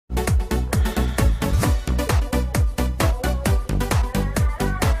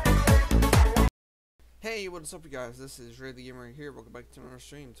Hey, what's up you guys? This is Ray the Gamer here. Welcome back to another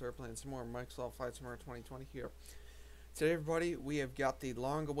stream. Today we're playing some more Microsoft Flight Simulator 2020 here. Today everybody, we have got the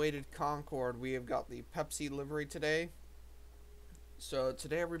long-awaited Concorde. We have got the Pepsi livery today. So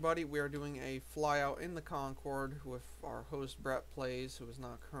today everybody, we are doing a fly out in the Concorde with our host Brett Plays, who is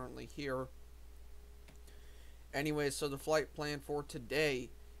not currently here. Anyway, so the flight plan for today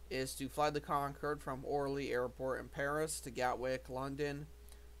is to fly the Concorde from Orly Airport in Paris to Gatwick, London,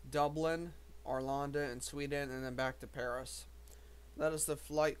 Dublin, Arlanda in Sweden, and then back to Paris. That is the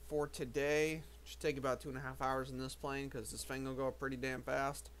flight for today. Should take about 2.5 hours in this plane because this thing will go up pretty damn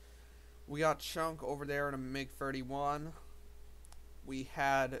fast. We got Chunk over there in a MiG-31. We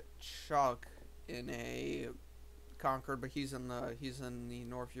had Chuck in a Concorde, but he's in the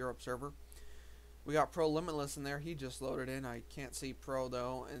North Europe server. We got Pro Limitless in there. He just loaded in. I can't see Pro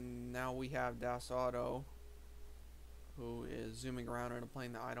though. And now we have Das Auto, who is zooming around in a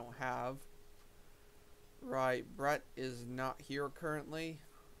plane that I don't have. Right, Brett is not here currently,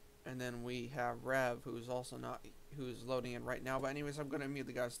 and then we have Rev, who's also not, who's loading in right now. But anyways, I'm gonna mute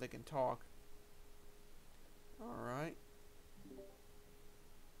the guys so they can talk. All right.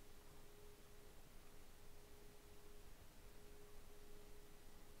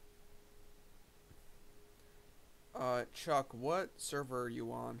 Chuck, what server are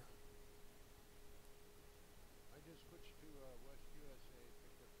you on? I just switched to West USA,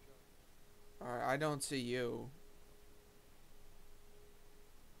 picked up Chuck. All right, I don't see you.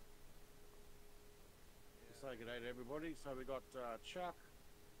 So g'day to everybody. So we got Chuck,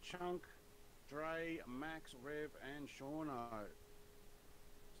 Chunk, Dre, Max, Rev, and Shauno.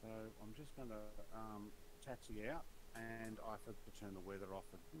 So I'm just going to taxi out, and I forgot to turn the weather off,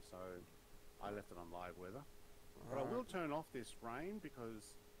 so I left it on live weather. But I will turn off this rain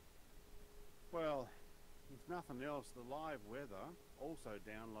because, well, if nothing else, the live weather also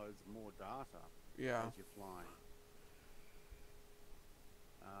downloads more data as you're flying.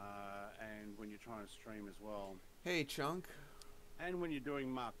 And when you're trying to stream as well. Hey, Chunk. And when you're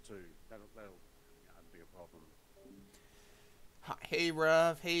doing Mark 2, that'll be a problem. Hey,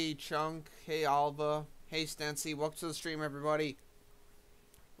 Rev. Hey, Chunk. Hey, Alva. Hey, Stancy. Welcome to the stream, everybody.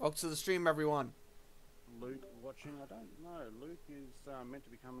 Welcome to the stream, everyone. Luke watching? I don't know. Luke is meant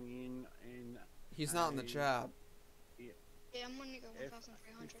to be coming in. He's not in the chat. Yeah, I'm gonna go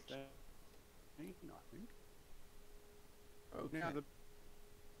 1,300. I think. Okay. Now the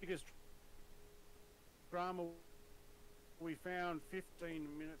biggest drama we found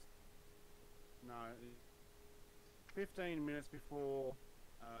 15 minutes. No, 15 minutes before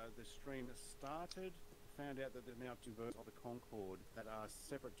the stream started. Found out that there's now two versions of the Concorde that are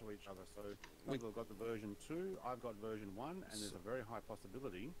separate to each other. So we've got the version 2, I've got version 1, and there's a very high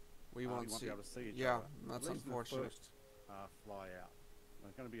possibility we won't be able to see each other. Yeah, that's unfortunate. The first fly out.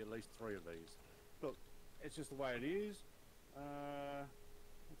 There's going to be at least 3 of these. Look, it's just the way it is.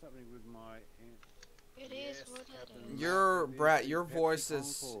 What's happening with my? It is what it is. Your Brett, your voice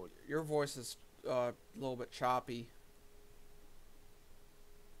is a little bit choppy.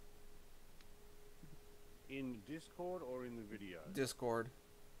 In Discord or in the video? Discord.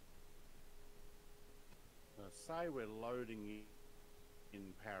 Say we're loading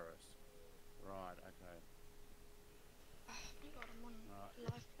in Paris. Right, okay. Oh my god, I'm on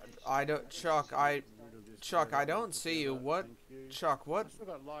live play. I don't, Chuck, I don't see you. What, Chuck, what? I still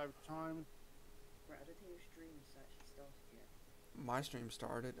got live time. Right, I don't think your stream's actually started yet. My stream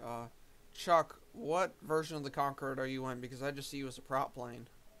started. Chuck, what version of the Concorde are you in? Because I just see you as a prop plane.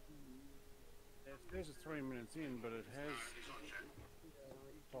 There's 3 minutes in, but it has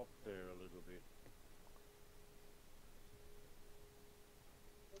topped there a little bit.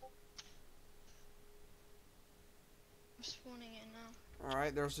 I'm spawning in now.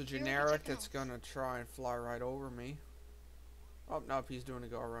 Alright, there's a generic that's gonna try and fly right over me. Oh, nope, he's doing a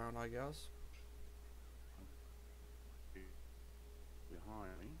go around, I guess.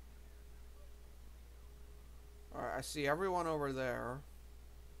 Behind me. Alright, I see everyone over there.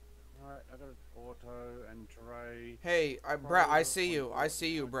 Alright, I got an auto and Dre. Hey, Brett, I see you. I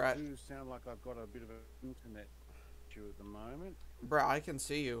see you, Brett. I do sound like I've got a bit of an internet issue at the moment. Brett, I can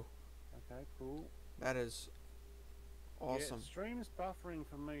see you. Okay, cool. That is awesome. Yeah, stream's buffering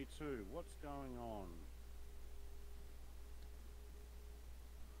for me too. What's going on?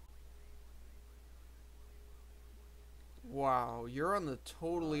 Wow, you're on the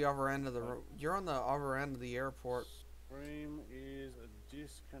totally other end of the you're on the other end of the airport. Stream is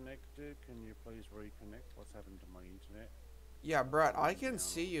disconnected. Can you please reconnect? What's happened to my internet? Yeah, Brett, I can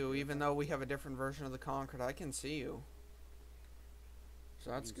see you even though we have a different version of the Concorde. I can see you. So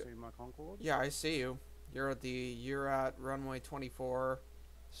that's good. See my Concorde? Yeah, I see you. You're at runway 24.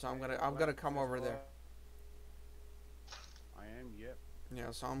 So I'm gonna come over there.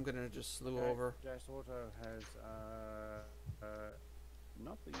 Yeah, so I'm gonna just slew Okay, over. Dash Auto has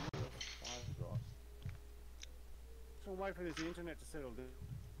not the US I've got. So wait for this internet to settle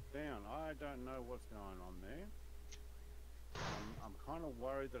down. I don't know what's going on there. I'm kind of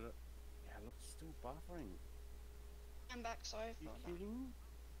worried that yeah, look, it's still buffering. I'm back, sorry You for that. kidding?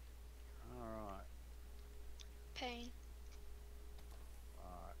 All right, Pain.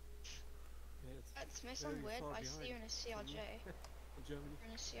 all right. Yeah, it's That may sound very weird, far but I see you in a CRJ. in Germany. You're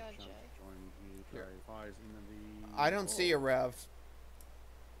in a Chunk CRJ. join here. Here. Dre. Fires in the. I don't see a Rev.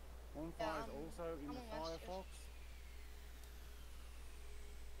 Bonfire's also in I'm the on West Firefox.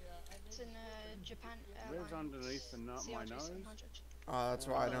 It's in Japan Rev's Airlines. underneath my CRJ nose. 700. That's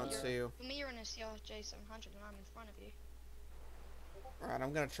why I don't You're- see you. For me, you're in a CRJ 700 and I'm in front of you. Alright,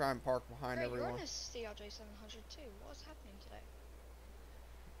 I'm gonna try and park behind Bro, you're everyone. in a CRJ 700 too. What's happening today?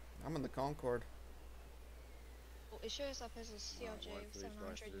 I'm in the Concorde. Well, it shows up as a Right, CRJ wait for these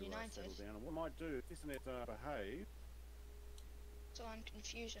guys 700 to United. settle down. And what I might do if this internet behave. So I'm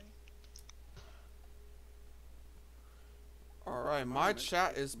confusion. Alright, my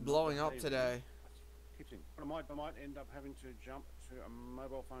chat is blowing up today. Keeps in. I might end up having to jump to a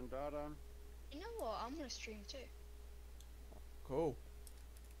mobile phone data. You know what? I'm gonna stream too. Cool.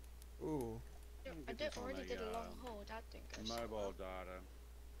 Ooh. Let me I get this on already a, did a long haul. That didn't go so Mobile well. data.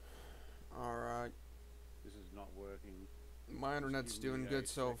 Alright. This is not working. My Just internet's give me doing a good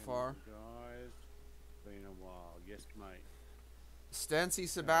so second, far. Guys, been a while. Yes, mate. Stancy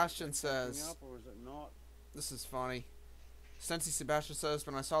Is Sebastian it catching says, up or is it not? this is funny. Stancy Sebastian says,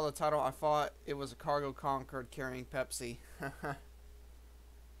 when I saw the title, I thought it was a cargo Concorde carrying Pepsi. Actually,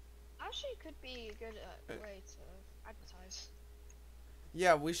 could be a good way to advertise.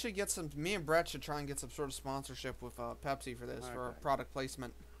 Yeah, we should get some. Me and Brett should try and get some sort of sponsorship with Pepsi for this, for Okay. product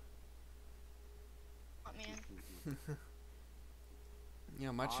placement. Not me.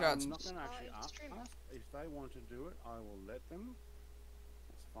 Yeah, my chat's. I'm not going to actually Oh, ask stream. if they want to do it. I will let them.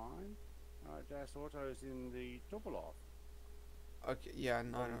 That's fine. Alright, Das Auto's in the double off. Okay, yeah,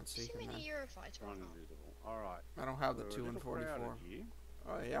 no, I don't see See him. me in a Man. Eurofighter or not? Uninvisible. Alright. I don't have the We're a 2 and little 44. crowded here.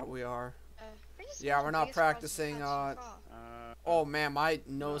 Oh yeah, we are. Biggest Yeah, one, we're not biggest prize practicing, we've had so far. Oh man, my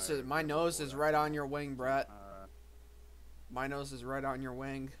nose No, is my we're nose not is caught right up. on your wing, Brett. Uh, My nose is right on your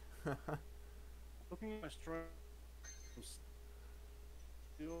wing. looking at my stream,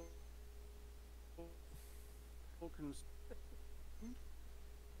 still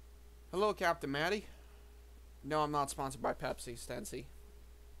Hello, Captain Maddie. No, I'm not sponsored by Pepsi, Stancy.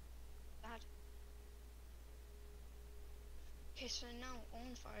 Bad. Okay, so now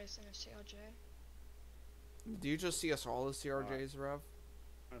on fire is in a CRJ. Do you just see us all as CRJs, Rev?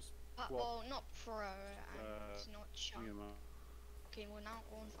 Well, not pro and not chunk. CMO. Okay, well now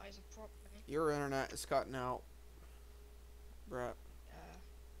on fire is a prop. Right? Your internet is cutting out, Brett.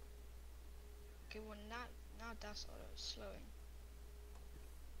 Okay, well now that's slowing.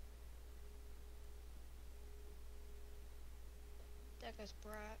 There goes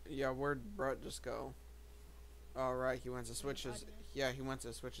Brett. Yeah, where'd Brett just go? All right, he went to switch his. Yeah, he went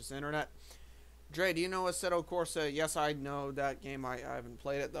to switch his internet. Dre, do you know Assetto Corsa? Yes, I know that game. I haven't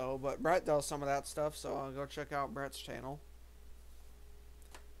played it though, but Brett does some of that stuff, so I'll go check out Brett's channel.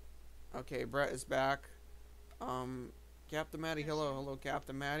 Okay, Brett is back. Captain Maddie, hello,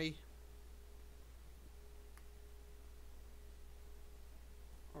 Captain Maddie.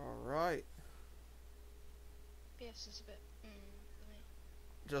 All right, PS is a bit. For me.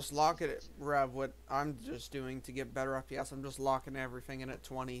 just lock it, Rev. What I'm just doing to get better FPS, I'm just locking everything in at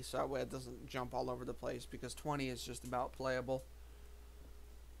 20, so that way it doesn't jump all over the place. Because 20 is just about playable.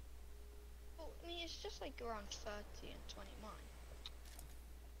 Well, I mean it's just like around 30 and 20 mine.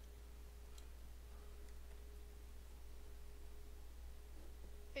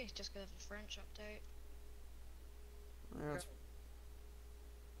 I think it's just because of the French update. Yeah, it's-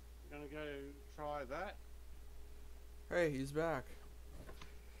 Gonna go try that. hey, he's back.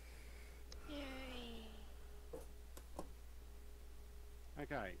 Yay!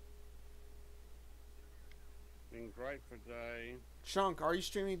 Okay. Been great for today. Chunk, are you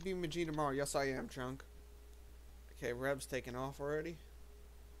streaming BMG tomorrow? Yes, I am, Chunk. Okay, Rev's taking off already.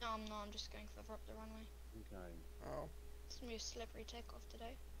 No, I'm not. I'm just going further up the runway. Okay. Oh, It's gonna be a slippery takeoff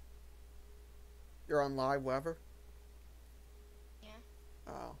today. you're on live, Weber. Yeah.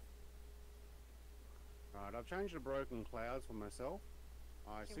 Oh, Right, I've changed the broken clouds for myself.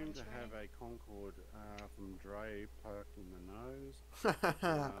 I Okay, seem one's to have right. a Concorde from Dre poked in the nose.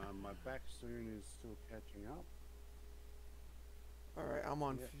 My back soon is still catching up. all right. I'm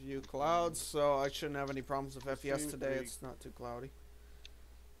on Yep. few clouds, so I shouldn't have any problems with FPS Seems to today. be- It's not too cloudy.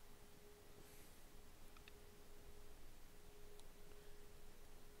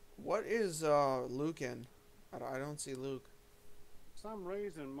 What is Luke in? I don't see Luke. For some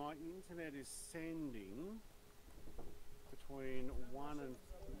reason, my internet is sending between 1 and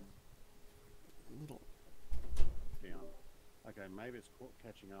Little. down. Okay, maybe it's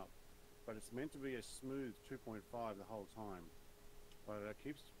catching up, but it's meant to be a smooth 2.5 the whole time, but it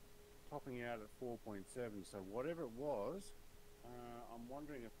keeps popping out at 4.7. So whatever it was, I'm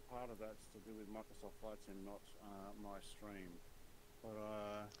wondering if part of that's to do with Microsoft Flight Sim, not my stream.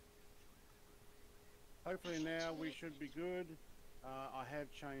 But hopefully now we should be good. I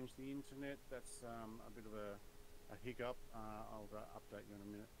have changed the internet. That's a bit of a hiccup. I'll update you in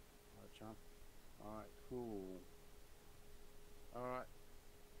a minute, Chunk. Alright, cool. Alright.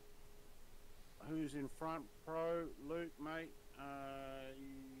 Who's in front? Pro, Luke, mate.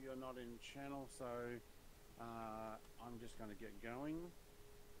 You're not in channel, so I'm just going to get going.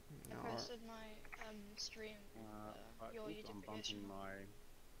 I posted my stream in your Oops, YouTube I'm video. bumping my...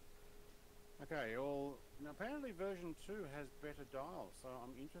 Okay, now apparently version 2 has better dials, so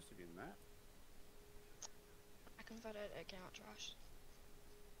I'm interested in that. I converted it, it came out trash.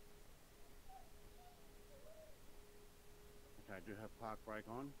 Okay, I do have park brake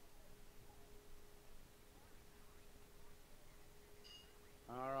on.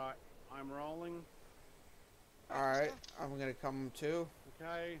 Alright, I'm rolling. Alright, I'm gonna come too.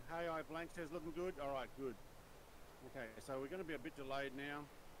 Okay, hey, I blank says looking good. Alright, good. Okay, so we're going to be a bit delayed now.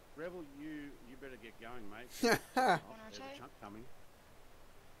 Rebel, you better get going, mate. Oh, there's a chunk coming.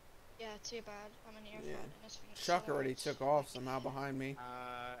 Yeah, too bad. I'm in the Yeah. airfield and this thing Chuck already accelerates. took off somehow behind me.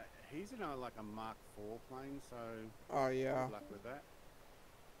 He's in like a Mark IV plane, so Oh yeah. good luck with that.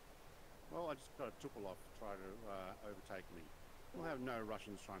 Well, I just got a Tupolev try to overtake me. We'll have no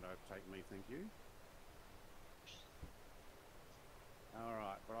Russians trying to overtake me, thank you.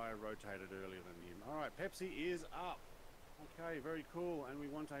 Alright, but I rotated earlier than him. Alright, Pepsi is up. Okay, very cool. And we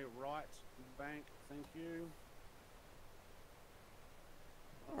want a right bank, thank you.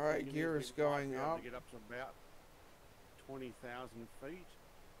 Alright, You gear need is to be able going up. to get up to about 20,000 feet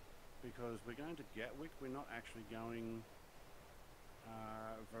because we're going to Gatwick. We're not actually going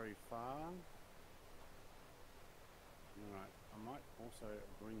very far. Alright, I might also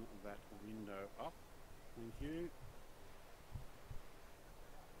bring that window up. Thank you.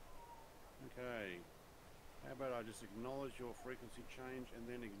 Okay. How about I just acknowledge your frequency change and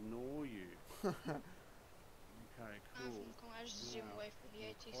then ignore you? Okay, cool. I just zoom Now, away from the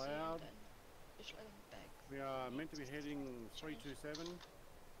ATC cloud. and then just let them beg. We are meant to be heading 327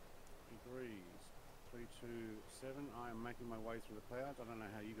 degrees. 327. I am making my way through the clouds. I don't know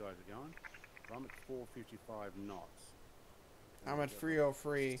how you guys are going, but I'm at 455 knots. I'm at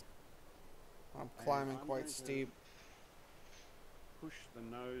 303. I'm climbing quite steep. Push the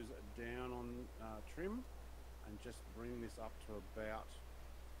nose down on trim and just bring this up to about,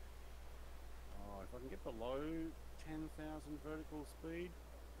 if I can get below 10,000 vertical speed,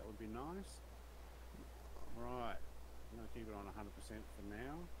 that would be nice. Right, I'm going to keep it on 100% for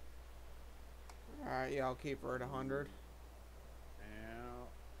now. Alright, yeah, I'll keep her at 100. Now,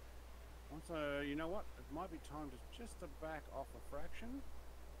 also, you know what? It might be time just to back off a fraction,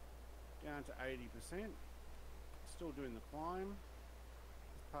 down to 80%. Still doing the climb.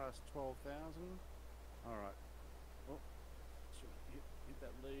 Past 12,000. Alright. Oh, should hit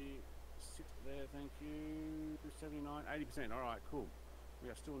that lead. Sit there, thank you. 79, 80%. Alright, cool. We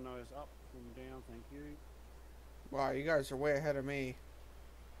are still nose up and down, thank you. Wow, you guys are way ahead of me.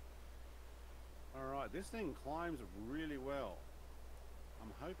 Alright, this thing climbs really well.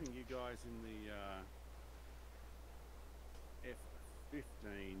 I'm hoping you guys in the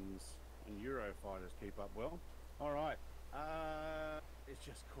F-15s and Eurofighters keep up well. Alright. It's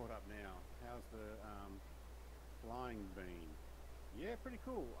just caught up now. How's the flying been? Yeah, pretty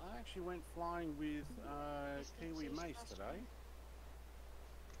cool. I actually went flying with Kiwi Mace today.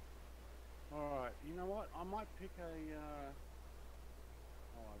 Alright, you know what? I might pick a...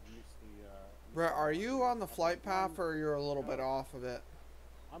 I've missed the... Brett, are you on the flight path or you're a little bit off of it?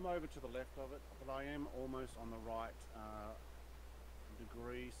 I'm over to the left of it, but I am almost on the right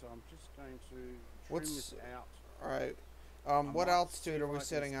degree, so I'm just going to trim this out. Alright. What might altitude see are if we I can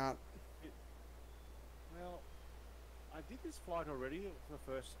sitting at? Well, I did this flight already for the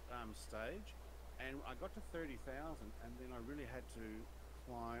first stage, and I got to 30,000, and then I really had to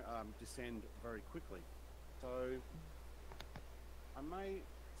descend very quickly. So I may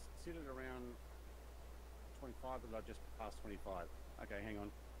sit at around 25, but I just passed 25. Okay, hang on.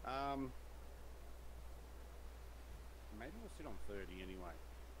 Maybe we'll sit on 30 anyway.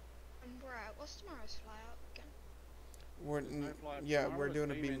 And Brad, what's tomorrow's fly out again? We're There's no flight yeah, tomorrow, we're it's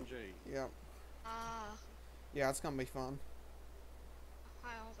doing a beam. BMG. Yeah, Ah, yeah, it's gonna be fun.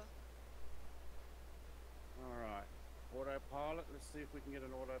 hi Oliver. Alright. Autopilot. Let's see if we can get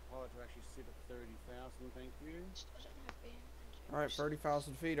an autopilot to actually sit at 30,000. Thank you. I don't have being engine. Alright,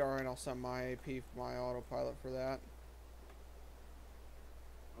 30,000 feet. Alright, I'll set my AP, my autopilot for that.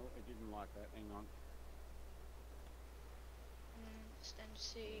 Oh, it didn't like that. Hang on. Stand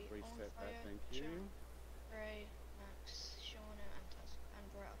C, on Reset that. fire, Thank you. John, Ray, Max, Shauna, and Tusk, and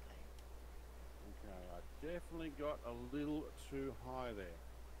Bright Play. Okay, I definitely got a little too high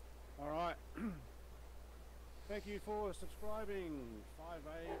there. Alright. Thank you for subscribing.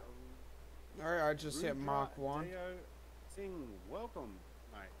 5A. Alright, I just hit Rudra Mach 1. Deo Singh, welcome,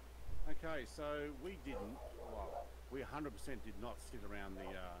 mate. Okay, so we didn't, well, we 100% did not sit around the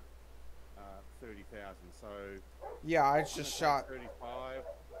 30,000. So Yeah, I I'm just gonna take shot. 35.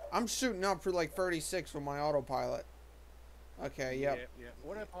 I'm shooting up for like 36 with my autopilot. Okay, yep. Yeah.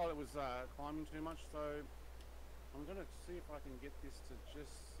 Autopilot was climbing too much, so I'm gonna see if I can get this to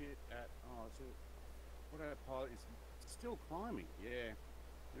just sit at. Oh, it's autopilot is still climbing. Yeah,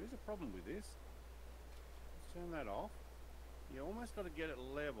 there is a problem with this. Let's turn that off. You almost got to get it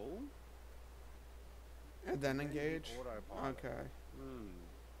level. And then hit engage. Autopilot. Okay.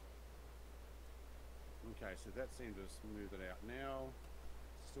 Okay, so that seemed to smooth it out. Now,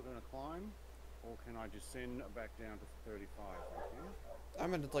 still going to climb, or can I just send back down to 35? Thank you.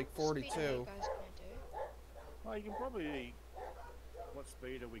 I'm at like What speed 42. are you guys gonna do? Well, you can probably. What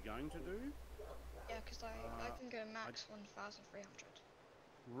speed are we going to do? Yeah, because I can go max 1,300.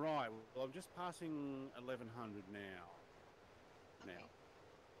 Right. Well, I'm just passing 1100 now.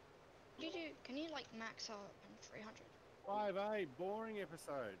 Okay. Can you like max out in 300? 5A, boring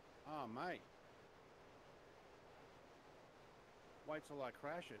episode. Oh, mate. Wait till I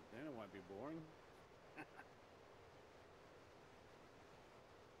crash it, then it won't be boring.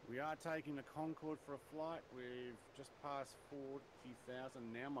 We are taking the Concorde for a flight. We've just passed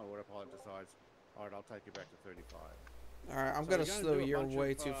 40,000. Now my autopilot decides, alright, I'll take you back to 35. Alright, I'm So gonna we're gonna slow. do a You're bunch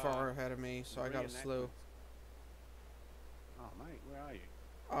way of, too far ahead of me, so I gotta slow. Oh, mate, where are you?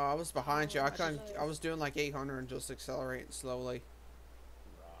 I was behind you. I I couldn't. just- I was doing like 800 and just accelerating slowly.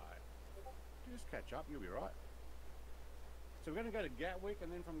 Right. Just catch up, you'll be right. So we're going to go to Gatwick,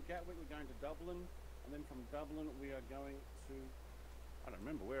 and then from Gatwick we're going to Dublin, and then from Dublin we are going to... I don't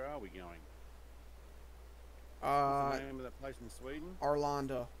remember, where are we going? What's the name of that place in Sweden?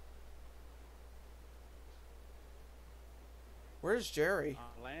 Arlanda. Where's Jerry?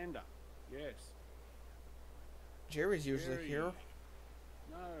 Arlanda, yes. Jerry's usually Jerry. here.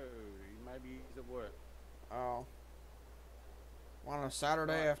 No, maybe he's at work. Oh. On a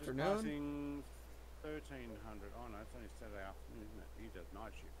Saturday Right, just afternoon? passing 1300. Oh no, it's only Saturday afternoon, isn't it? He does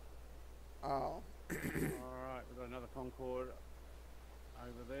night shift. Oh. Alright, we've got another Concorde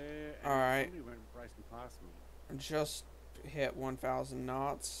over there. And Alright. somebody went racing past me. Just hit 1,000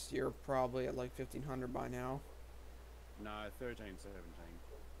 knots. You're probably at like 1,500 by now. No, 13, 17.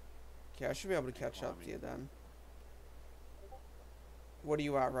 Okay, I should be able to catch up to you then. What are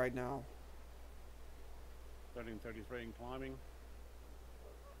you at right now? 13, 33 and climbing.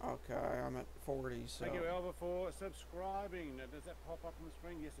 Okay, I'm at 40, so... Thank you, Alva, for subscribing. Now, does that pop up on the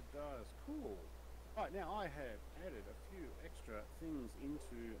screen? Yes, it does. Cool. Right, now I have added a few extra things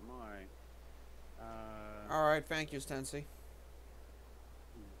into my Alright, thank you, Stency.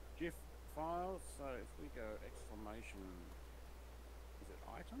 GIF files. So if we go exclamation, is it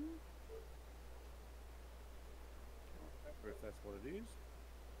item? Or if that's what it is.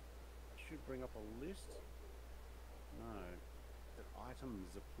 It should bring up a list. No. That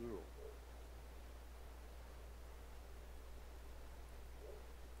items are plural.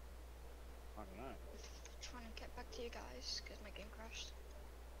 I don't know. Trying to get back to you guys because my game crashed.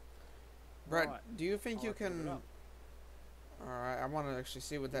 Brett, Right. do you think you I'll put it can... up. Alright, I want to actually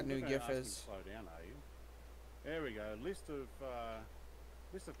see what that You're new not GIF gonna ask me to is. Slow down, are you? There we go. List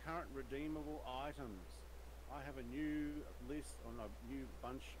of current redeemable items. I have a new list on a new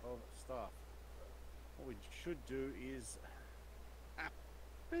bunch of stuff. What we should do is...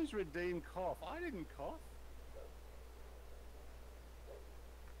 Who's redeemed cough? I didn't cough.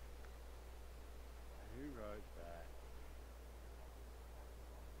 Who wrote that?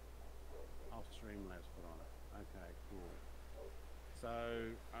 Oh, Streamlabs put on it. Okay, cool.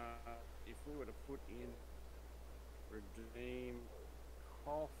 So, if we were to put in redeem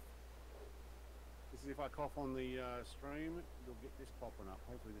cough, this is if I cough on the stream, you'll get this popping up.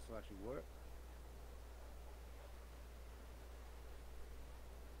 Hopefully this will actually work.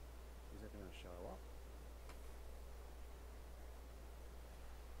 Is that going to show up?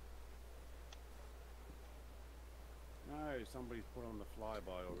 No, somebody's put on the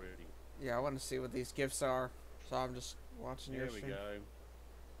flyby already. Yeah, I want to see what these GIFs are. So I'm just watching There your we stream. go.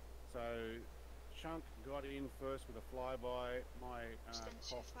 So, Chunk got in first with a flyby. My Just didn't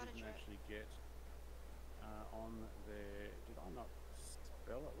see a cough fighter didn't jet. actually get on there. Did I not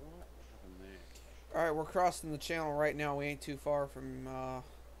spell it right? What happened there? All right, we're crossing the channel right now. We ain't too far from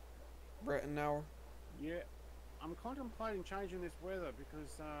Britain now. Yeah, I'm contemplating changing this weather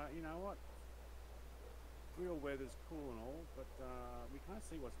because you know what? Real weather's cool and all, but we can't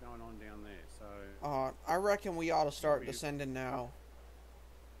see what's going on down there. So I reckon we ought to start we- descending now.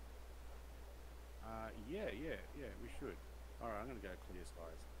 yeah, we should. All right, I'm gonna go clear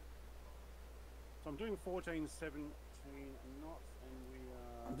skies. So I'm doing 14, 17 knots, and we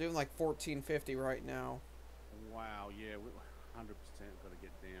I'm doing like 1450 right now. wow, yeah, we 100% got to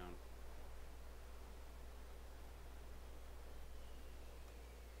get down.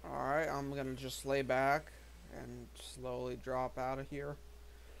 All right, I'm gonna just lay back and slowly drop out of here.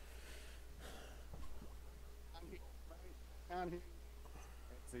 Can't hear.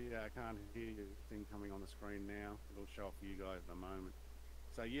 See, I can't hear your thing coming on the screen now. It'll show up for you guys in a moment.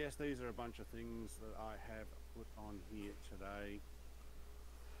 So yes, these are a bunch of things that I have put on here today.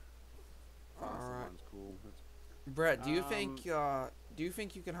 All That's the right. one's cool. That's, Brett, do you think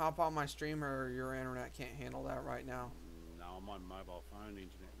you can hop on my stream, or your internet can't handle that right now? no, I'm on mobile phone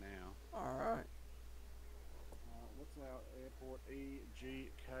internet now. All right. What's our airport?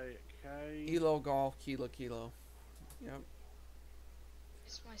 EGKK. Elo Golf Kilo Kilo. Yep.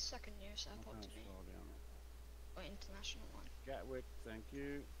 It's my second nearest I airport can't to me, scroll down there. or international one. Gatwick, thank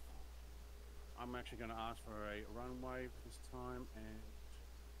you. I'm actually going to ask for a runway this time and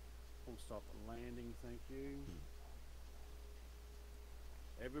full stop landing, thank you.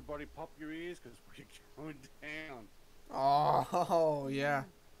 Everybody pop your ears because we're going down. Oh yeah.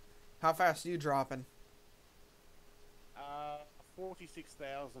 How fast are you dropping?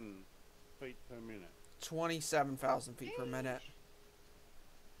 46,000 feet per minute. 27,000 feet per minute.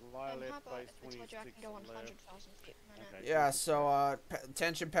 Lie How left, about base if I told you I 26 can go left. 100,000 feet per minute? Okay. Yeah, so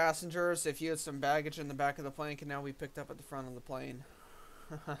attention passengers, if you had some baggage in the back of the plane, can now be picked up at the front of the plane.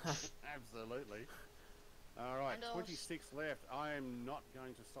 Absolutely. All right, And 26 left. I am not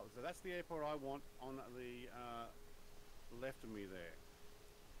going to stop. So that's the airport I want on the left of me there.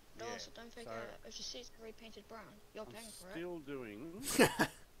 And Yeah, also, don't forget, so- if you see it's repainted brown, you're I'm paying for it. still doing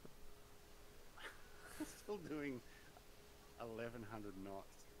still doing 1,100 knots.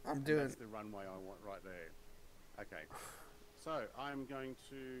 I'm And doing. that's the runway I want right there. Okay. So I'm going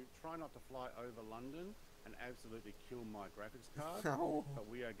to try not to fly over London and absolutely kill my graphics card. No. But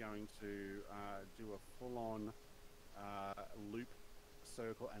we are going to do a full-on loop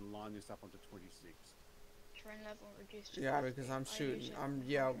circle and line this up onto 26. Terrain level reduced. to Yeah, 50. because I'm I shooting. usually I'm have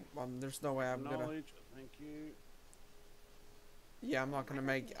yeah. higher. There's no way I'm gonna. Knowledge, thank you. Yeah, I'm not gonna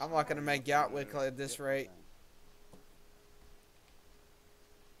make. I'm not gonna make Gatwick at this Yep, rate. okay.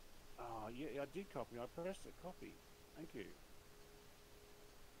 Oh, yeah, I did copy. I pressed it, copy. Thank you.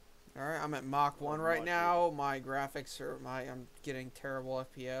 All right, I'm at Mach Oh, 1 right right, now. My graphics are I'm getting terrible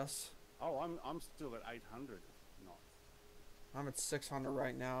FPS. Oh, I'm still at 800 knots. I'm at 600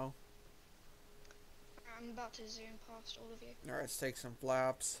 right now. I'm about to zoom past all of you. All right, let's take some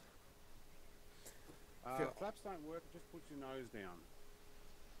flaps. Feel- Flaps don't work. Just put your nose down,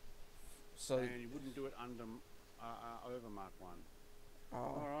 So, and you wouldn't do it under over Mark 1.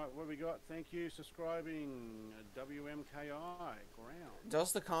 All oh. right, what we got? Thank you, subscribing. WMKI ground.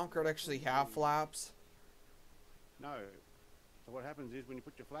 Does the Concorde actually have flaps? No. So what happens is when you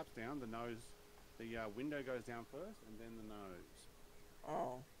put your flaps down, the window goes down first, and then the nose.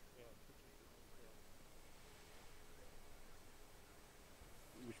 Oh.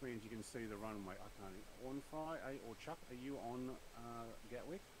 Which means you can see the runway. I can't. Onfy or Chuck, are you on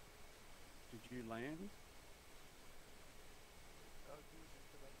Gatwick? Did you land?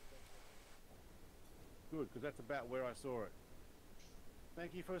 Good, because that's about where I saw it.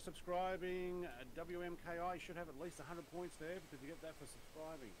 Thank you for subscribing. WMKI should have at least 100 points there because you get that for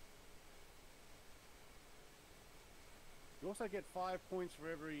subscribing. You also get 5 points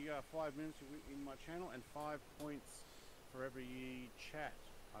for every 5 minutes in my channel and 5 points for every chat,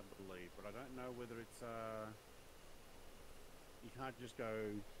 I believe. But I don't know whether it's you can't just go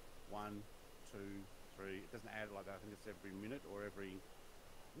 1, 2, 3. It doesn't add it like that. I think it's every minute or every.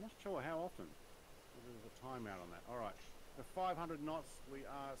 I'm not sure how often. There's a timeout on that. All right. For 500 knots, we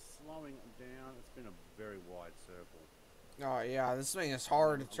are slowing down. It's been a very wide circle. Oh yeah, this thing is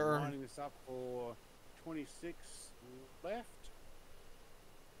hard to I'm turn. lining this up for 26 left.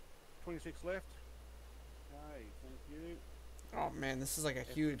 26 left. Okay, thank you. Oh man, this is like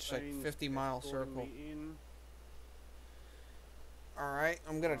a huge, like F-15's 50-mile escorting circle. me in. All right,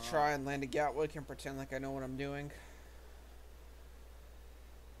 I'm gonna try and land at Gatwick and pretend like I know what I'm doing.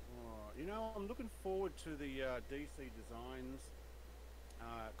 You know, I'm looking forward to the DC Designs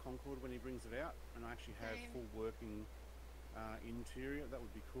Concorde when he brings it out, and I actually have Same. full working interior. That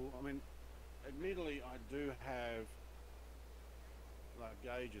would be cool. I mean, admittedly, I do have like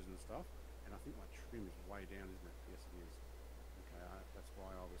gauges and stuff, and I think my trim is way down, isn't it? Yes, it is. Okay, that's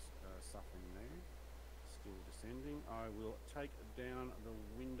why I was suffering there. Still descending. I will take down the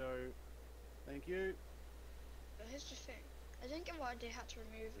window. Thank you. But here's the thing. I don't get why they had to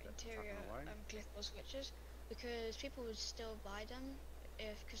remove That's interior tucking away. clickable switches, because people would still buy them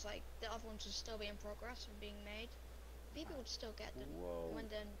because like the other ones would still be in progress and being made. People would still get them. Whoa. When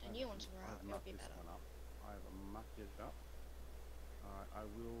the new ones were out, I've it would mucked be this better. one up. I've mucked it up. Alright, I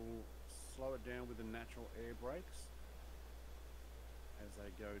will slow it down with the natural air brakes as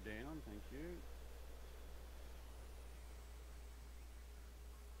they go down. Thank you.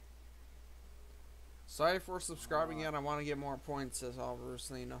 Sorry for subscribing yet. I want to get more points, says Oliver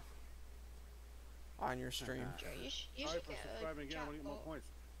Selena. On your stream. Joe, you Sorry should for get subscribing again. I want to get more chatbot. points.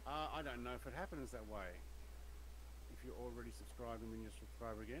 I don't know if it happens that way. If you're already subscribed and then you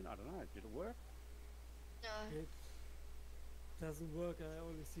subscribe again, I don't know. Did it work? No. It doesn't work. I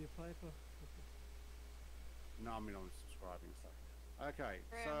only see a paper. No, I mean I'm subscribing stuff. Okay,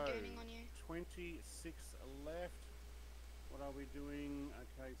 Ray, so I'm gaining on you. 26 left. What are we doing?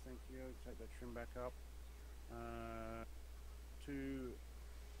 Okay, thank you. Take that trim back up. To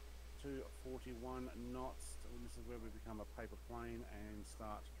 41 knots. And this is where we become a paper plane and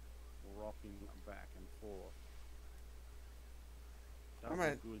start rocking back and forth. Does I'm look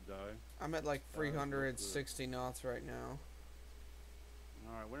at- good though. I'm at like That does look 360 knots right now.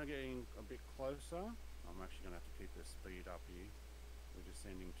 Alright, we're getting a bit closer. I'm actually going to have to keep the speed up here. We're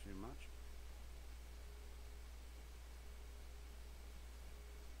descending too much.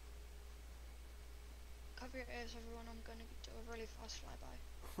 Cover your ears, everyone. I'm gonna do a really fast flyby.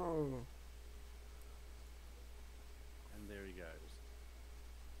 Oh. And there he goes.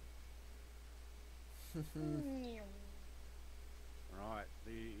 Right,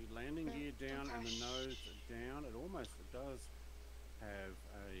 the landing gear down and the nose down. It almost does have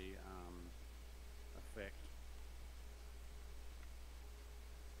a effect.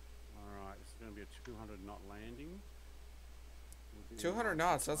 Alright, this is going to be a 200 knot landing. We'll be 200 nice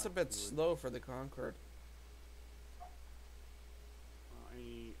knots. and That's a tight bit to it. slow for the Concorde.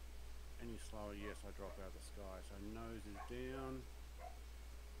 Any slower, yes, I drop out of the sky. So nose is down.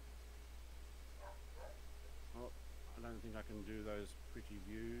 Oh, I don't think I can do those pretty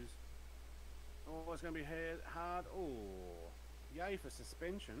views. Oh, it's going to be hard. Oh, yay for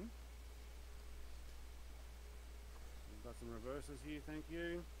suspension. We've got some reverses here, thank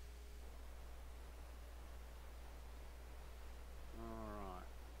you. Alright.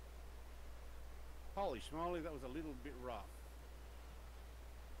 Holy schmoly, that was a little bit rough.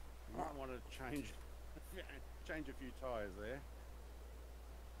 You might want to change a few tyres there.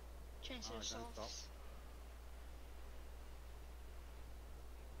 Change Oh, the don't stop. softs.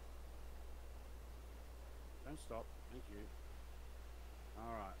 Don't stop, thank you.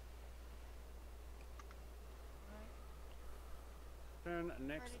 Alright. Turn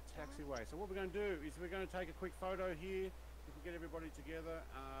next Ready to taxiway. So what we're going to do is we're going to take a quick photo here. We can get everybody together.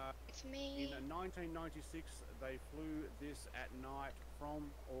 It's In me. 1996, they flew this at night from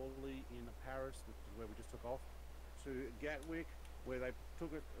Orly in Paris, which is where we just took off, to Gatwick, where they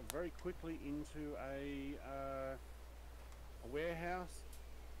took it very quickly into a warehouse,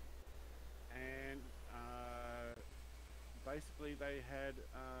 and basically they had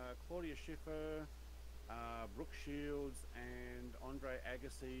Claudia Schiffer, Brooke Shields, and Andre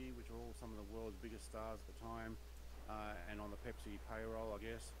Agassi, which are all some of the world's biggest stars at the time, and on the Pepsi payroll, I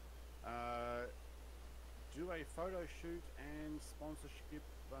guess. Do a photo shoot and sponsorship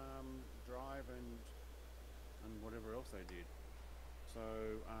drive and whatever else they did. So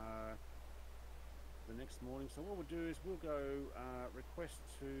the next morning, so what we'll do is we'll go request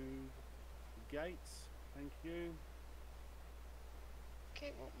to Gates. Thank you.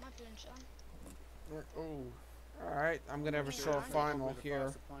 Okay, well, my balloon's done. Oh. Alright, I'm gonna have a Yeah, short I know. final With the here.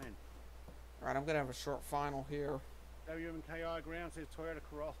 faster plane. Alright, I'm gonna have a short final here. WMKI ground says Toyota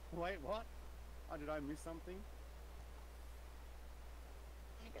Corolla. Wait, what? Oh, did I miss something? I'm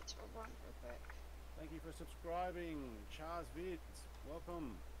gonna get to a run real quick. Thank you for subscribing, Charles Vids.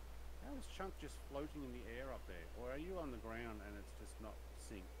 Welcome. How is Chunk just floating in the air up there? Or are you on the ground and it's just not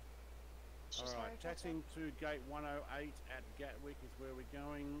synced? It's just Alright, very taxiing to gate 108 at Gatwick is where we're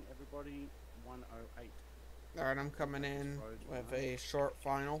going. Everybody, 108. Alright, I'm coming in with a short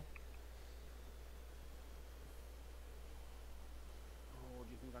final. Oh,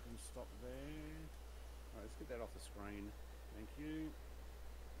 do you think I can stop there? Alright, let's get that off the screen. Thank you.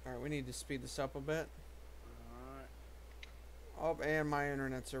 Alright, we need to speed this up a bit. Alright. Oh, and my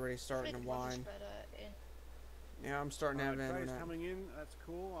internet's already I starting to think we'll just whine. better in. Yeah, I'm starting to have Trey's internet. coming in. That's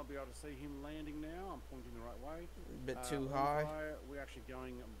cool. I'll be able to see him landing now. I'm pointing the right way. A bit too On high. fire, we're actually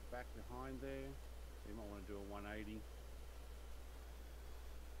going back behind there. You might want to do a 180.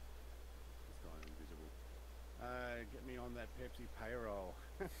 This guy invisible. Get me on that Pepsi payroll.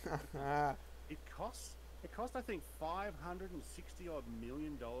 It costs I think $560 odd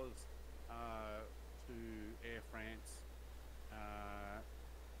million to Air France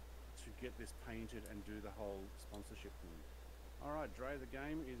to get this painted and do the whole sponsorship thing. Alright, Dre the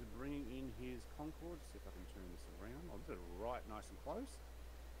game is bringing in his Concorde. See if I can turn this around. Oh, this is right nice and close.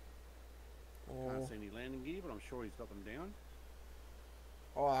 Can't Oh, see any landing gear, but I'm sure he's got them down.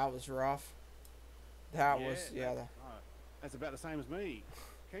 oh, that was rough. That was, yeah. That's about the same as me.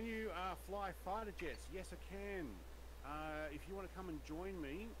 Can you fly fighter jets? Yes, I can. If you want to come and join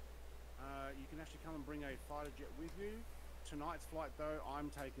me, you can actually come and bring a fighter jet with you. Tonight's flight, though, I'm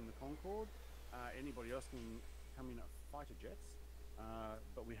taking the Concorde. Anybody else can come in at fighter jets.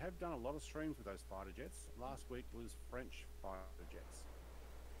 But we have done a lot of streams with those fighter jets. Last week was French fighter jets.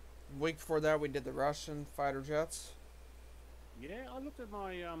 Week before that, we did the Russian fighter jets. Yeah, I looked at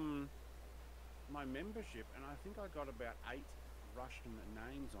my my membership, and I think I got about 8 Russian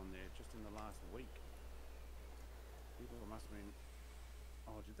names on there just in the last week. People must have been.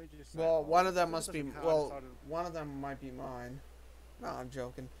 Oh, did they just? Say, Well, oh, one of them this must be. doesn't card Well, decided- one of them might be mine. No, I'm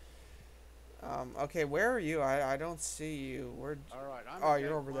joking. Okay, where are you? I don't see you. Where? All right, I'm Oh, at you're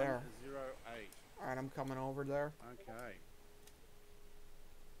gate over there. 108. All right, I'm coming over there. Okay.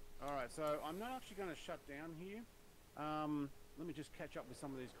 All right, so I'm not actually going to shut down here. Let me just catch up with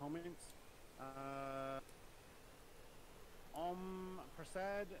some of these comments.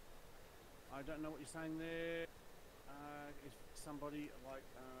 Prasad, I don't know what you're saying there. If somebody like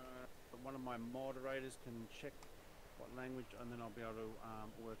one of my moderators can check what language, and then I'll be able to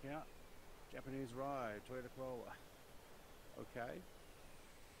work out. Japanese, right? Toyota Corolla. Okay.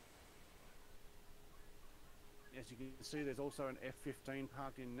 As you can see, there's also an F-15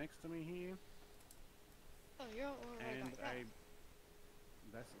 parked in next to me here, Oh, you're all right and back there.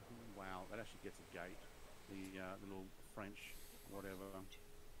 that's wow. That actually gets a gate. The little French whatever.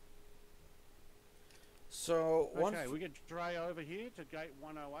 So once. Okay, we get Dre over here to gate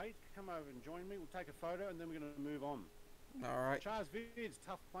 108. Come over and join me. We'll take a photo, and then we're going to move on. All right. Charles Vids,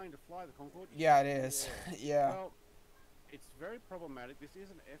 tough plane to fly the Concorde. Yeah, it is. Yeah. Well, it's very problematic. This is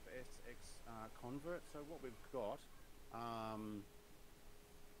an FSX convert, so what we've got,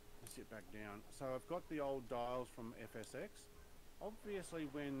 let's sit back down. So I've got the old dials from FSX. Obviously,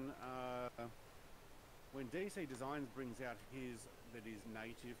 when DC Designs brings out his that is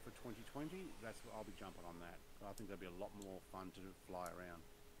native for 2020, that's I'll be jumping on that. I think that'll be a lot more fun to fly around.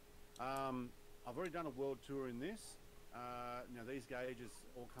 I've already done a world tour in this. Now these gauges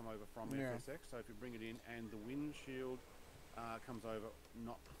all come over from Yeah. FSX, so if you bring it in and the windshield comes over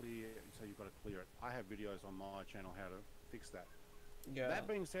not clear, so you've got to clear it. I have videos on my channel how to fix that. Yeah. That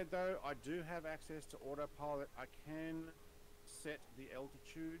being said, though, I do have access to autopilot. I can set the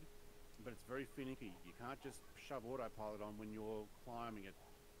altitude, but it's very finicky. You can't just shove autopilot on when you're climbing at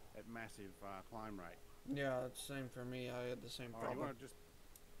massive climb rate. Yeah, it's the same for me. I had the same All right, you problem. want to just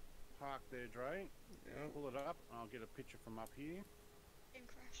park there, Dre? Yeah. Pull it up, and I'll get a picture from up here. Getting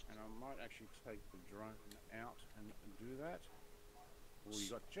crashed. And I might actually take the drone out and do that. Oh, you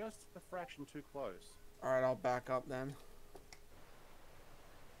got just a fraction too close. All right, I'll back up then.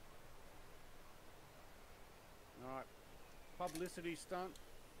 All right, publicity stunt.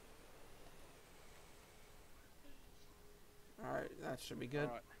 All right, that should be good.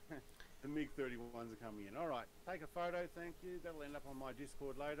 All right, the MiG-31s are coming in. All right, take a photo, thank you. That'll end up on my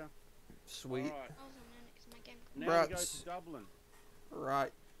Discord later. Sweet. All right, I was on there because my game. now we go Brats. to Dublin.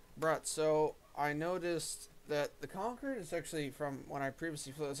 Right. Brett, so I noticed that the Concorde is actually, from when I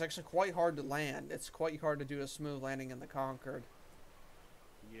previously flew, it's actually quite hard to land. It's quite hard to do a smooth landing in the Concorde.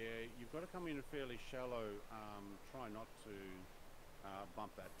 Yeah, you've got to come in fairly shallow. Try not to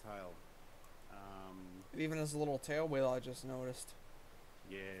bump that tail. It even has a little tail wheel, I just noticed.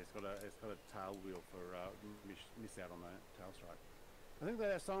 Yeah, it's got a tail wheel for miss out on the tail strike. I think they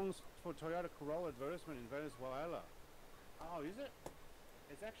have songs for Toyota Corolla advertisement in Venezuela. Oh, is it?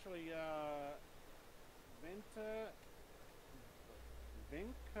 It's actually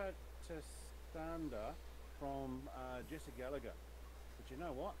Venkatestanda from Jesse Gallagher. But you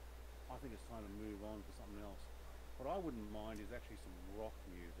know what? I think it's time to move on to something else. What I wouldn't mind is actually some rock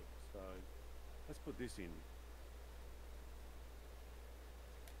music. So let's put this in.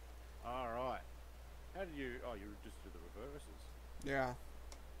 All right. How did you? Oh, you just do the reverses. Yeah.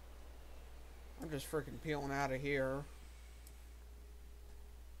 I'm just freaking peeling out of here.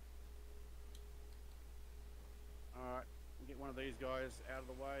 Alright, get one of these guys out of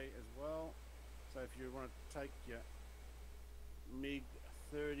the way as well. So if you want to take your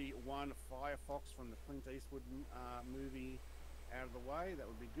MiG-31 Firefox from the Clint Eastwood movie out of the way, that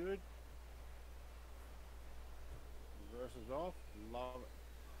would be good. Reverses off. Love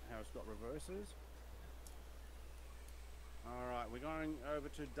how it's got reverses. Alright, we're going over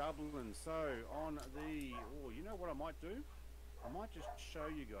to Dublin. So on the... Oh, you know what I might do? I might just show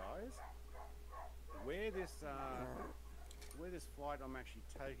you guys where this flight I'm actually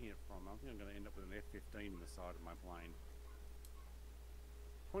taking it from. I think I'm going to end up with an F-15 in the side of my plane.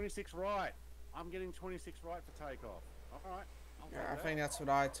 26 right. I'm getting 26 right for takeoff. Alright. Yeah, I think that's what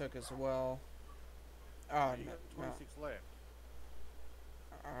I took as well. Oh, You no, got 26 left.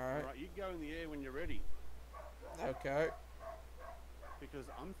 Alright. Alright, you go in the air when you're ready. Okay. Because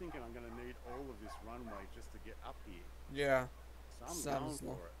I'm thinking I'm going to need all of this runway just to get up here. Yeah. So I'm Sounds going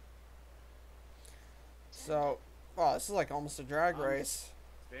long. for it. So, wow, this is like almost a drag I'm race.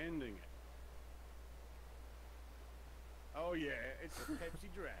 Standing it. Oh yeah, it's a Pepsi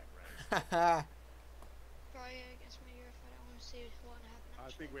drag race. Probably against my Eurofighter. I want to see what happened.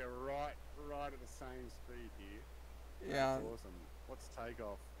 I think we're right at the same speed here. Yeah. That's awesome. What's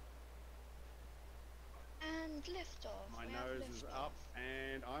takeoff? And liftoff. My We have nose is liftoff. up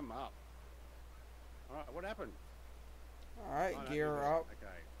and I'm up. Alright, what happened? Alright, Oh, no, gear you're up. good.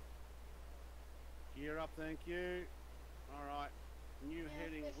 Okay. Gear up, thank you. Alright, new Yeah,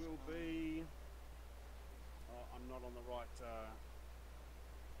 heading lift will off. be... Oh, I'm not on the right...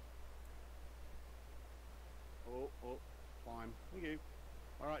 Oh, climb. Thank you.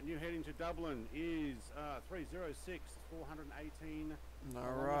 Alright, new heading to Dublin is 306, 418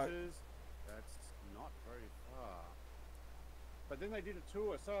 Alright. kilometers. That's not very far. But then they did a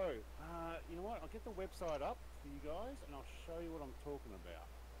tour, so you know what? I'll get the website up for you guys and I'll show you what I'm talking about.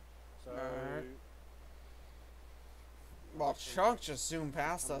 So, Alright. Well, Chunk just zoomed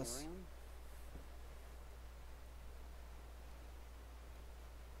past coming us. around.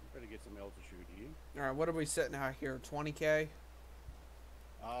 Better get some altitude here. Alright, what are we sitting at here? 20K?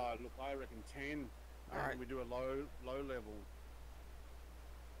 Look, I reckon 10. I Alright. reckon we do a low level.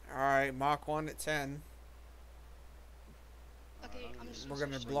 Alright, Mach 1 at 10. Okay, Alright, I'm just We're gonna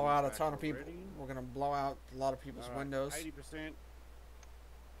gonna switch blow to- out a back ton of people. already. We're gonna blow out a lot of people's Alright, windows. 80%.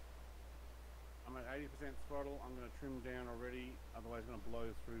 I'm at 80% throttle. I'm going to trim down already, otherwise it's going to blow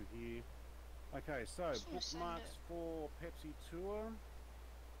through here. Okay, so Just wanna send bookmarks it. for Pepsi Tour.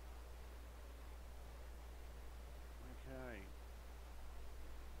 Okay.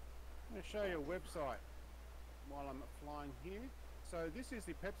 I'm going to show you a website while I'm flying here. So this is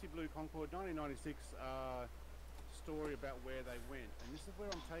the Pepsi Blue Concorde 1996 story about where they went, and this is where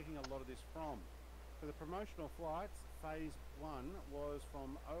I'm taking a lot of this from. For the promotional flights, phase 1 was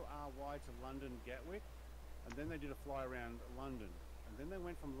from ORY to London Gatwick, and then they did a fly around London, and then they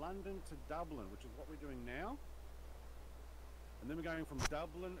went from London to Dublin, which is what we're doing now, and then we're going from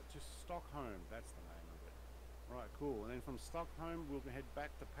Dublin to Stockholm. That's the name of it. Right, cool. And then from Stockholm we'll head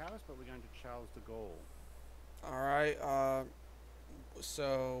back to Paris, but we're going to Charles de Gaulle. Alright,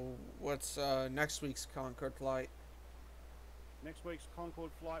 so what's next week's Concorde flight? Next week's Concorde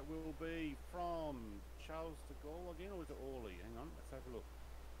flight will be from Charles de Gaulle again, or is it Orly? Hang on, let's have a look.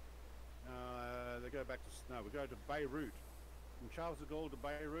 They go back to, no, we go to Beirut. From Charles de Gaulle to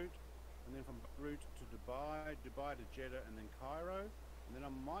Beirut, and then from Beirut to Dubai, Dubai to Jeddah, and then Cairo. And then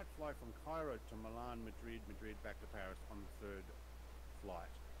I might fly from Cairo to Milan, Madrid, Madrid back to Paris on the third flight.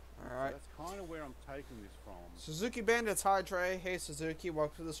 Alright. So that's kind of where I'm taking this from. Suzuki Bandits, hi Trey. Hey Suzuki,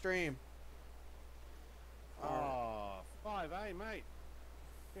 welcome to the stream. Oh, 5A, mate.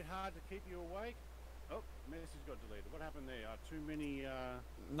 Bit hard to keep you awake. Oh, message got deleted. What happened there? Too many,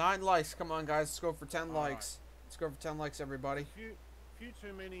 9 likes, come on guys, let's go for 10 Alright. likes. Let's go for 10 likes everybody. few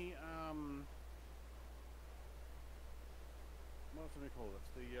too many, what do we call it?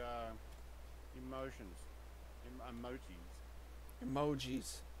 The, emotions. Emojis.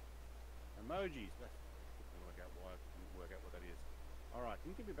 Emojis. Emojis. That's, I work out why I couldn't work out what that is. Alright,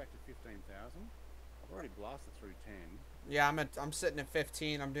 can you get me back to 15,000? I've already blasted through 10. Yeah, I'm sitting at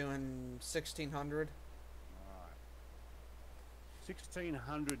 15. I'm doing 1600. Alright.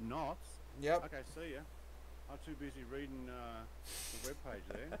 1600 knots. Yep. Okay, see ya. I'm too busy reading the webpage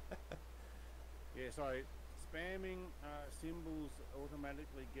there. Yeah, sorry. Spamming symbols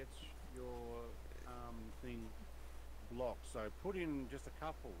automatically gets your thing blocked. So put in just a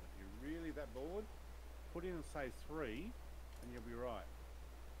couple. If you're really that bored, put in, say, 3, and you'll be right.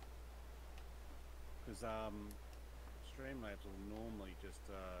 Because Streamlabs will normally just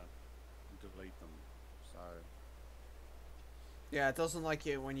delete them. So Yeah, it doesn't like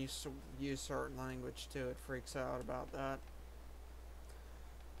it when you use certain language too. It freaks out about that.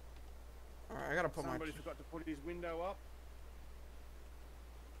 Alright, I gotta put somebody forgot to put his window up.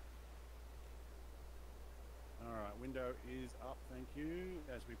 Alright, window is up, thank you.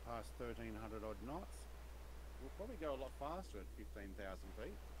 As we pass 1,300 odd knots. We'll probably go a lot faster at 15,000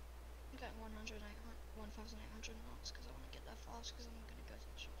 feet. I'm getting 1,800 knots because I want to get there fast because I'm going to go to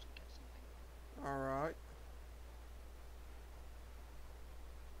the shops and get something. Alright.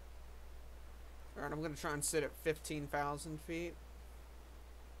 Alright, I'm gonna try and sit at 15,000 feet.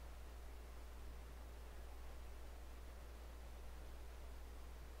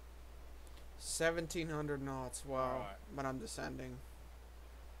 $1,700 knots, wow. Alright. But I'm descending.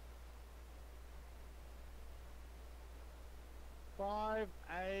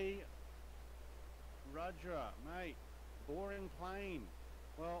 5A Roger, mate. Boring plane.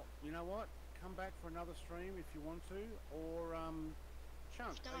 Well, you know what? Come back for another stream if you want to, or Chunk.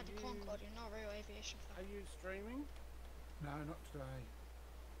 I've died to Concorde, you're not a real aviation Are fan. you streaming? No, not today.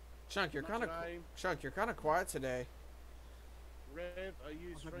 Chunk, you're Not kind of today. Chunk, you're kind of quiet today. Rev, are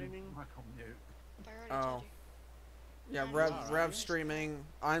you I've had my streaming? mic on mute. But I already told you. Yeah, I'm Rev, not. Rev's streaming.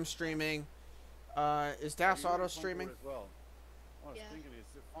 I'm streaming. Is Are Das you in Auto Concorde streaming? as well? What I was Yeah. thinking is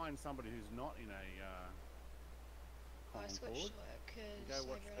to find somebody who's not in a Oh, I switched Concorde. to it because Go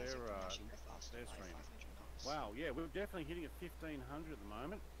I watch realised their, I can actually go faster their by stream. 500 knots. Wow, yeah, we're definitely hitting at 1,500 at the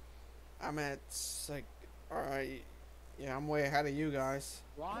moment. I'm at like, alright. Yeah, I'm way ahead of you guys.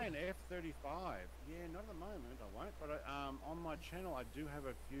 Flying F-35. Yeah, not at the moment, I won't. But on my channel, I do have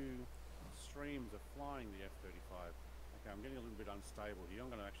a few streams of flying the F-35. Okay, I'm getting a little bit unstable here. I'm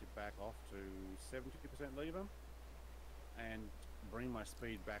going to actually back off to 70% lever and bring my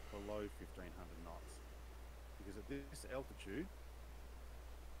speed back below 1,500 knots. Because at this altitude,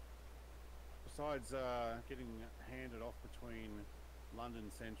 besides getting handed off between London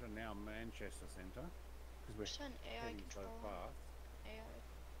Centre and now Manchester Centre, because we're Just turn AI heading so control on. fast. AI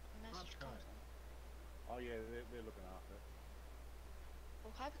message Okay. comes on. Oh yeah, they're looking after it.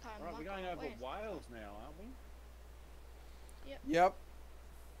 Well, Hypercar All right, we're going over Wales now, aren't we? Yep.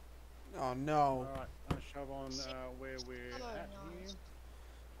 Oh no. All right, I'm gonna shove on where we're Hello, at Niles. here.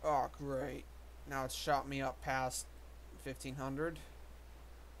 Oh great. Now it's shot me up past 1,500.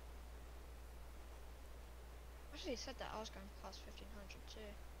 Actually, said that I was going past 1,500 too.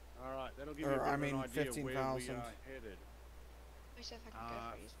 All right, that'll give you a Or, bit I of mean, an idea of where we 15,000. are headed. Let me see if I can go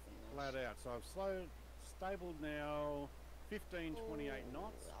for these Flat out. So I've stabled now 1528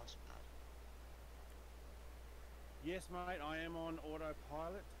 knots. That was bad. Yes, mate, I am on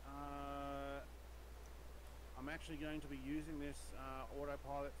autopilot. I'm actually going to be using this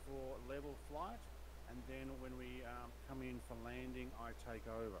autopilot for level flight, and then when we come in for landing, I take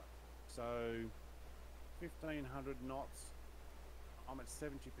over. So 1,500 knots. I'm at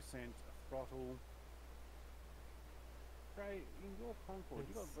 70% throttle. Ray, in your Concorde,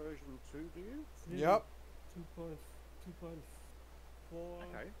 you got version 2, do you? It's nearly Yep. 2.4.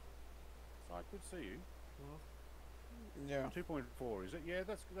 Okay. So I could see you. Well, Yeah. 2.4 is it? Yeah,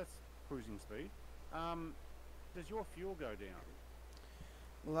 that's cruising speed. Does your fuel go down?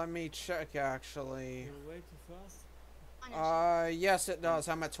 Let me check actually. you're way too fast. I know, Yes it does.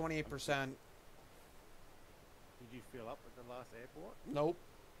 I'm at 28%. Did you fill up at the last airport? Nope.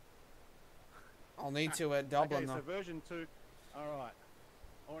 I'll need to at Dublin Okay, so though. version 2. All right.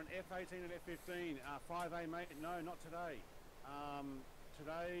 Or an F-18 and F-15. 5A, mate. No, not today.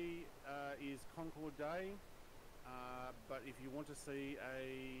 Today is Concorde Day. But if you want to see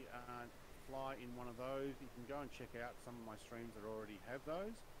a fly in one of those, you can go and check out some of my streams that already have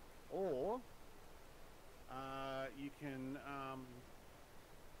those. Or you can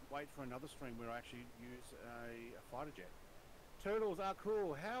wait for another stream where I actually use a fighter jet. Turtles are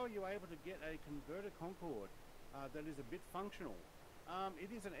cool. How are you able to get a converted Concorde that is a bit functional?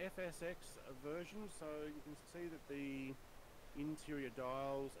 It is an FSX version, so you can see that the interior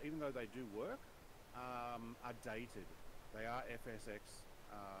dials, even though they do work, are dated. They are FSX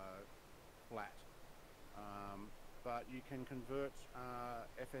flat. But you can convert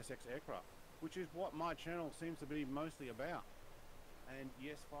FSX aircraft, which is what my channel seems to be mostly about. And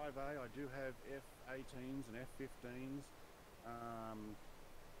yes, 5A, I do have F-18s and F-15s.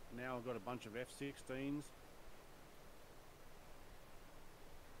 Now I've got a bunch of F-16s.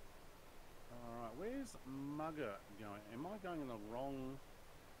 Alright, where's Mugger going? Am I going on the wrong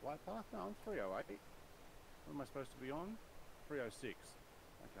flight path? No, I'm 308. What am I supposed to be on? 306.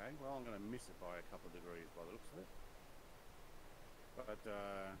 Okay, well I'm going to miss it by a couple of degrees by the looks of it. But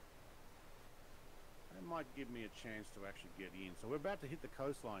it might give me a chance to actually get in. So we're about to hit the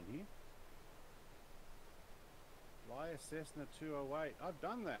coastline here. Fly a Cessna 208. I've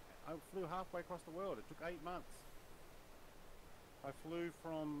done that. I flew halfway across the world. It took 8 months. I flew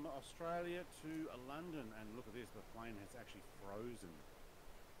from Australia to London, and look at this, the plane has actually frozen.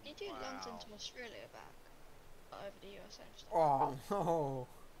 Did you Wow. London to Australia back? Over the USA and stuff? Oh no.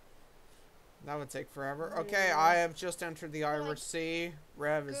 That would take forever. Okay, Yeah. I have just entered the Well, Irish Sea.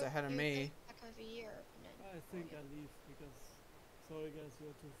 Rev is Go ahead of UK me. back over Europe and then I think I leave because, sorry guys,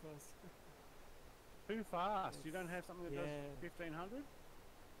 you're too fast. Too fast. You don't have something that Yeah. does 1500?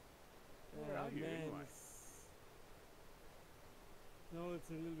 Where are you man, anyway? No, it's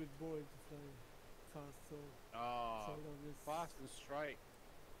a little bit boring to fly fast, so Oh, sort of it's fast and straight.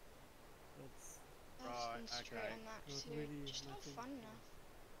 that's fast Right, and straight okay. on that Not too. really Just not nothing. fun enough.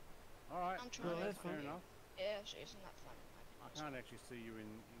 Alright, I'm Well, trying that's to fair fun. enough. Yeah, actually isn't that fun. I can't actually see you in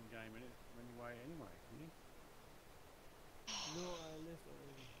game anyway, can you? no, I left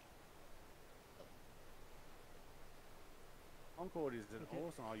already. Concorde is an Okay,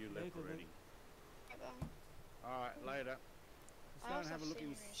 awesome. Oh, you left later then. already. Bye-bye. Alright, later. I Let's go and also have a look seen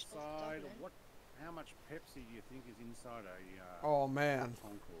your stuff inside. Dublin. How much Pepsi do you think is inside a Oh man.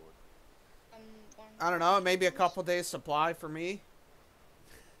 Concorde? One I don't know, maybe a ones. couple days supply for me.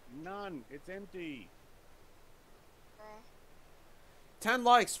 None. It's empty. Bruh. 10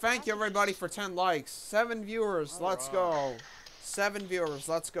 likes. Thank you everybody for 10 likes. 7 viewers. Let's go. 7 viewers.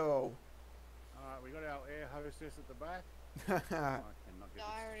 Let's go. Alright, we got our air hostess at the back. I cannot get Yeah,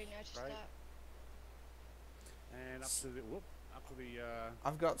 I this already noticed straight. that. And up to the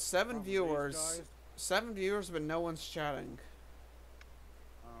I've got 7 front with these viewers. guys. 7 viewers, but no one's chatting.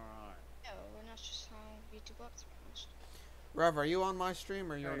 Alright. Yeah, well, that's just how YouTube works, to be honest. Rev, are you on my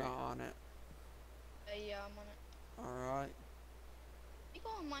stream or you're Hey. not on it? Yeah, I'm on it. Alright. You go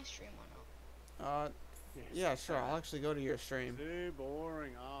on my stream or not? Yes. Yeah, sure. I'll actually go to your stream. Too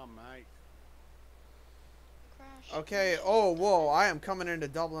boring. Oh, mate. Crash. Okay. Oh, whoa. I am coming into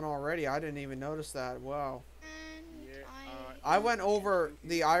Dublin already. I didn't even notice that. Wow. And Yeah, I went over thinking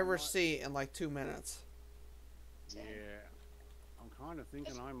the I Irish might- Sea in like 2 minutes. Yeah. I'm kind of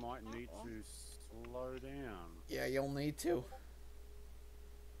thinking I might need to slow down. Yeah, you'll need to.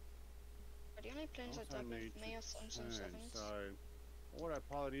 The only planes I Also Dublin need for me are to 777s. turn, so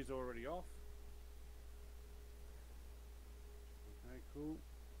autopilot is already off. Okay, cool.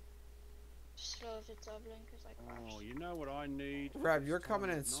 Slow if it's Dublin because I crashed. Oh, you know what I need? Rev, this you're time coming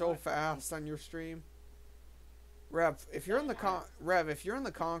in of so night? fast on your stream. Rev, if you're in the if you're in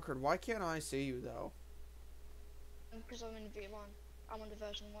the Concorde, why can't I see you though? Because I'm in V1. I'm on the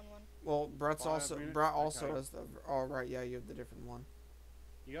version 1.1. Well, Brett's 5 also minutes? Brett also Okay. has the. Oh right, yeah, you have the different one.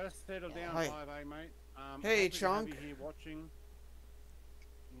 You gotta settle down, Hi. 5A, mate. Hey, happy to have Chunk. you here watching.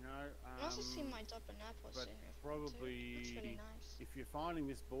 You know, You also see my Dublin airport but soon. That's probably really nice. if you're finding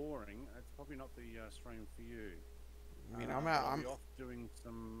this boring, it's probably not the stream for you. I mean, I'll I'm be off doing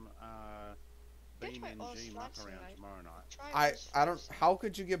some Go try Beam Oz NG Flight muck around Simulator. tomorrow night. Try Oz I don't. Flight How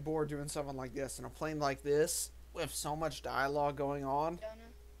could you get bored doing something like this in a plane like this with so much dialogue going on? Simulator.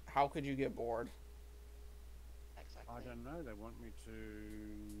 How could you get bored? Exactly. I don't know. They want me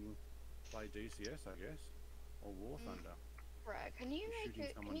to play DCS, I guess, or War Thunder. Right, can you You're make shooting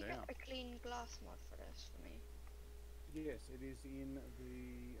it? Can someone you down. get a clean glass mod for this for me? Yes, it is in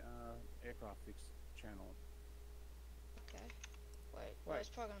the aircraft fix channel. Okay. Wait, well, it's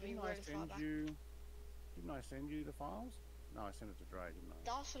probably gonna be Didn't I really far send back. you? Didn't I send you the files? No, I sent it to Dre, didn't I?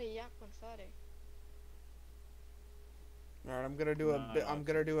 That's for the Yak 130. All right, I'm gonna do No, no, I'm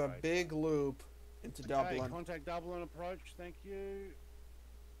gonna do a right. big loop into Okay, Dublin. contact Dublin approach. Thank you.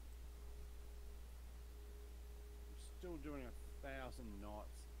 I'm still doing 1,000 knots.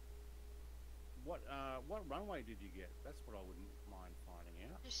 What runway did you get? That's what I wouldn't mind finding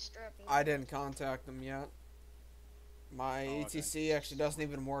out. Just strap. I didn't contact them yet. My Oh, okay. ETC actually doesn't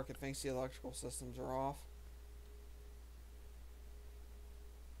even work. It thinks the electrical systems are off.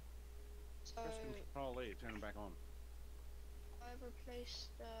 So Press Control E, turn them back on. I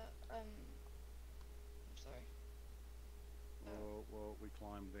replaced the I'm sorry. Well, we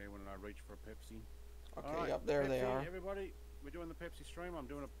climbed there when I reached for a Pepsi. Okay, Alright, yep, there they Pepsi, are. Everybody, we're doing the Pepsi stream. I'm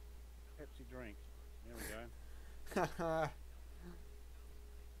doing a Pepsi drink. There we go.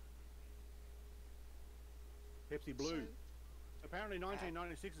 Pepsi Blue. So, Apparently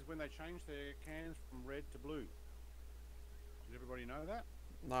 1996 is when they changed their cans from red to blue. Did everybody know that?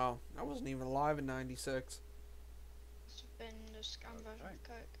 No, I wasn't even alive in '96. it's been the scam version Okay. of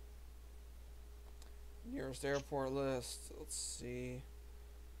Coke. Nearest airport list. Let's see.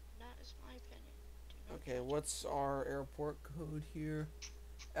 That is my opinion. Do not Okay, judge. what's our airport code here?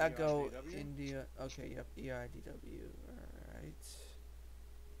 Echo EIDW? India. Okay, yep, EIDW. All right.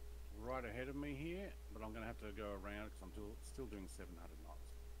 right ahead of me here, but I'm going to have to go around because I'm still doing 700 knots.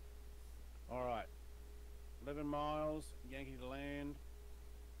 All right, 11 miles, Yankee to land.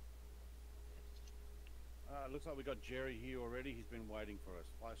 Looks like we got Jerry here already. He's been waiting for us.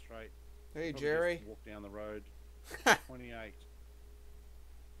 Fly straight. Hey, Probably Jerry. just walk down the road. 28.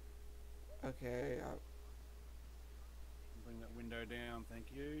 Okay. Bring that window down, thank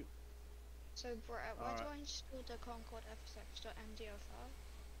you. So, Brett, where do Alright. I install the Concorde FSX.mdo file?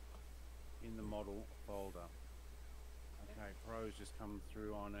 In the model folder. Okay, Pro's just come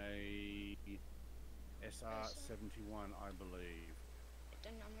through on a SR71, I believe.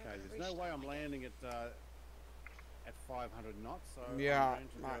 Then I'm Okay, gonna there's no way restart I'm my game. landing at 500 knots, so Yeah. I'm going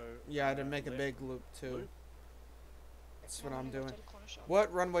to go, Yeah, I did make a left big loop too. loop. That's Now what I'm I'm gonna go doing. to the corner shop.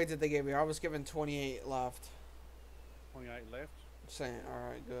 What runway did they give you? I was given 28 left. 28 left. Saying, all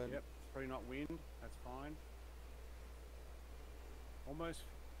right, good. Yep, 3 knot wind, that's fine. Almost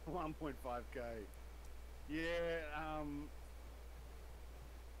 1.5k. Yeah, how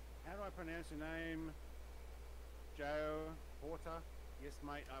do I pronounce your name? Joe Porter? Yes,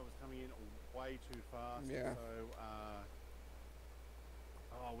 mate, I was coming in way too fast. Yeah. So,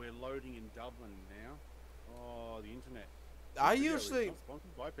 oh, we're loading in Dublin now. Oh, the internet. I This video is usually, not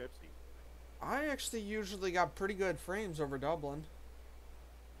sponsored by Pepsi. I actually usually got pretty good frames over Dublin.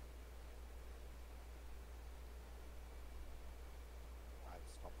 Right,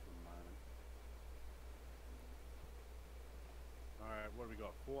 stop for a moment. Alright, what do we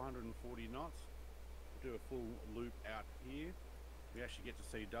got? 440 knots. We'll do a full loop out here. We actually get to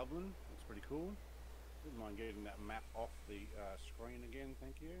see Dublin. That's pretty cool. Wouldn't mind getting that map off the screen again,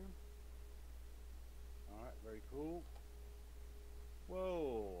 thank you. Alright, very cool.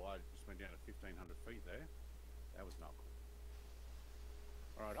 Whoa, I just went down to 1500 feet there. That was not cool.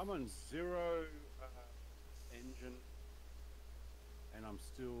 Alright, I'm on 0 engine and I'm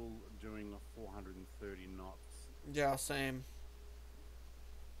still doing 430 knots. Yeah, same.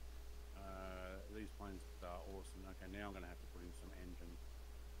 These planes are awesome. Okay, now I'm going to have to put in some engine.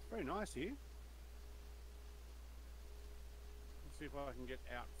 It's very nice here. Let's see if I can get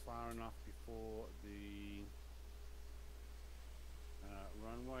out far enough before the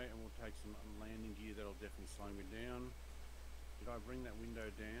runway, and we'll take some landing gear. That'll definitely slow me down. Did I bring that window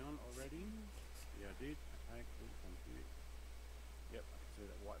down already? Yeah, I did. Okay, cool. Thank you. Yep, I can see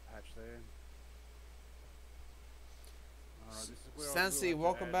that white patch there. Alright, this is where I will have Sensi, to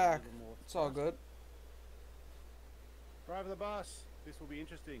welcome add a back. little more It's all thrust. good. Driver the bus. This will be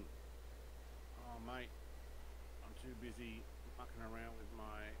interesting. Oh, mate. I'm too busy mucking around with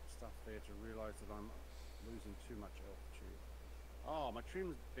my stuff there to realise that I'm losing too much altitude. Oh, my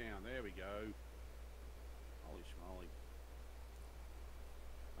trim's down. There we go. Holy schmoly.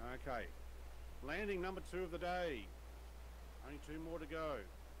 Okay. Landing number 2 of the day. Only 2 more to go.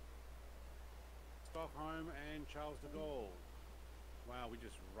 Stockholm and Charles de Gaulle. Wow, we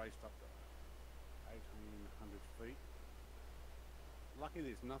just raced up to 1800 feet. Lucky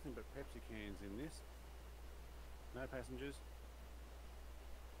there's nothing but Pepsi cans in this. No passengers.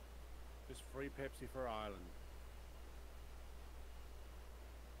 Just free Pepsi for Ireland.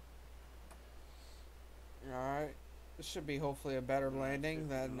 Alright. This should be hopefully a better landing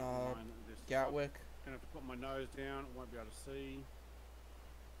than Gatwick. Gonna have to put my nose down, won't be able to see.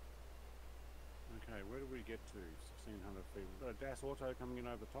 Okay, where do we get to? 1600 feet. We've got a Das Auto coming in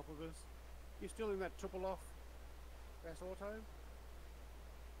over the top of us. You still in that triple off, Das Auto?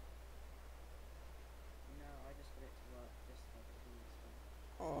 No, I just got it to work just like a few minutes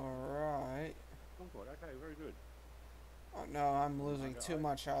ago. Alright. Concorde, okay, very good. Oh, no, I'm losing Okay, too I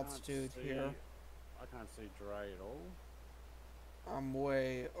much can't altitude see- here. I can't see Dre at all. I'm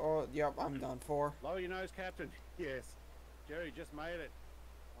way. Oh, yep, I'm done for. Lower your nose, Captain. Yes. Jerry just made it.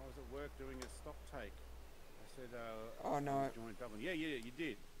 I was at work doing a stock take. I said, Oh, no. join Dublin. Yeah, you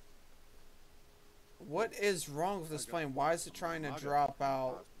did. What is wrong with this Okay. plane? Why is it trying to Mugger. drop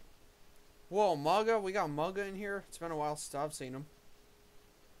out? Whoa, Mugga? We got Mugga in here? It's been a while since I've seen him.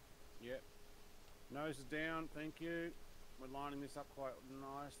 Yep. Nose is down, thank you. We're lining this up quite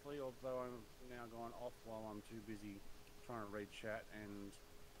nicely, although I'm now going off while I'm too busy trying to read chat and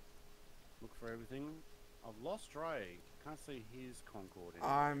look for everything. I've lost Ray. Can't see his Concorde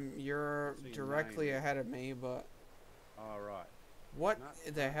anymore. You're See your directly name. ahead of me, but Alright. what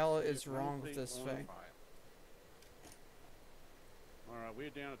No, the hell see is your wrong with country this on thing? fire. Alright, we're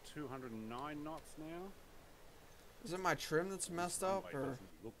down at 209 knots now. Is it my trim that's messed up, Runway or? doesn't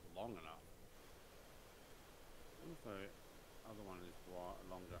look long enough. I think the other one is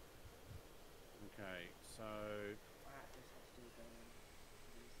longer. Okay, so This has to go in.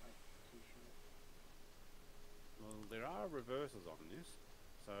 It's like too short. well, there are reversers on this,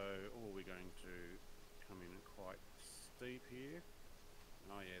 So, oh, we're going to come in quite steep here.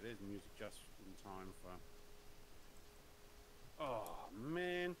 Oh yeah, there's music just in time for... Oh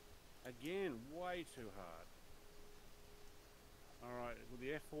man, again, way too hard. Alright, will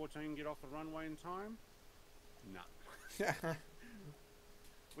the F-14 get off the runway in time? No.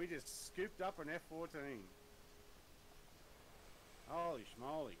 We just scooped up an F-14. Holy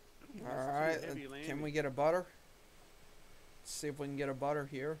schmoly. Alright, can we get a butter? Let's see if we can get a butter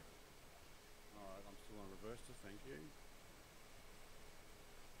here. Alright, I'm still on reverser, thank you.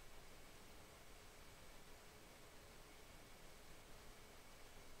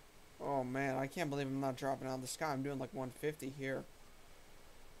 Oh man, I can't believe I'm not dropping out of the sky. I'm doing like 150 here.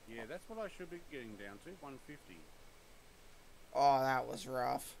 Yeah, that's what I should be getting down to, 150. Oh, that was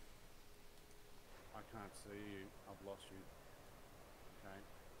rough. I can't see you. I've lost you. Okay.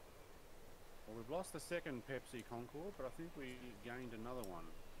 Well, we've lost the second Pepsi Concorde, but I think we gained another one.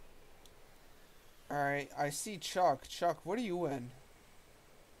 Alright, I see Chuck. Chuck, what are you in?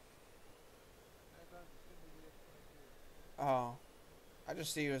 Oh. I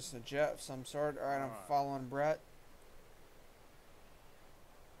just see you as a jet of some sort. Alright, I'm following Brett.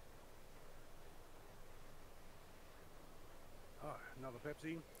 Oh, another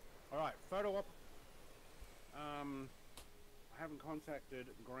Pepsi. Alright, photo op. I haven't contacted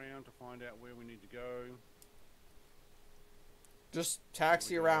ground to find out where we need to go. Just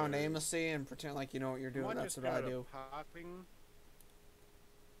taxi around aimlessly and pretend like you know what you're doing. That's what I do. Parking,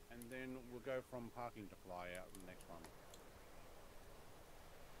 and then we'll go from parking to fly out in the next one.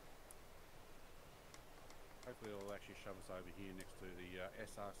 Hopefully it'll actually shove us over here next to the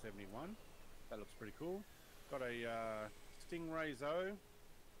SR-71. That looks pretty cool. Got a Stingray Zo.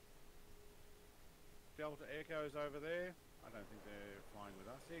 Delta Echoes over there. I don't think they're flying with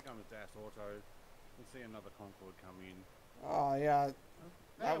us. Here comes Das Auto. We'll see another Concorde come in. Oh, yeah.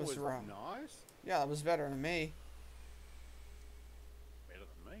 That was wrong. Nice. Yeah, that was better than me. Better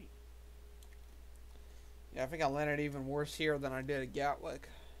than me. Yeah, I think I landed even worse here than I did at Gatwick.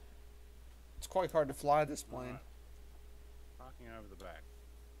 It's quite hard to fly this plane. Right. Parking over the back.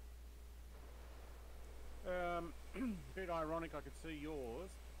 Bit ironic, I could see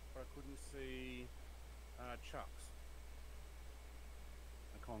yours, but I couldn't see Chuck's.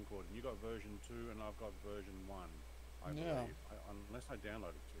 A Concorde. And you got version 2 and I've got version 1, I believe. Unless I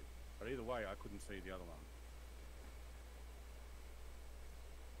downloaded 2. But either way, I couldn't see the other one.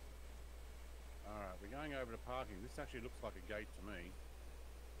 Alright, we're going over to parking. This actually looks like a gate to me.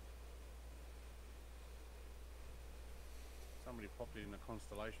 Somebody popped in a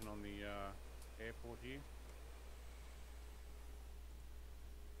constellation on the airport here.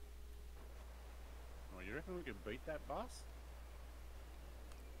 Oh, you reckon we could beat that bus?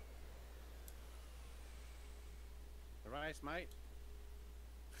 The race, mate.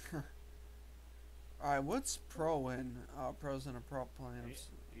 Alright, what's Pro in? Pro's in a prop plane.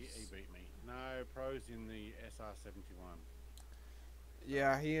 He beat me. No, Pro's in the SR-71.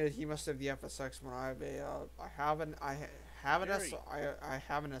 Yeah, he must have the FSX one. I have I have an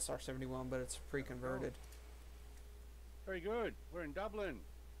SR-71, but it's pre-converted. Very good. We're in Dublin.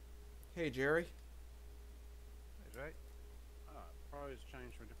 Hey, Jerry. That's right. Pro's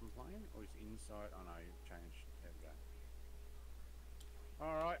changed to a different plane, or is inside? Oh no, you've changed. There we go.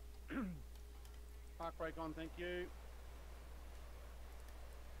 All right. Park brake on. Thank you.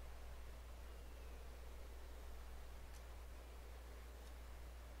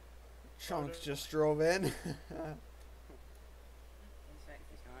 Chunk just drove in. In fact,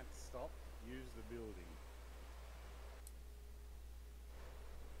 You can't stop. Use the building.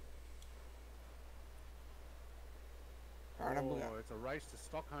 Oh, it's a race to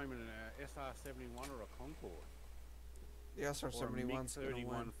Stockholm in an SR-71 or a Concorde. The SR-71's or a gonna MiG-31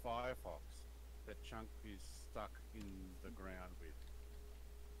 win. Firefox that Chunk is stuck in the ground with.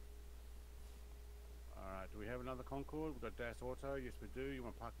 Alright, do we have another Concorde? We've got Das Auto. Yes, we do. You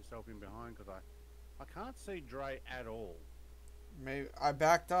want to park yourself in behind because I can't see Dre at all. Maybe I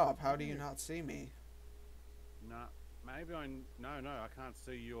backed up. How do you not see me? No, maybe no, I can't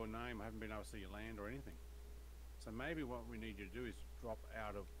see your name. I haven't been able to see your land or anything. So maybe what we need you to do is drop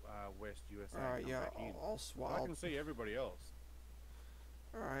out of West USA. Alright, and yeah, come back in. I'll But swap. I can see everybody else.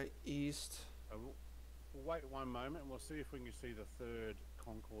 Alright, east. We'll wait one moment and we'll see if we can see the third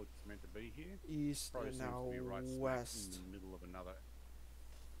Concorde that's meant to be here. East Probably and seems now to be right smack west. in the middle of another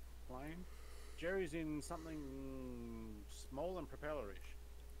plane. Jerry's in something small and propellerish.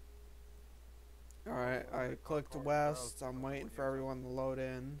 Alright, I clicked west. I'm waiting for everyone to load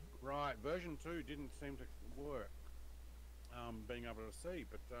in. Right, version 2 didn't seem to work. Being able to see,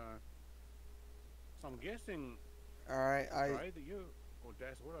 but so I'm guessing, Alright, Ray, that or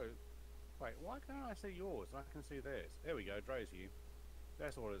Das Auto. Wait, why can't I see yours? I can see theirs. There we go. Dre's here.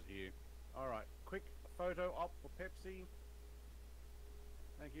 Das Auto's here. All right, quick photo op for Pepsi.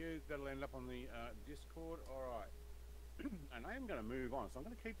 Thank you. That'll end up on the Discord. All right. And I am going to move on, so I'm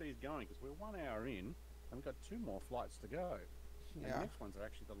going to keep these going because we're 1 hour in and we've got 2 more flights to go. And Yeah. the next ones are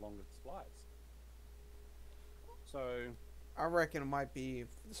actually the longest flights. So, I reckon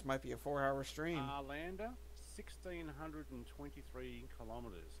this might be a 4-hour stream. Arlanda, 1,623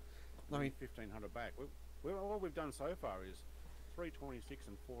 kilometers. Let me- 1,500 back. What we've done so far is 326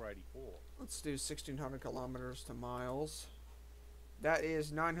 and 484. Let's do 1,600 kilometers to miles. That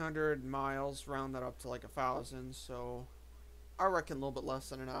is 900 miles, round that up to like 1,000, so I reckon a little bit less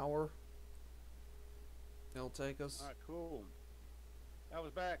than an hour it'll take us. Alright, cool. That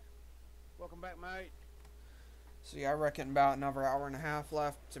was back. Welcome back, mate. So yeah, I reckon about another hour and a half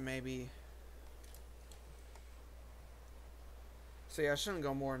left to maybe... So yeah, I shouldn't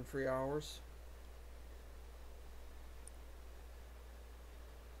go more than 3 hours.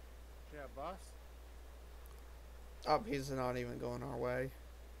 Ciao, boss. Oh, he's not even going our way.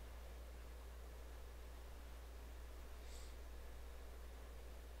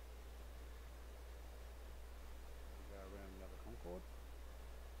 Go around another Concorde.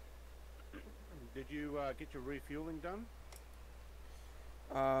 Did you get your refueling done?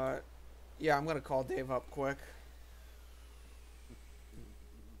 Yeah, I'm gonna call Dave up quick.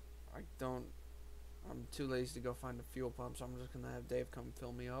 I'm too lazy to go find a fuel pump, so I'm just gonna have Dave come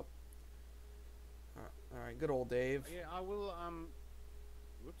fill me up. Alright, good old Dave. Yeah, I will,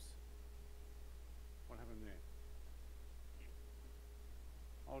 whoops. What happened there?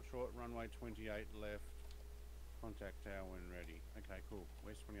 Hold short, runway 28 left. Contact tower when ready. Okay, cool.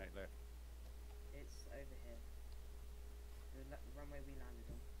 Where's 28 left? It's over here. The runway we landed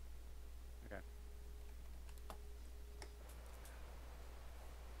on. Okay.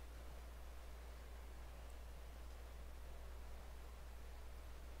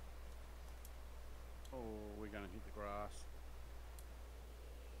 Oh, we're going to hit the grass.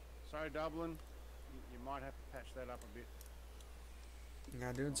 Sorry, Dublin. You might have to patch that up a bit.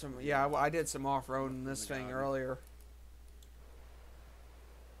 Yeah, doing some. Yeah, I did some off-roading this thing earlier.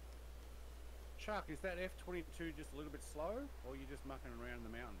 Chuck, is that F-22 just a little bit slow, or are you just mucking around in the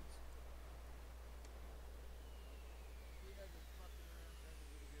mountains?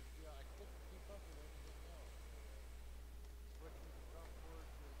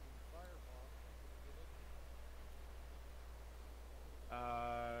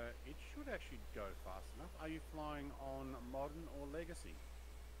 It should actually go fast enough. Are you flying on modern or legacy?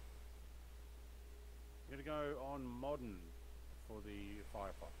 You're gonna go on modern for the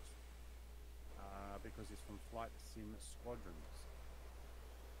Firefox. Because it's from Flight Sim Squadrons.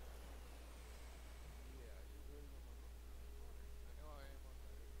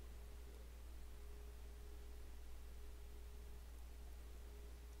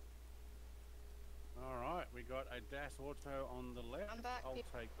 Alright, we got a Das Auto on the left. I'm back, I'll peop-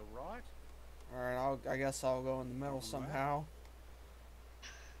 take the right. Alright, I guess I'll go in the middle somehow.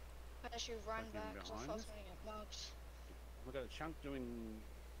 I actually ran Fucking back because I behind thought I was us. going to get mugged. We've got a Chunk doing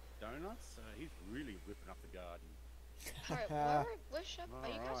donuts. He's really whipping up the garden. Alright, which up? Are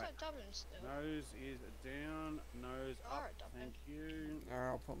you guys Alright. at Dublin still? Nose is down, nose up. Alright, Dublin. Thank you.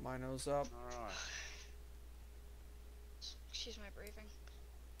 Alright, I'll put my nose up. Alright. Excuse my breathing.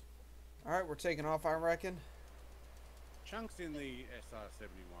 Alright, we're taking off, I reckon. Chunk's in the SR-71.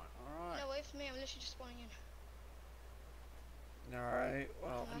 Alright. No, wait for me, I'm literally just spawning in. Alright,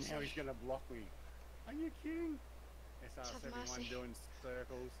 well. Nice. Now he's gonna block me. Are you kidding? have SR-71 mercy. doing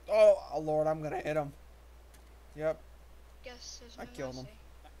circles. Oh, Lord, I'm gonna hit him. Yep. Guess there's I no killed him. mercy.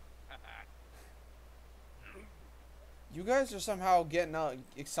 You guys are somehow getting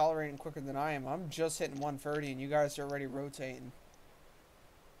accelerating quicker than I am. I'm just hitting 130 and you guys are already rotating.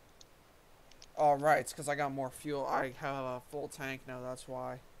 Oh, right. It's because I got more fuel. I have a full tank now. That's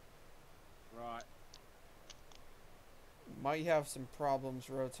why. Right. Might have some problems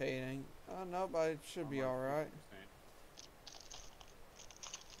rotating. Oh, no, but it should be I'm on alright.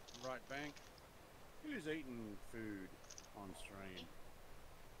 50%. Right bank. Who's eating food on stream?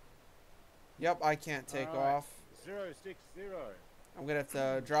 Yep, I can't take Alright. off. 060. I'm gonna have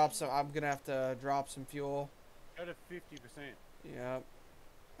to drop some. I'm gonna have to drop some fuel. Go to 50%. Yep.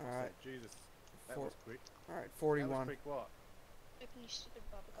 Alright. Jesus. That Four- was quick. Alright, That was 41. quick what? Open you stupid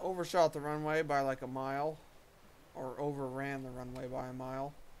bubble. Overshot the runway by like a mile. Or overran the runway by a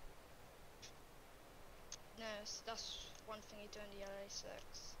mile. No, that's one thing you do in the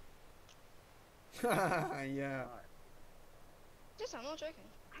LA6. Yeah. Right. Yes, I'm not joking.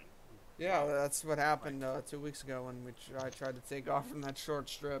 Yeah, that's what happened 2 weeks ago when I tried to take off from that short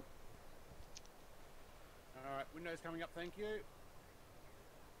strip. Alright, windows coming up, thank you.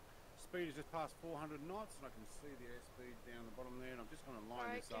 Speed is just past 400 knots, and I can see the airspeed down the bottom there, and I'm just going to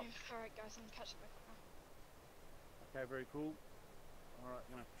line this up. Alright guys, I'm catching back up now. Okay, very cool. Alright,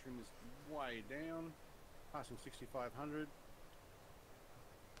 going to have to trim this way down. Passing 6,500.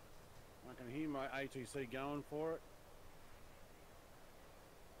 I can hear my ATC going for it.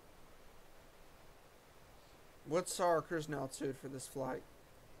 What's our cruising altitude for this flight?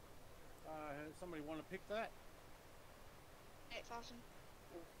 Somebody want to pick that? 8,000.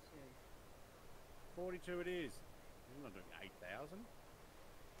 42 it is. I'm not doing 8,000.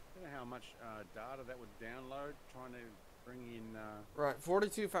 Don't know how much data that would download. Trying to bring in. Right,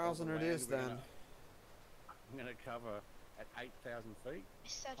 42,000 it is then. I'm going to cover at 8,000 feet. I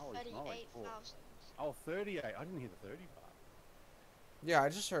said Holy moly, 38,000. Oh, 38. I didn't hear the 30 part. Yeah, I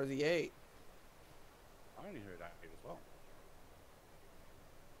just heard the 8. I only heard 8 as well.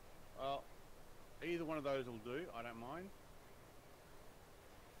 Well, either one of those will do. I don't mind.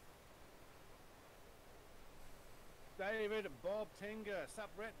 David, Bob, Tenga,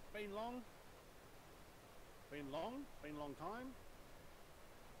 sup Brett, been long? Been long? Been a long time?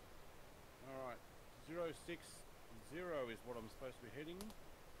 Alright, 060 is what I'm supposed to be heading.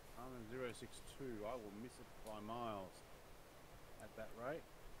 I'm in 062, I will miss it by miles at that rate.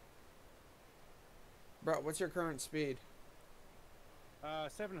 Bro, what's your current speed?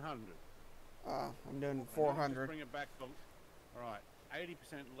 700. I'm doing Just 400. bring it back to, alright,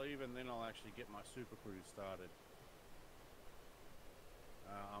 80% leave and then I'll actually get my super cruise started.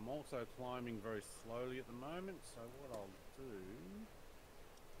 I'm also climbing very slowly at the moment, so what I'll do,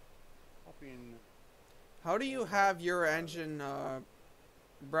 hop in. How do you have your engine,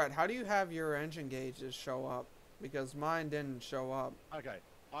 Brett, how do you have your engine gauges show up? Because mine didn't show up. Okay,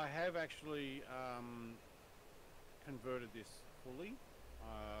 I have actually converted this fully.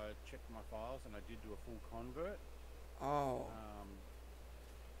 Checked my files and I did do a full convert. Oh.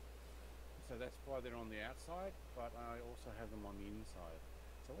 So that's why they're on the outside, but I also have them on the inside.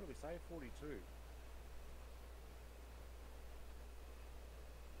 So what do we say? 42.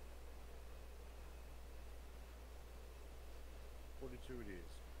 42 it is.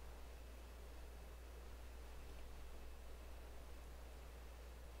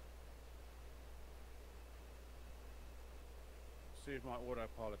 See if my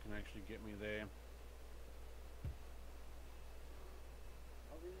autopilot can actually get me there.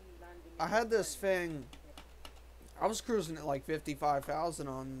 Are we landing I in had this Ukraine? thing, I was cruising at like 55,000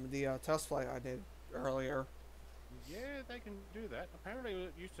 on the test flight I did earlier. Yeah, they can do that. Apparently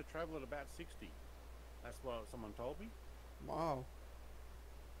it used to travel at about 60. That's what someone told me. Wow.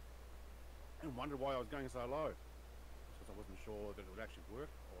 And wondered why I was going so low. Because I wasn't sure that it would actually work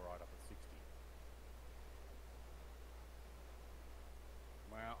alright up at 60.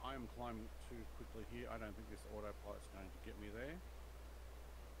 Wow, I am climbing too quickly here. I don't think this autopilot's going to get me there.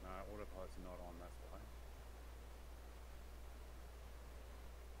 No, autopilot's not on, that's why.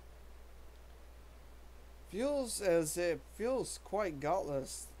 Feels quite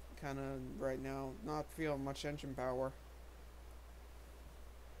gutless kind of right now, not feeling much engine power.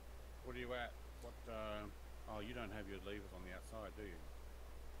 What are you at? What, oh, you don't have your levers on the outside, do you?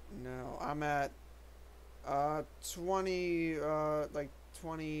 No, I'm at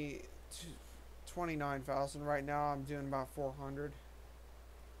 29,000 right now. I'm doing about 400.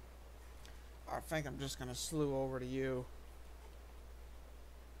 I think I'm just gonna slew over to you.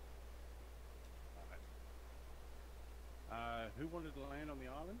 Who wanted to land on the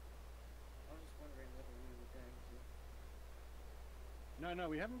island? I was just wondering whether we were going to. No,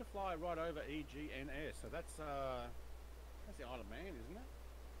 we happen to fly right over EGNS, so that's the Isle of Man, isn't it?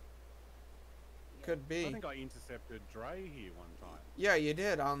 Could be. I think I intercepted Dre here one time. Yeah, you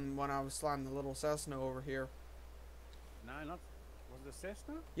did on when I was flying the little Cessna over here. No, not. Was it a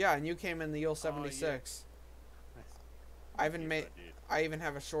Cessna? Yeah, and you came in the Il-76. I even Yes, made. I even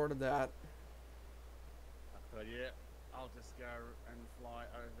have a short of that. I thought, yeah, I'll just go and fly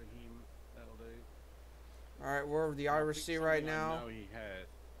over him. That'll do. All right, we're over the I Irish think Sea right something now. I know he has.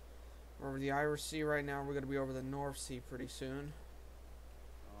 We're over the Irish Sea right now. We're gonna be over the North Sea pretty soon.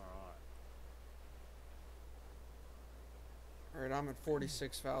 Alright. All right, I'm at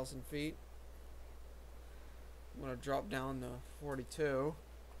 46,000 feet. I'm gonna drop down to 42.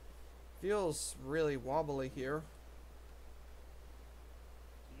 Feels really wobbly here.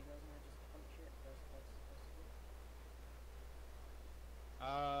 Do you guys want to just punch it as fast as possible?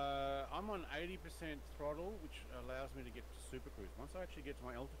 I'm on 80% throttle, which allows me to get to super cruise. Once I actually get to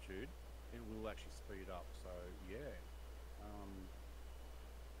my altitude, it will actually speed up. So yeah,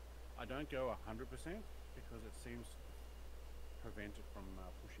 I don't go 100% because it seems to prevent it from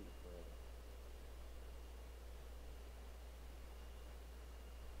pushing it further.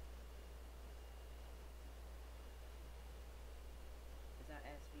 Is that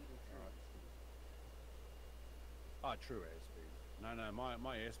airspeed or true Right. airspeed? Oh, true airspeed. No,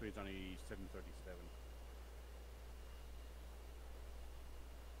 my airspeed's only 737.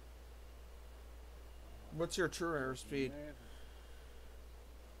 What's your true airspeed?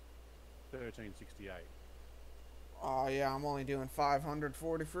 1368. Oh yeah, I'm only doing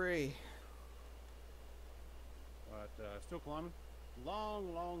 543. But still climbing. Long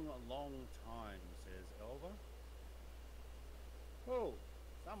time, says Elva. Oh,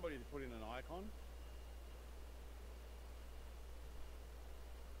 somebody put in an icon.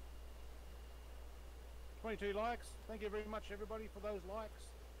 $22 likes. Thank you very much, everybody, for those likes.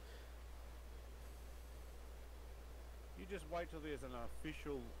 You just wait till there's an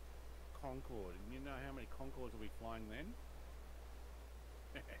official Concorde, and you know how many Concordes will be flying then?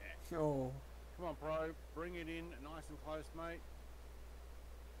 Oh, Come on, Pro, bring it in nice and close, mate.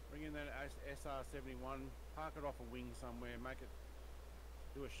 Bring in that SR-71, park it off a wing somewhere, make it,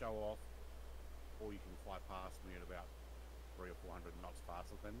 do a show off, or you can fly past me at about 300 or 400 knots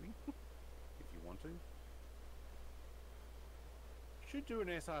faster than me, if you want to. Should do an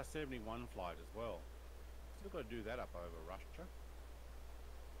SR-71 flight as well. Still got to do that up over Russia.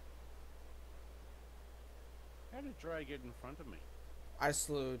 How did Dre get in front of me? I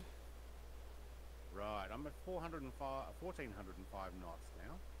slewed. Right, I'm at 1405 knots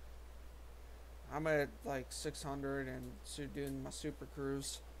now. I'm at like 600 and doing my super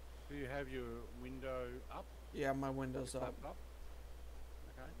cruise. Do you have your window up? Yeah, my window's Your up. tab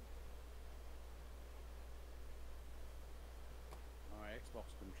Okay. My Xbox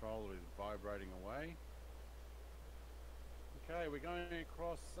controller is vibrating away. Okay, we're going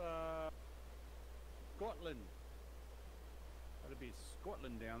across Scotland. That'll be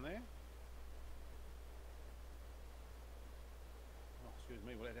Scotland down there. Oh, excuse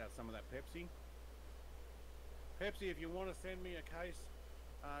me, we'll let out some of that Pepsi. Pepsi, if you want to send me a case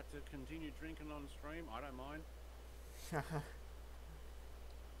to continue drinking on stream, I don't mind.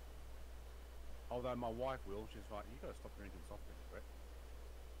 Although my wife will, she's like, you gotta stop drinking soft drinks, Brett.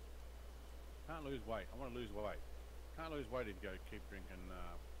 Can't lose weight. I want to lose weight. Can't lose weight if you go keep drinking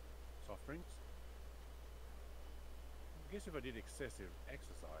soft drinks. I guess if I did excessive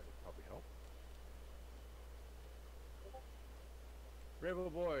exercise, it'd probably help.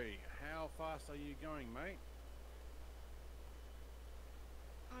 Rebel boy, how fast are you going, mate?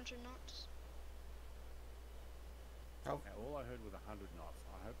 100 knots. Oh. Now, all I heard was 100 knots.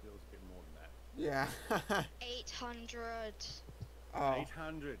 I hope there was a bit more than that. Yeah. 800. Oh.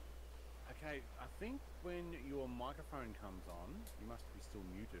 800. Okay, I think when your microphone comes on, you must be still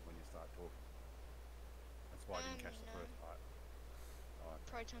muted when you start talking. That's why I didn't catch the No. first part. Oh, okay.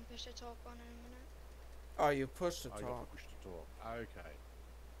 Probably time push to talk on in a minute. Oh, you pushed the Oh, you got talk. to push to talk. Okay.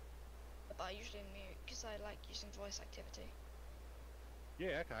 But I usually mute because I like using voice activity.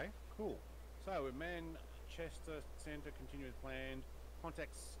 Yeah, okay, cool. So, with Manchester Centre continued planned.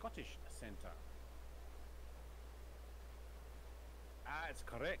 Contact Scottish Centre. Ah, it's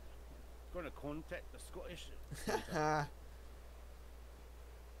correct. Going to contact the Scottish Centre.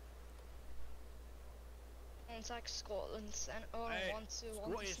 Contact Scotland Centre Hey, and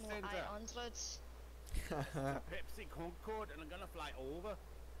Scottish more Centre. 800s. Pepsi Concorde, and I'm going to fly over.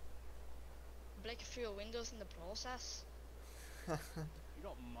 Break a few windows in the process. You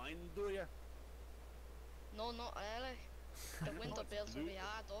don't mind, do you? No, not really. The window bills will be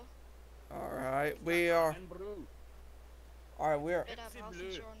hard though. Alright, we are. And brew. Alright, we are. Better have Pepsi health Blue.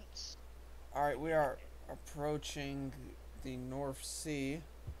 insurance. Alright, we are approaching the North Sea.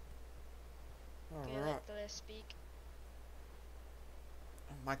 Alright. Gaelic speak.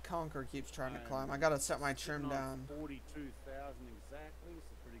 My Concorde keeps trying to I'm climb. I gotta set my trim sitting on down. 42,000 exactly,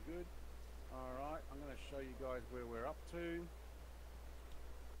 so pretty good. Alright, I'm going to show you guys where we're up to.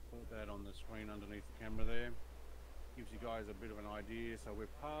 Put that on the screen underneath the camera there. Gives you guys a bit of an idea. So we're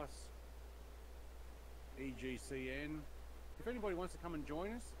past EGCN. If anybody wants to come and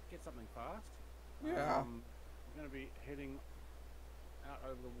join us, get something fast. Yeah. We're going to be heading out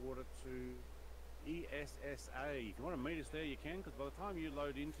over the water to ESSA. If you want to meet us there, you can, because by the time you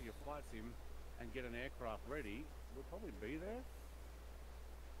load into your flight sim and get an aircraft ready, we'll probably be there.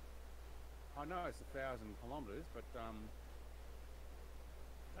 I know it's 1,000 kilometres, but it's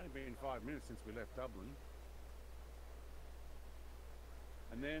only been 5 minutes since we left Dublin.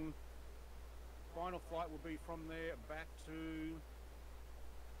 And then final flight will be from there back to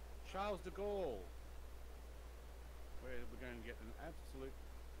Charles de Gaulle, where we're going to get an absolute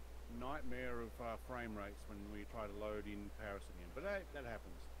nightmare of frame rates when we try to load in Paris again, but that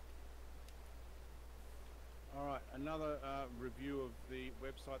happens. Alright, another review of the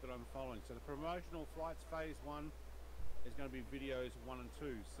website that I'm following. So the promotional flights phase 1 is going to be videos 1 and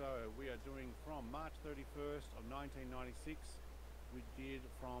 2. So we are doing from March 31st of 1996. We did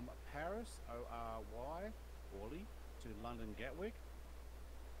from Paris, O-R-Y, Orly, to London Gatwick.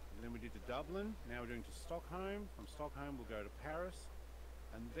 And then we did to Dublin. Now we're doing to Stockholm. From Stockholm we'll go to Paris.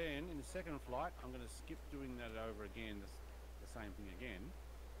 And then in the second flight, I'm going to skip doing that over again, the same thing again.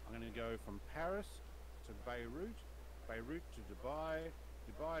 I'm going to go from Paris to Beirut, Beirut to Dubai,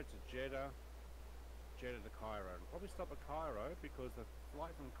 Dubai to Jeddah, Jeddah to Cairo. I'll probably stop at Cairo because the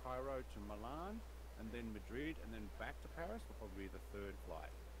flight from Cairo to Milan and then Madrid and then back to Paris will probably be the third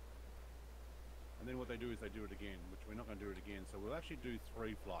flight. And then what they do is they do it again, which we're not going to do it again. So we'll actually do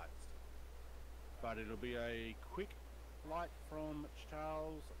 3 flights. But it'll be a quick flight from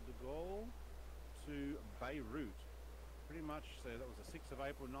Charles de Gaulle to Beirut. Pretty much, so that was the 6th of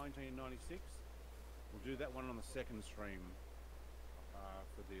April 1996. We'll do that one on the second stream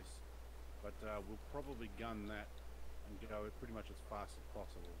for this. But we'll probably gun that and go pretty much as fast as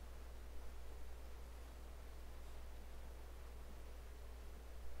possible.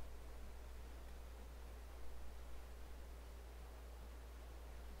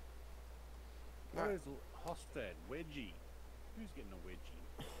 What is Hostad? Wedgie? Who's getting a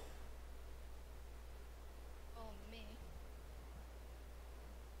wedgie? Oh, me.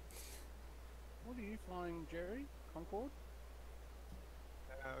 What are you flying, Jerry? Concorde?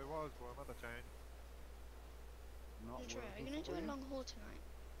 It was, but I'm at the change. Not Troy, are working you gonna for do a you? long haul tonight?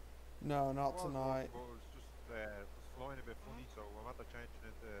 No, not It was tonight. working, but it was just was flying a bit funny, so I'm at the changing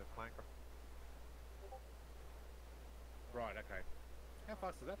into flanker. Right, okay. How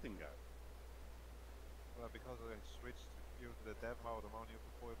fast does that thing go? Well, because I switched to the dev mode, I'm only up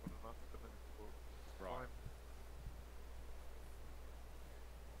to 500 knots at the minute. But it's Right. fine.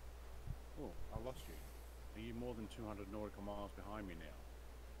 Oh, I lost you. Are you more than 200 nautical miles behind me now?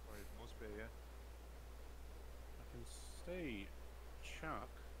 Or it must be, yeah. I can see Chuck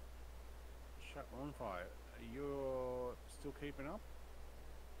on fire. You're still keeping up?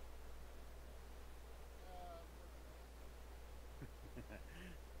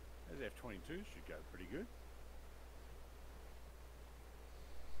 Those F-22 should go pretty good.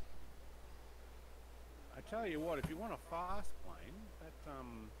 I tell you what, if you want a fast plane, that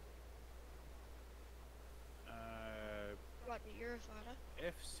Like the Eurofighter?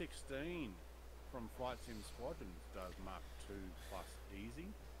 F-16 from Flight Sim Squadrons does Mach 2 plus easy.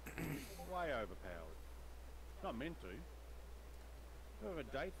 Way overpowered. Not meant to. Do we have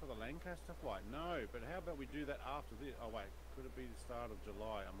a date for the Lancaster flight? No, but how about we do that after this? Oh wait, could it be the start of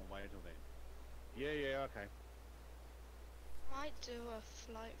July? I'm away till then. Yeah, okay. Might do a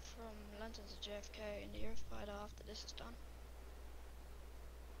flight from London to JFK in the Eurofighter after this is done.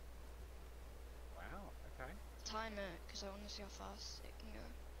 Wow, okay. Time it, because I want to see how fast it can go.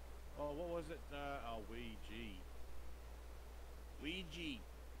 Oh, what was it? Ouija. Ouija.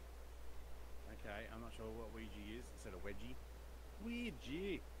 Okay, I'm not sure what Ouija is instead of wedgie.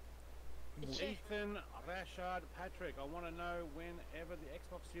 Ouija. Ethan, Rashad, Patrick, I want to know whenever the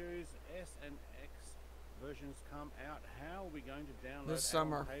Xbox Series S and X versions come out, how are we going to download This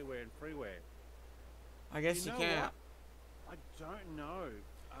summer. payware and freeware? I guess you know can't. what? I don't know.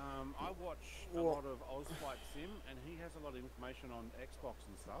 I watch a Well- lot of Ozflight Sim, and he has a lot of information on Xbox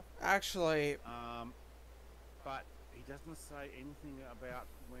and stuff. Actually, But he doesn't say anything about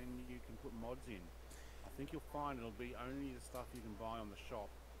when you can put mods in. I think you'll find it'll be only the stuff you can buy on the shop.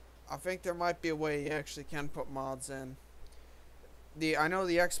 I think there might be a way you actually can put mods in. I know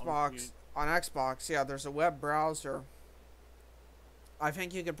the Xbox on Xbox, yeah, there's a web browser. I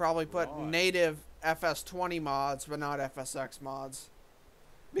think you could probably put Right. native FS20 mods, but not FSX mods.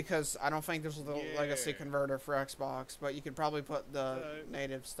 Because I don't think there's a legacy Yeah. converter for Xbox, but you could probably put the So-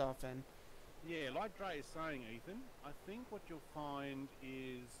 native stuff in. Yeah, like Dre is saying, Ethan, I think what you'll find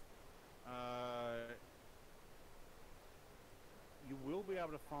is you will be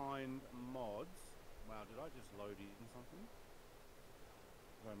able to find mods. Wow, did I just load in something?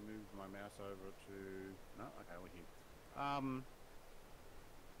 Did I move my mouse over to... No? Okay, we're here.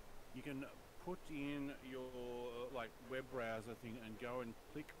 You can put in your web browser thing and go and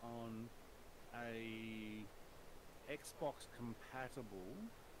click on a Xbox compatible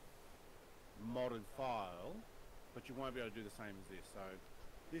modded file, but you won't be able to do the same as this. So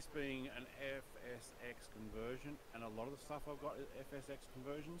this being an FSX conversion, and a lot of the stuff I've got is FSX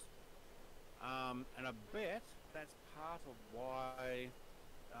conversions, and I bet that's part of why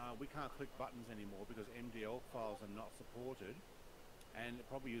we can't click buttons anymore, because MDL files are not supported and it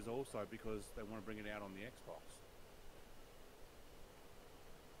probably is also because they want to bring it out on the Xbox.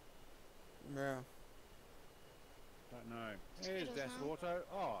 Yeah. Don't know. It's There's good as Dash now. Auto.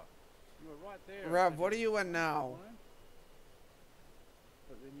 Oh, you were right there. Rev, what are you in now?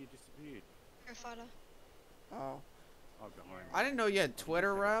 But then you disappeared. Air fighter. Oh. Oh, behind. I didn't know you had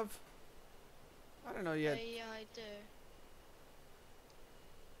Twitter, Rev. I didn't know you had. Yeah, I do.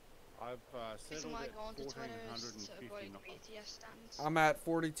 I've Reason settled why I at go onto Twitter is to 1450 avoid knots. BTS stands. I'm at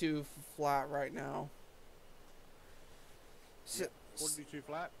 42 flat right now. Yep, 42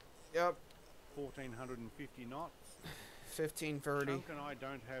 flat, Yep. 1450 knots. 1530. Chunk and I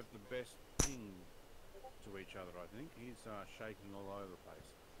don't have the best ping to each other, I think. He's shaking all over the place.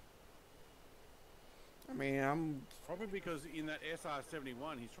 I mean, I'm. Probably because in that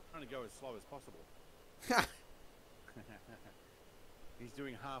SR-71, he's trying to go as slow as possible. He's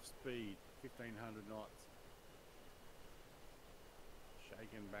doing half speed, 1500 knots.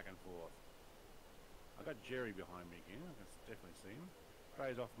 Shaking back and forth. I got Jerry behind me again, I can definitely see him.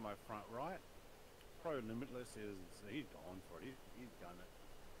 Trey's off to my front right. Pro Limitless he's gone for it, he's done it.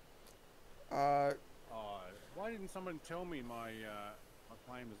 Oh, why didn't someone tell me my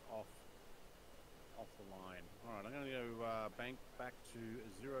plane was off the line? Alright, I'm gonna go back to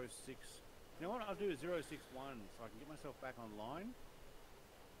 06. You know what, I'll do a 061 so I can get myself back online.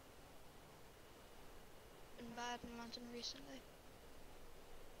 Been bad in London recently.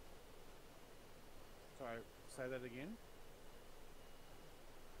 Sorry, say that again?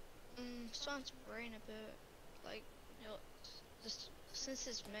 Starting to rain a bit. Like, you know, just since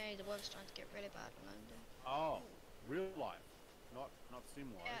it's May, the weather's starting to get really bad in London. Oh, real life. Not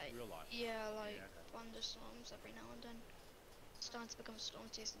sim-wise, Yeah, real life. Yeah, like Yeah, okay. thunderstorms every now and then. It's starting to become storm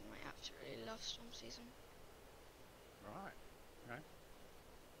season. I absolutely love storm season. Right. Okay.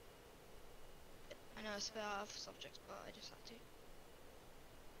 I know it's a bit out of subject, but I just had to.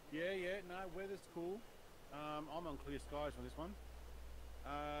 Yeah, no, weather's cool. I'm on clear skies on this one.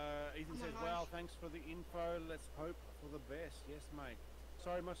 Ethan I'm says, on well, live. thanks for the info. Let's hope for the best. Yes, mate.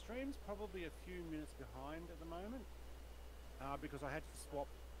 Sorry, my stream's probably a few minutes behind at the moment because I had to swap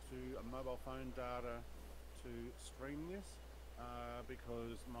to a mobile phone data to stream this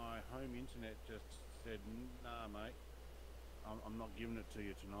because my home internet just said, nah, mate, I'm not giving it to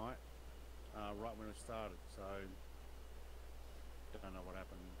you tonight. Right when it started, so don't know what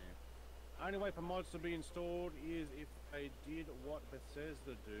happened there. Only way for mods to be installed is if they did what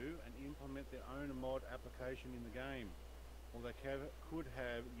Bethesda do and implement their own mod application in the game, or they could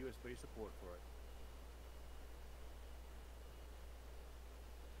have USB support for it.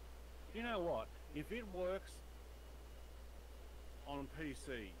 You know what? If it works on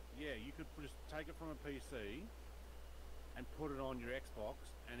PC, yeah, you could just take it from a PC and put it on your Xbox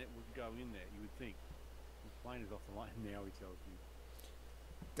and it would go in there, you would think. The plane is off the line now, he tells me.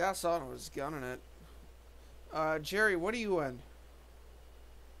 That's all I was gunning it. Jerry, what are you in?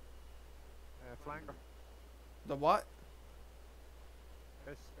 Flanker. The what?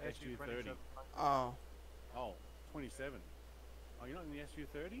 SU-30. Oh. Oh, 27. Oh, you're not in the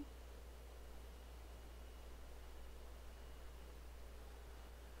SU-30? I'm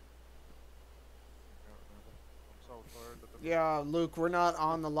so tired of the Yeah, Luke, we're not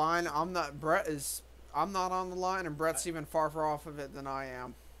on the line. I'm not on the line, and Brett's even farther off of it than I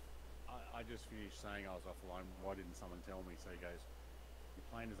am. I just finished saying I was off the line. Why didn't someone tell me? So he goes, your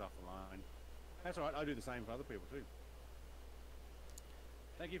plane is off the line. That's alright, I do the same for other people too.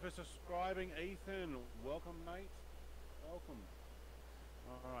 Thank you for subscribing, Ethan. Welcome, mate. Welcome.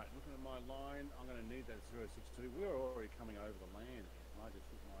 Alright, looking at my line, I'm going to need that 062. We're already coming over the land. I just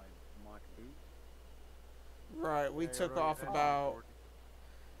hit my mic boot. Right, we took off about.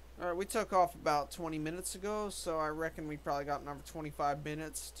 Alright, we took off about 20 minutes ago, so I reckon we probably got another 25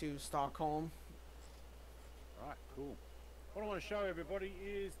 minutes to Stockholm. Alright, cool. What I want to show everybody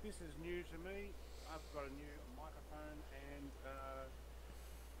is, this is new to me. I've got a new microphone and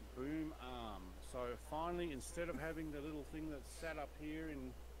boom arm. So finally, instead of having the little thing that sat up here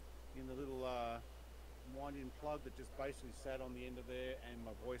in the little wind-in plug that just basically sat on the end of there and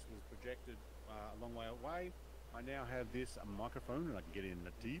my voice was projected a long way away, I now have this microphone and I can get in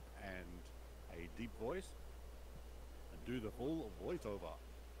a deep voice and do the full voiceover.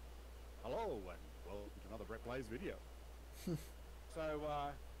 Hello and welcome to another Brett Plays video. So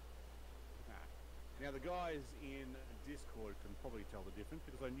now the guys in Discord can probably tell the difference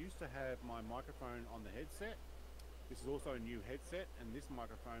because I used to have my microphone on the headset. This is also a new headset, and this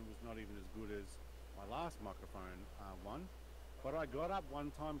microphone was not even as good as my last microphone one. But I got up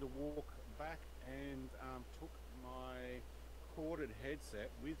one time to walk back and took my corded headset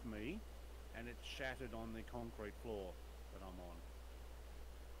with me, and it shattered on the concrete floor that I'm on.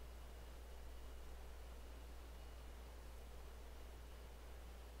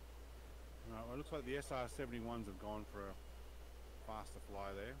 Right, well, it looks like the SR-71s have gone for a faster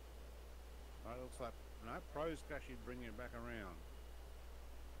fly there. Right, it looks like no, Pro's actually bringing it back around.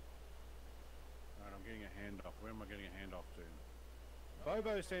 Right, I'm getting a handoff. Where am I getting a handoff to?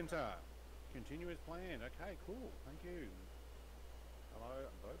 Bobo Center. Continue as planned. Okay, cool. Thank you. Hello,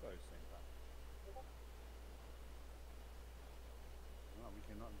 Bobo Center. Well, we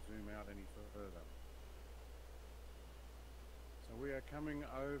cannot zoom out any further. So we are coming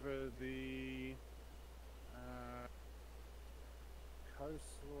over the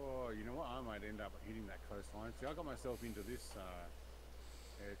coast. Oh, you know what? I might end up hitting that coastline. See, I got myself into this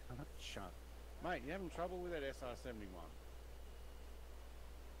chunk. Mate, you having trouble with that SR-71?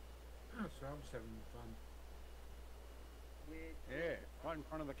 Oh, so I'm just having fun. Weird. Yeah, right in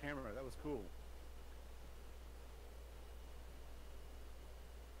front of the camera. That was cool.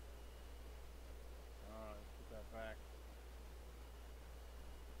 Alright, let's put that back.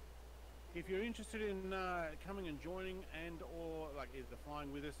 If you're interested in coming and joining and or like either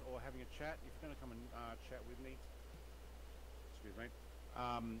flying with us or having a chat, if you're going to come and chat with me, excuse me,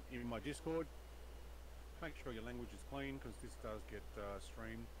 in my Discord, make sure your language is clean because this does get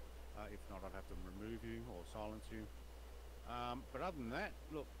streamed. If not, I'd have to remove you or silence you. But other than that,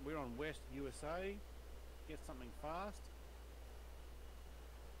 look, we're on West USA. Get something fast.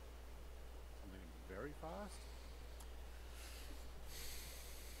 Something very fast.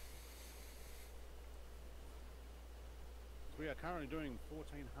 We are currently doing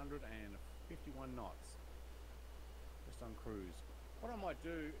 1,451 knots. Just on cruise. What I might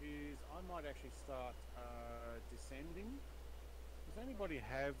do is I might actually start descending. Does anybody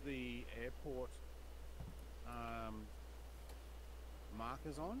have the airport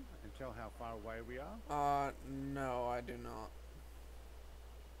markers on and tell how far away we are? No, I do not.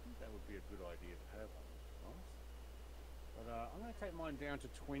 I think that would be a good idea to have on this device. But I'm going to take mine down to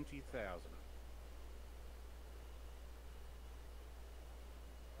 20,000.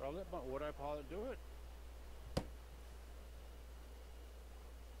 I'll let my autopilot do it.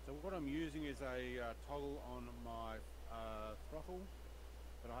 So what I'm using is a toggle on my throttle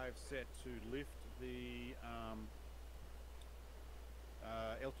that I have set to lift the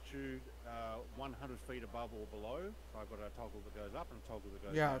altitude 100 feet above or below. So I've got a toggle that goes up and a toggle that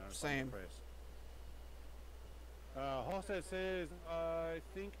goes down. Yeah, same. Hosted says, I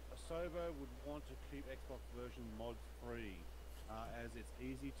think Sobo would want to keep Xbox version mod free. As it's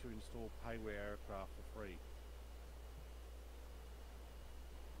easy to install payware aircraft for free.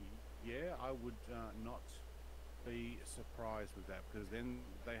 Yeah, I would not be surprised with that because then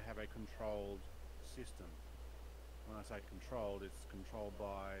they have a controlled system. When I say controlled, it's controlled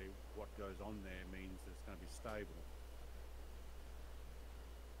by what goes on there means it's going to be stable.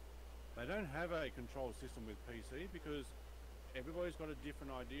 They don't have a control system with PC because everybody's got a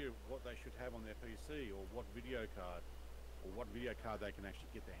different idea of what they should have on their PC or what video card. Or what video card they can actually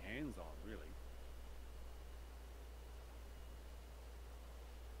get their hands on, really.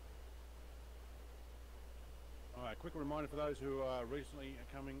 Alright, quick reminder for those who are recently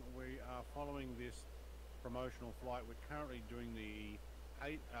coming, we are following this promotional flight. We're currently doing the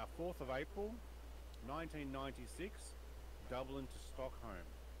 4th of April, 1996, Dublin to Stockholm.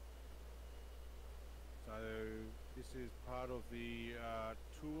 So this is part of the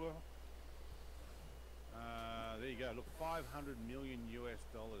tour. There you go. Look, 500 million US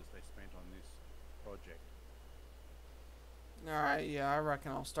dollars they spent on this project. Alright, yeah, I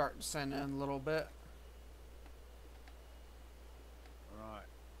reckon I'll start descending a little bit. Right.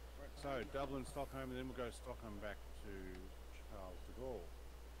 So Dublin, Stockholm, and then we'll go Stockholm back to Charles de Gaulle.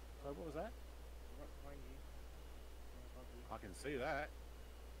 So what was that? Right behind you. Right above you. I can see that.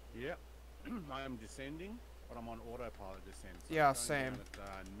 Yep. I am descending, but I'm on autopilot descent. So Yeah, I'm going same. down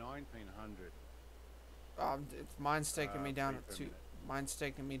at 1900. Mine's taking me down feet at per two. minute. Mine's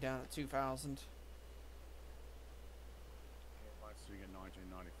taking me down at 2,000. Mine's sitting at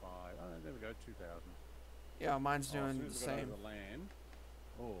 1995. Oh, there we go, 2000. Yeah, mine's As doing soon the as we got same. over the land.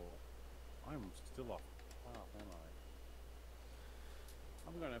 Oh, I'm still off path, am I?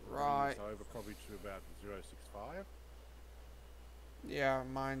 I'm going to have to bring Right. this over probably to about 065. Yeah,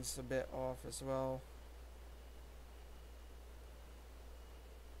 mine's a bit off as well.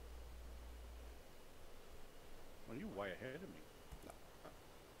 Well, you're way ahead of me.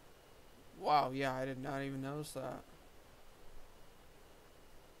 Wow, yeah, I did not even notice that.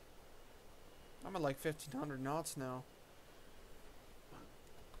 I'm at like 1,500 knots now.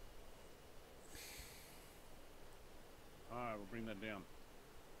 Alright, we'll bring that down.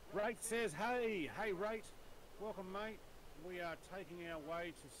 Rate says, hey Rate, welcome mate. We are taking our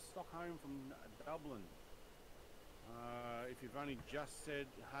way to Stockholm from Dublin. If you've only just said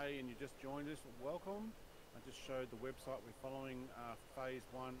hey and you just joined us, welcome. I just showed the website we're following phase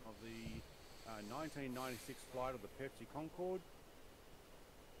 1 of the 1996 flight of the Pepsi Concorde.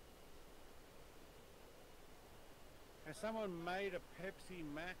 Has someone made a Pepsi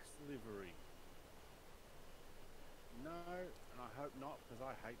Max livery? No, and I hope not, because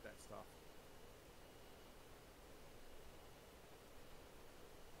I hate that stuff.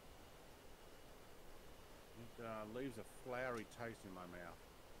 It leaves a floury taste in my mouth.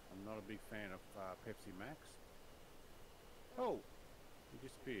 I'm not a big fan of Pepsi Max. Oh, he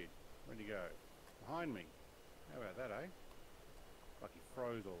disappeared. Where'd he go? Behind me. How about that, eh? Like he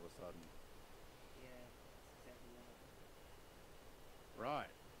froze all of a sudden. Yeah, that's exactly what happened.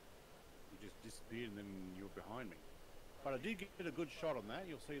 Right. You just disappeared and then you were behind me. But I did get a good shot on that.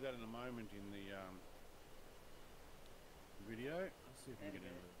 You'll see that in a moment in the video. Let's see if we can get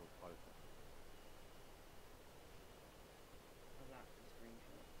in a little closer. I like the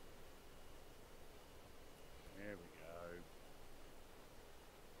screenshot. There we go.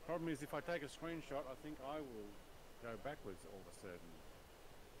 Problem is, if I take a screenshot, I think I will go backwards all of a sudden.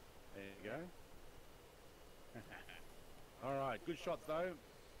 There you go. Alright, good shots though.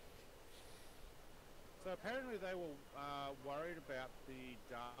 So apparently they were worried about the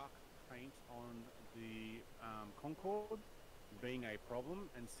dark paint on the Concorde being a problem,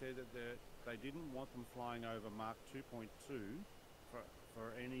 and said that they didn't want them flying over Mach 2.2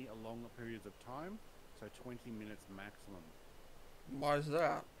 for any longer periods of time, so 20 minutes maximum. Why is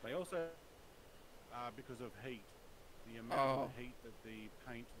that? They also, because of heat, the amount of heat that the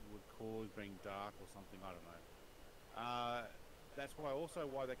paint would cause being dark or something, I don't know. That's why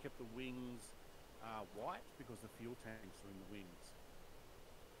they kept the wings white, because the fuel tanks are in the wings.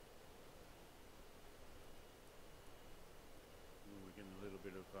 We're getting a little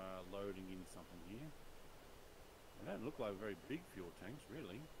bit of loading in something here. They don't look like very big fuel tanks,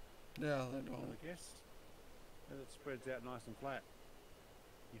 really. Yeah, they don't. I guess. As it spreads out nice and flat.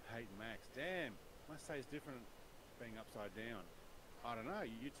 You hate Max. Damn. Must say it's different being upside down. I don't know.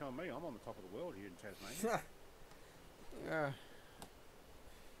 You tell me. I'm on the top of the world here in Tasmania. Yeah.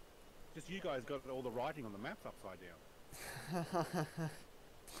 Just you guys got all the writing on the maps upside down.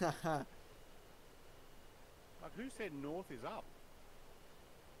 Like, who said north is up?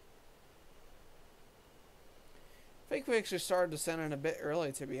 I think we actually started descending a bit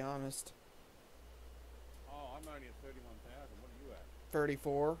early, to be honest. Oh, I'm only at 31,000. What are you at?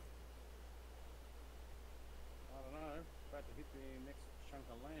 34. I don't know. About to hit the next chunk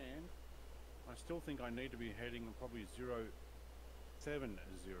of land. I still think I need to be heading probably 070.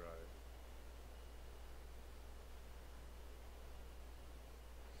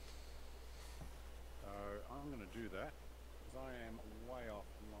 So I'm going to do that, because I am way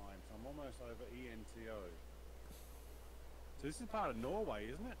offline. So I'm almost over ENTO. So this is part of Norway,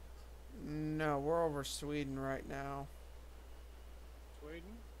 isn't it? No, we're over Sweden right now.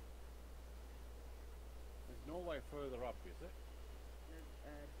 Sweden? Is Norway further up, is it?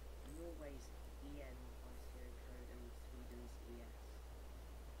 No, Norway's EN ICO code and Sweden's ES.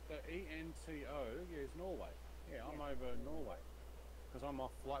 So ENTO, yeah, is Norway. Yeah, I'm Yeah. over Norway, because I'm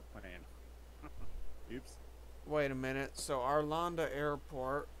off flight plan. Oops. Wait a minute. So Arlanda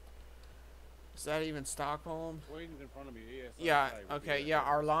Airport. Is that even Stockholm? Sweden's in front of me. ES. Yeah, okay, yeah,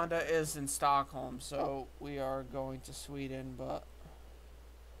 Arlanda is in Stockholm, so we are going to Sweden, but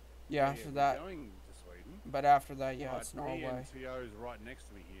yeah, after we're that, going to Sweden. but after that, yeah, Right, it's Norway. ENTO is right next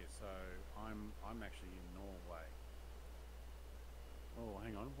to me here, so I'm actually in Norway. Oh,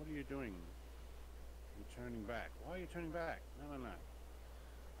 hang on. What are you doing? You're turning back. Why are you turning back? No.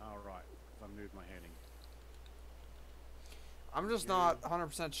 Oh, right. Because I moved my heading. I'm just not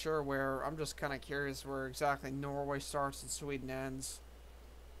 100% sure where. I'm just kind of curious where exactly Norway starts and Sweden ends.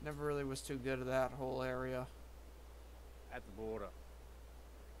 Never really was too good at that whole area. At the border.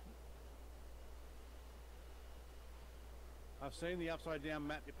 I've seen the upside down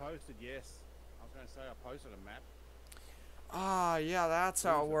map you posted, yes. I was going to say I posted a map. Ah, yeah, that's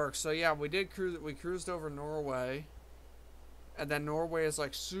how it works. So yeah, we did cruise. We cruised over Norway, and then Norway is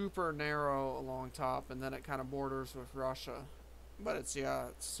like super narrow along top, and then it kind of borders with Russia. But it's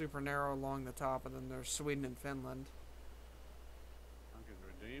super narrow along the top, and then there's Sweden and Finland. Uncle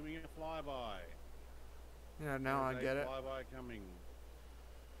redeeming a flyby. Yeah, now I There's a get it. Flyby coming.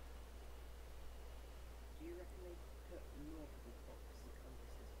 Do you reckon they put north of the top because the compass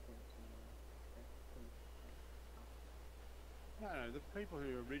is pointing No, the people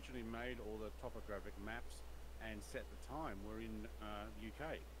who originally made all the topographic maps and set the time were in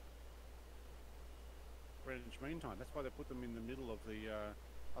UK. Greenwich Mean Time. That's why they put them in the middle of the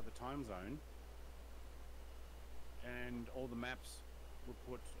time zone. and all the maps were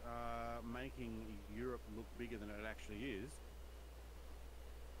put making Europe look bigger than it actually is.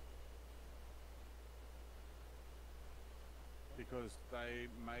 Because they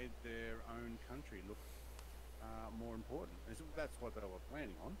made their own country look more important. That's what they were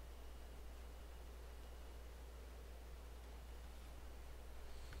planning on.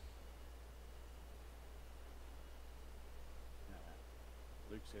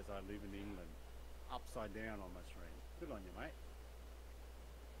 Luke says I live in England. Upside down on my screen. Good on you, mate.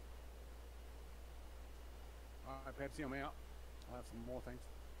 Alright, Pepsi, I'm out. I'll have some more, thanks.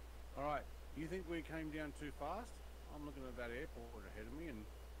 Alright, you think we came down too fast? I'm looking at that airport ahead of me and...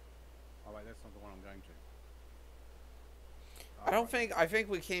 Oh wait, that's not the one I'm going to. I don't think... I think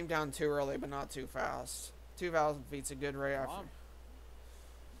we came down too early, but not too fast. 2,000 feet's a good rate after.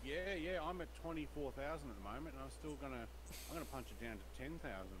 Yeah, I'm at 24,000 at the moment, and I'm gonna punch it down to 10,000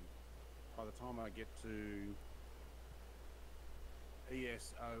 by the time I get to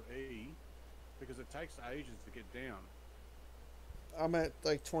ESOE, because it takes ages to get down. I'm at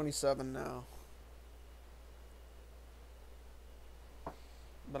like 27 now.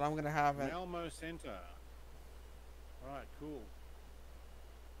 But I'm gonna have it. Malmo Center. Alright, cool.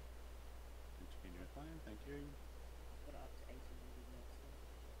 Continue with plan, thank you. Got it up to 1800 knots.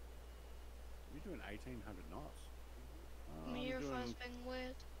 You're doing 1800 knots. My I'm earphone's doing being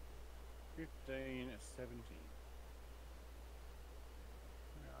weird. 1570.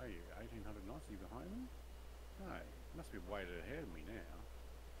 Where are you? 1800 knots? Are you behind me? No, you must be way ahead of me now.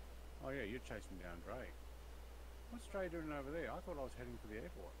 Oh yeah, you're chasing down Drake. What's Drake doing over there? I thought I was heading for the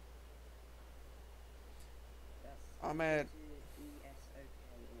airport. That's I'm at... ESOK or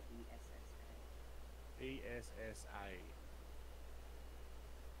ESSA. ESSA.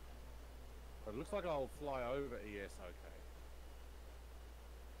 But it looks like I'll fly over ESOK.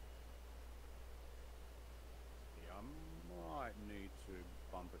 Yeah, I might need to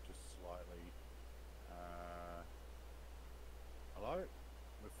bump it just slightly. Hello?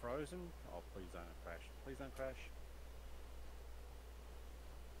 We're frozen? Oh, please don't crash. Please don't crash.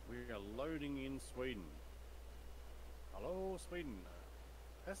 We are loading in Sweden. Hello, Sweden.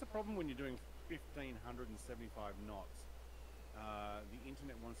 That's the problem when you're doing 1,575 knots. The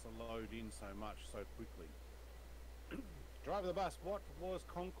internet wants to load in so much so quickly. Driver of the bus, what was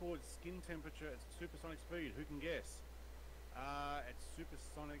Concorde's skin temperature at supersonic speed? Who can guess? At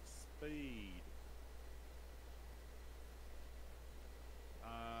supersonic speed. I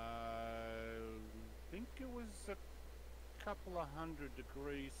think it was a couple of 100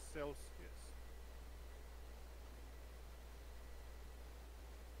 degrees Celsius.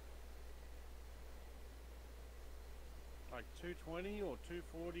 Like 220 or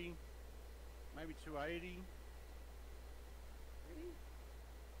 240, maybe 280. Really? I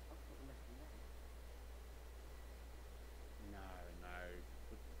thought it must be that. No.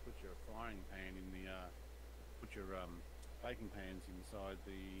 Put your frying pan in the put your baking pans inside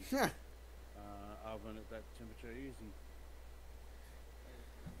the oven at that temperature. Easy.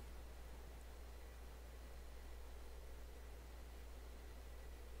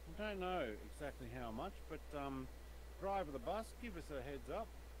 I don't know exactly how much, but driver of the bus, give us a heads up.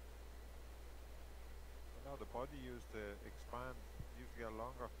 No, the body used to expand, used to get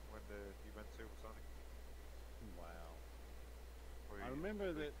longer when he went supersonic. Wow. Or I he- remember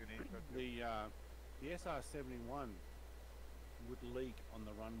or he that could eat it. the SR-71 would leak on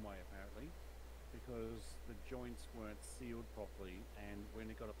the runway apparently because the joints weren't sealed properly, and when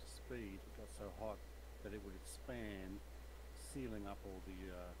it got up to speed it got so hot that it would expand, sealing up all the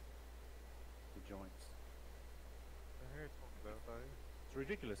joints. I heard something about that. It's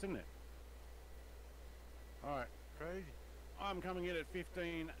ridiculous, isn't it? Alright, Crazy. I'm coming in at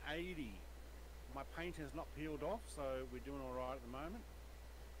 1580. My paint has not peeled off, so we're doing alright at the moment.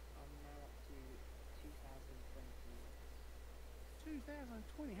 I'm now up to 2020.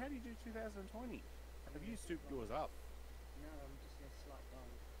 2020? How do you do 2020? Have you souped yours up? No, I'm just in a slight down.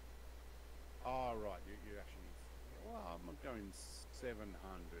 Oh, right, you actually... Well, I'm going 700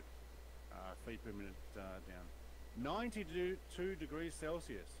 feet per minute down. 92 degrees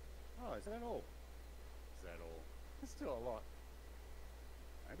Celsius. Oh, is that all? Is that all? That's still a lot.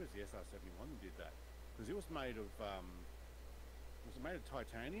 Maybe it was the SR-71 that did that. Because it was made of... was it made of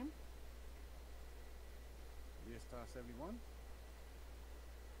titanium? The SR-71?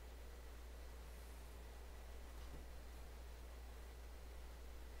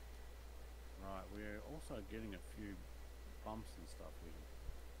 Right, we're also getting a few bumps and stuff here.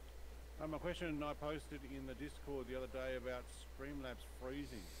 My question I posted in the Discord the other day about Streamlabs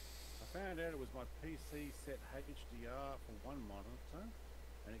freezing. I found out it was my PC set HDR for one monitor,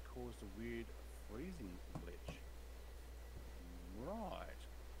 and it caused a weird freezing glitch. Right.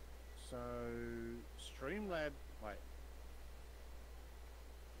 So, Streamlab, wait.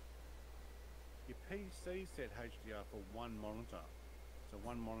 Your PC set HDR for one monitor. So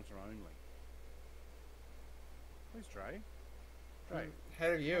one monitor only. Where's Dre? Dre,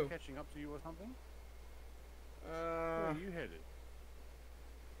 Ahead of am I you. catching up to you or something? Where are you headed?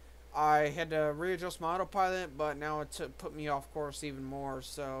 I had to readjust my autopilot, but now it put me off course even more,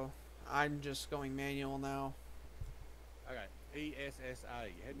 so I'm just going manual now. Okay, ESSA.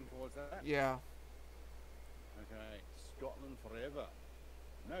 You heading towards that? Yeah. Okay, Scotland forever.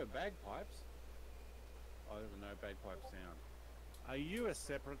 No bagpipes. Oh, there's a no bagpipe sound. Are you a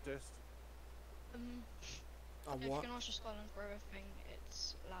separatist? A If you what? can watch the Scotland Forever thing,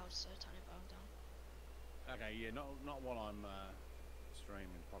 it's loud, so turn it down. Okay, yeah, not while I'm streaming.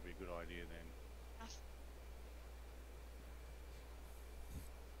 Probably a good idea then.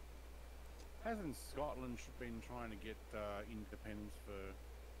 Hasn't Scotland been trying to get independence for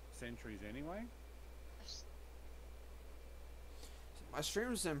centuries anyway? My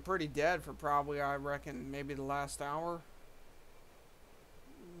stream's been pretty dead for probably, I reckon, maybe the last hour.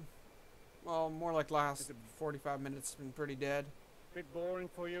 Well, more like last 45 minutes been pretty dead. Bit boring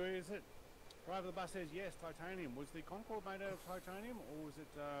for you, is it? Driver of the bus says yes, titanium. Was the Concorde made out of titanium, or was it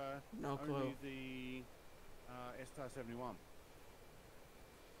No clue. only the S-Star 71?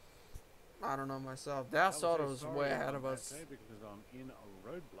 I don't know myself. Das Auto's way ahead of us. Because I'm in a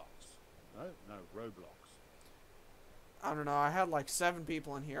roadblocks. No roadblocks. I don't know. I had like 7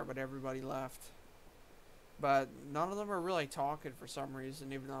 people in here, but everybody left. But none of them are really talking for some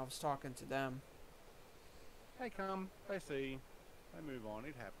reason, even though I was talking to them. They come, they see, they move on.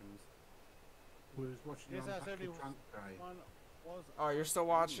 It happens. Was watching Yes, on I Back said to it was Drunk Day. one was. Oh, you're still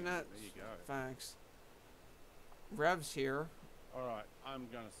watching it? There you go. Thanks. Rev's here. All right, I'm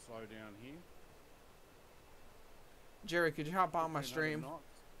gonna slow down here. Jerry, could you hop on my 1500 stream? knots.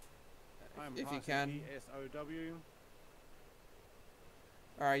 I'm If you passing can. ESOW.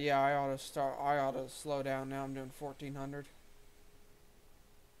 Alright, yeah, I ought to slow down now. I'm doing 1400.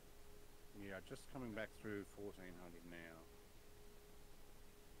 Yeah, just coming back through 1400 now.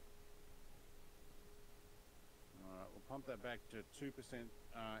 Alright, we'll pump that back to 2%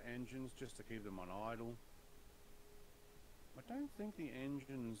 engines just to keep them on idle. I don't think the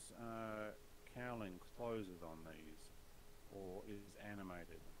engine's cowling closes on these, or is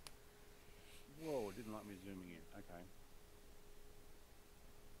animated. Whoa, it didn't like me zooming in. Okay.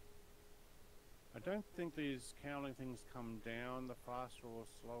 I don't think these cowling things come down the faster or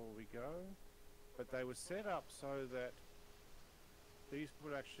slower we go, but they were set up so that these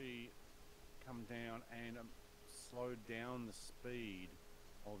would actually come down and slow down the speed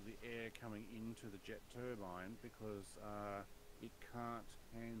of the air coming into the jet turbine because it can't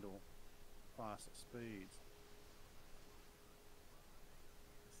handle faster speeds.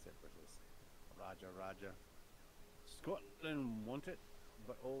 Separatist. Roger, Roger. Scotland want it,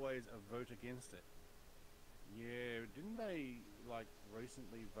 but always a vote against it. Yeah, didn't they like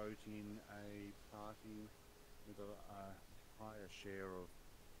recently vote in a party with a higher share of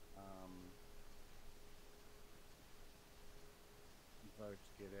vote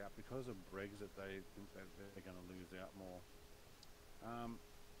to get out because of Brexit? They think that they're going to lose out more.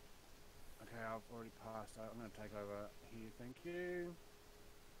 Okay, I've already passed. I'm going to take over here. Thank you.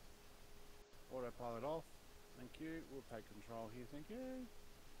 Autopilot off. Thank you. We'll take control here. Thank you.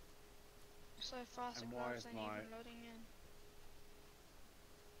 So fast, And the why clouds is ain't my- even loading in.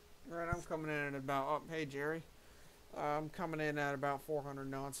 Right, I'm coming in at about... Oh, hey, Jerry. I'm coming in at about 400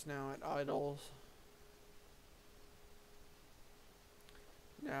 knots now at idles.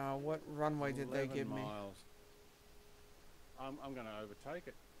 Now, what runway did they 11 give me? miles. I'm going to overtake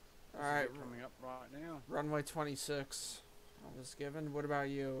it. Alright, Coming up right now. runway 26 I was given. What about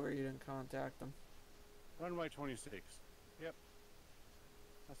you, or you didn't contact them? Runway 26. Yep.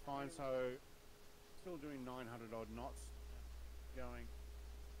 That's fine. So, still doing 900 odd knots going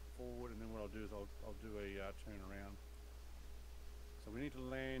forward, and then what I'll do is I'll do a turn around. So we need to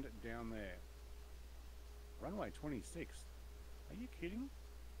land down there. Runway 26. Are you kidding?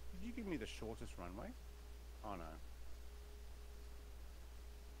 Did you give me the shortest runway? Oh no.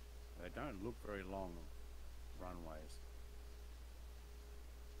 They don't look very long, runways.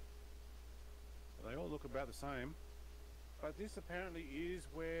 They all look about the same. But this apparently is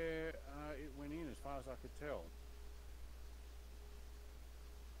where it went in, as far as I could tell.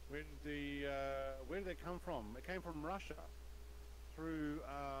 Where did they come from? It came from Russia through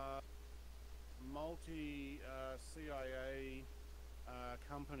multi CIA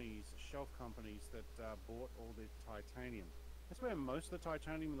companies, shelf companies that bought all the titanium. That's where most of the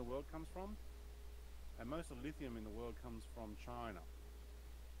titanium in the world comes from. And most of the lithium in the world comes from China.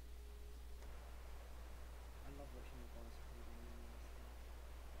 I love watching the boss coding and all that stuff.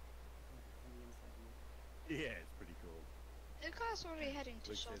 Like from the inside view. Yeah, it's pretty cool. The car's already heading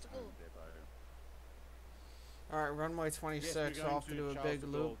to Luke says Charles de home Gaulle. depot. Alright, runway Yes, 26, we're going off to do a Charles big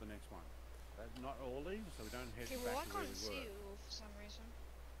de Gaulle, loop. the next one. Not Orly, so we don't head Okay, back well I to where can't we see were. you all for some reason.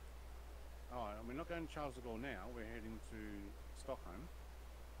 Alright, and we're not going to Charles de Gaulle now. We're heading to Stockholm.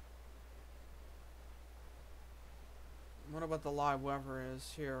 What about the live weather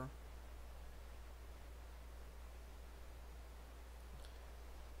is here?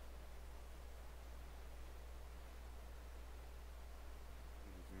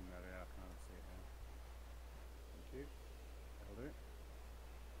 Zoom that out. Can't see it now. Thank you. That'll do.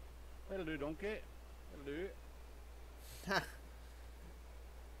 That'll do, donkey. That'll do.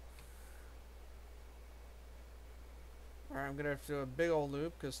 Alright, I'm gonna have to do a big old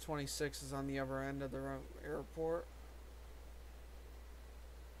loop because 26 is on the other end of the airport.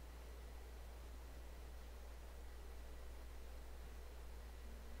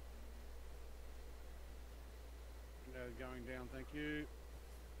 Going down, thank you.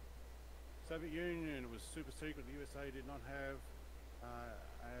 Soviet Union was super secret. The USA did not have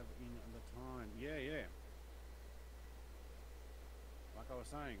in the time. Yeah, yeah. Like I was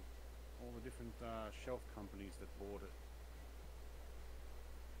saying, all the different shelf companies that bought it.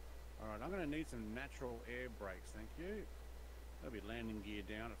 Alright, I'm going to need some natural air brakes, thank you. That'll be landing gear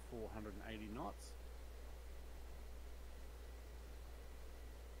down at 480 knots.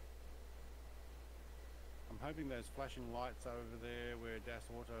 I'm hoping those flashing lights over there where Das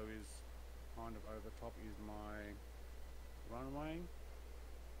Auto is kind of over top is my runway.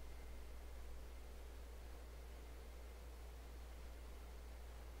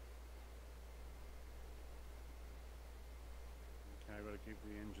 Okay, I've got to keep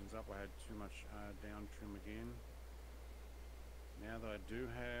the engines up. I had too much down trim again. Now that I do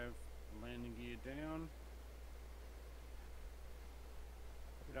have landing gear down,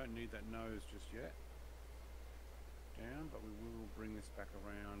 we don't need that nose just yet. Down, but we will bring this back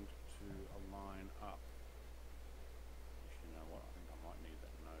around to align up. Actually, you know what? I think I might need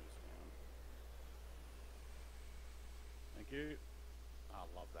that nose down. Thank you. I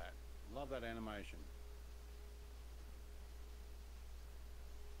love that. Love that animation.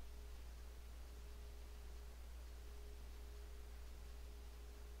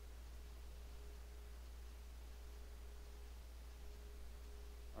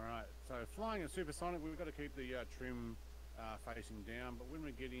 Alright, so flying in supersonic, we've got to keep the trim facing down, but when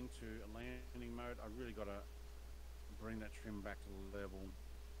we get into landing mode, I really got to bring that trim back to level.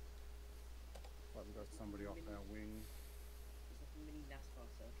 Like we've got somebody off our wing. There's like a mini NASCAR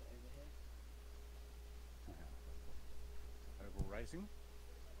circuit over here. Oval racing.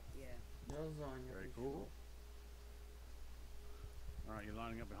 Yeah. Very cool. Alright, you're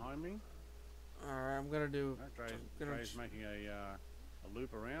lining up behind me. Alright, I'm gonna do. Dre's making a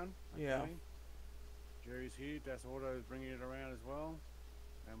loop around. Okay. Yeah. Jerry's here. Das Auto is bringing it around as well.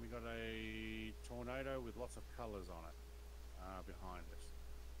 And we got a tornado with lots of colours on it behind us.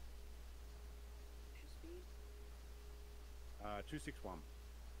 What's your speed? 261.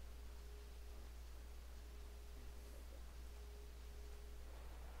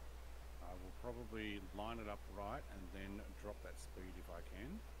 I will probably line it up right and then drop that speed if I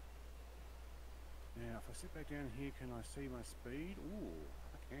can. Now, if I sit back down here, can I see my speed? Ooh,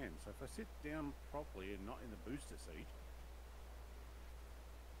 I can. So if I sit down properly and not in the booster seat.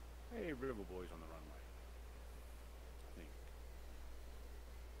 Hey, River Boy's on the runway. I think.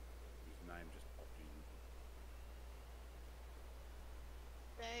 His name just popped in.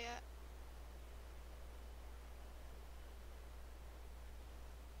 There,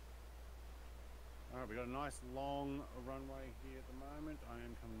 Alright, we got a nice long runway here at the moment. I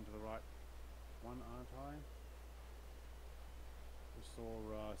am coming to the right one, aren't I? Just saw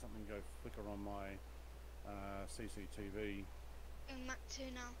something go flicker on my CCTV. in Mach 2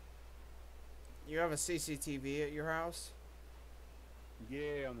 now. You have a CCTV at your house?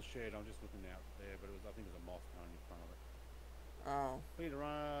 Yeah, on the shed. I'm just looking out there, but I think it was a moth going in front of it. Oh. Clear to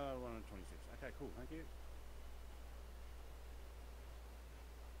run, 126. Okay, cool, thank you.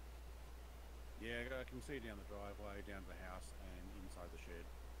 Yeah, I can see down the driveway, down to the house, and inside the shed.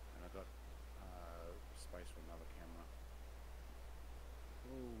 And I've got space for another camera.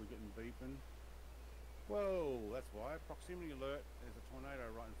 Oh, we're getting beeping. Whoa, that's why. Proximity alert. There's a tornado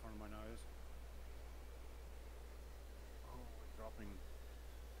right in front of my nose. Oh, we're dropping.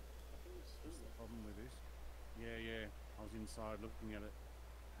 I think it's That's the still problem with this. Yeah. I was inside looking at it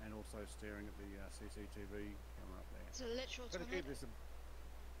and also staring at the CCTV camera up there. It's a literal Gotta keep tornado. this.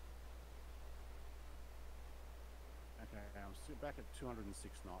 Okay, I'm still back at 206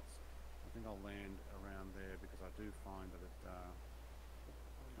 knots. I think I'll land around there because I do find that it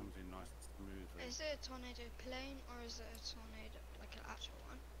comes in nice and smoothly. Is it a tornado plane or is it a tornado like an actual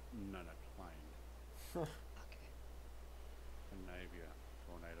one? No, no, plane. Okay. Canavia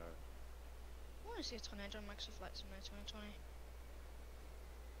tornado. I want to see a tornado on Microsoft Flight Simulator 2020.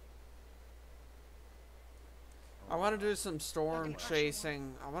 I want to do some storm Like an actual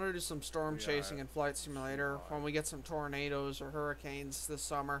chasing. I want to do some storm Yeah, chasing in Flight it's Simulator right. when we get some tornadoes or hurricanes this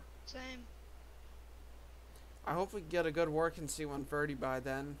summer. Same. I hope we get a good working C-130 by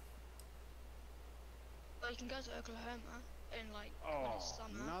then. Well, you can go to Oklahoma in like when Oh, it's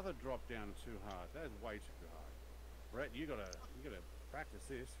summer. another drop down too hard. That's way too hard. Brett, you gotta practice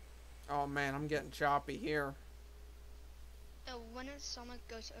this. Oh man, I'm getting choppy here. When it's summer,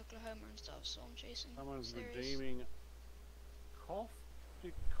 go to Oklahoma and start storm chasing. Someone's series. redeeming cough.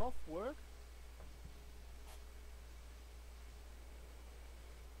 Did cough work?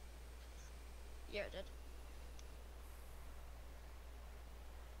 Yeah, it did.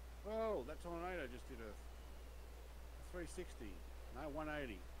 Whoa, that tornado just did a 360. No,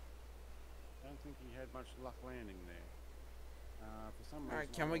 180. Don't think he had much luck landing there. For some reason.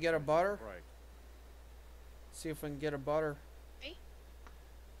 Alright, can I we lost get a my butter? brake. See if we can get a butter. Me?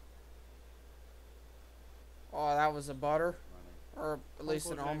 Oh, Oh, that was a butter, running. or at least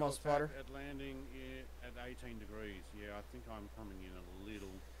an Concorde almost angle butter. attack at landing at 18 degrees. Yeah, I think I'm coming in a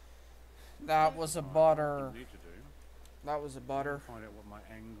little. That was a Alright, butter. what I need to do. That was a butter. Find out what my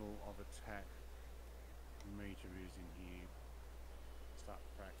angle of attack meter is in here. Start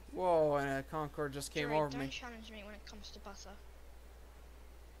practicing. Whoa, and a Concorde just came Jerry, over don't me. challenge me when it comes to butter.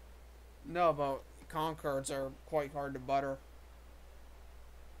 No, but Concordes are quite hard to butter.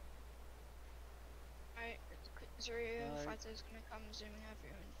 Alright, Zero Alright. fighter's gonna come zooming over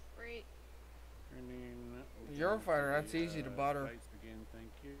you in 3. And then we'll You're a go to fighter, the, that's easy to butter. States again, thank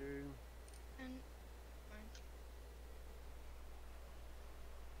you. And fine.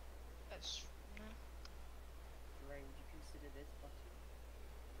 That's no. Ray, would you consider this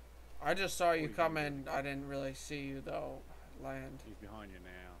button? I just saw you you come doing, in. I didn't really see you though land. He's behind you now.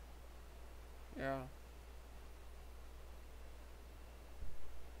 Yeah.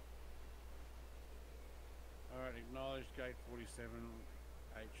 Alright, acknowledge gate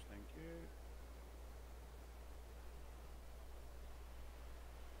 47H, thank you.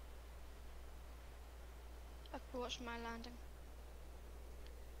 I could watch my landing.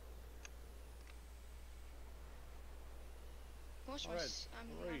 Watch my Alright,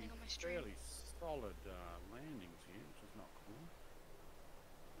 landing on my stream. fairly solid landings here, which is not cool.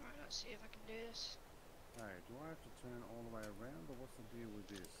 Alright, let's see if I can do this. Okay, do I have to turn all the way around, or what's the deal with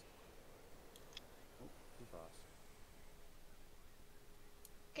this? Oh, too fast.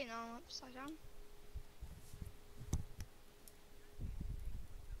 Okay, now I'm upside down.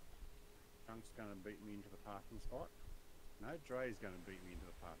 Chunk's gonna beat me into the parking spot. No, Dre's gonna beat me into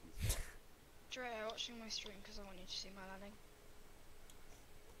the parking spot. Dre, I'm watching my stream because I want you to see my landing.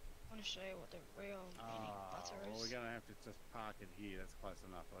 I want to show you what the real meaning of butter Well, is. we're gonna have to just park it here. That's close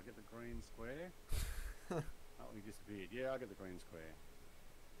enough. I'll get the green square. Oh, he disappeared. Yeah, I'll get the green square.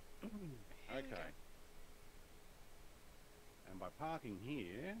 Here we Okay. go. And by parking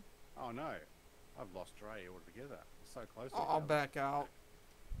here, oh no, I've lost Dre altogether. It's so close. to I'll each other. back out.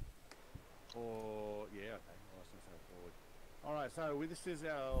 Or yeah, okay. I was gonna say forward. All right. So this is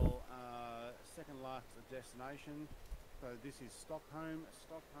our second last destination. So this is Stockholm.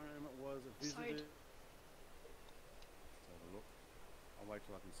 Stockholm was visited. Let's have a look. I'll wait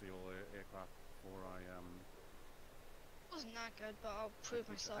till I can see all the aircraft before I Wasn't that good, but I'll prove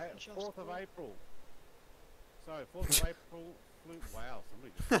myself in short 4th of school. April. So 4th of April flew. Wow,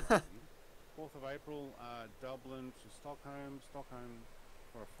 somebody just flew in. 4th of April, Dublin to Stockholm. Stockholm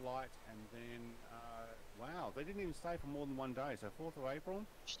for a flight, and then wow, they didn't even stay for more than 1 day. So 4th of April,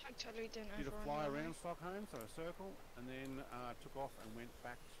 I totally didn't did a overrun fly the around Stockholm, so a circle, and then took off and went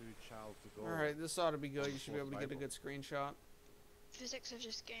back to Charles de Gaulle. All right, this ought to be good. You should be able to get a April. good screenshot. Physics of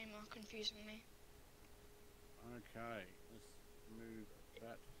this game are confusing me. Okay, let's move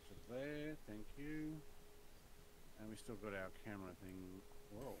that to there. Thank you. And we still got our camera thing.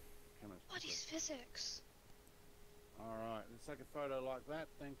 Whoa, camera's What is physics? Alright, let's take a photo like that,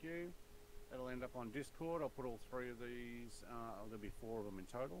 thank you. That'll end up on Discord. I'll put all 3 of these, there'll be 4 of them in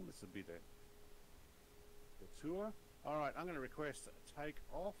total. This will be the tour. Alright, I'm going to request take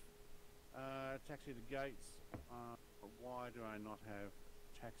off, taxi to gates. Why do I not have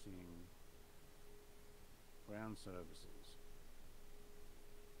taxiing ground services?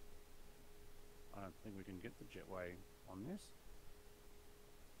 I don't think we can get the jetway on this.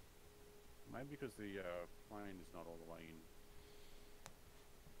 Maybe because the plane is not all the way in.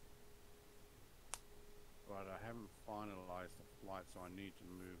 Right, I haven't finalised the flight, so I need to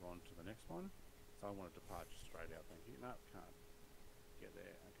move on to the next one. So I want a departure straight out, thank you. No, can't get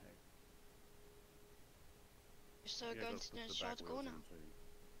there, okay. So Yeah, going gotta to put the the Charles back de Gaulle wheels now. in too.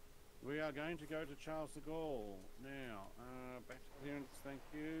 We are going to go to Charles de Gaulle now. Back to clearance, thank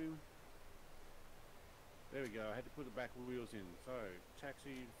you. There we go, I had to put the back wheels in. So,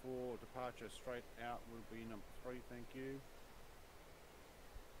 taxi for departure straight out would be number 3, thank you.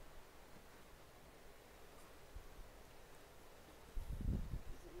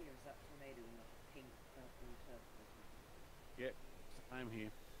 Is it here? Is that tornado in like a pink, purple, and purple or something? Yep, same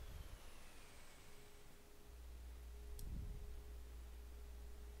here.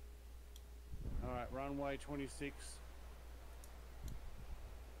 Alright, runway 26.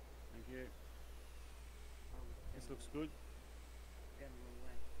 Thank you. Oh, This looks good. Going the wrong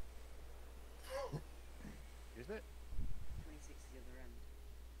way. Is it? 26 is the other end.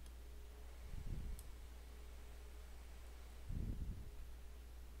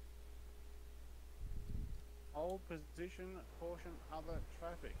 Hold position, caution, other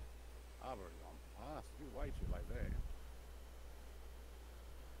traffic. I've already gone past. You're way too late there.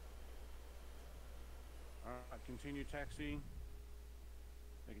 Alright, continue taxi.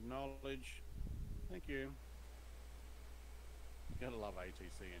 Acknowledge. Thank you. You gotta love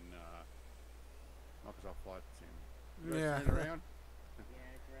ATC and Microsoft Flight Sim. You guys Yeah. turn around. Yeah,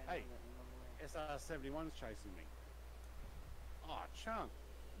 Graham, Hey. I went the wrong way. SR-71's chasing me. Oh, Chunk.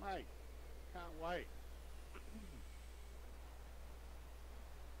 Mate. Can't wait.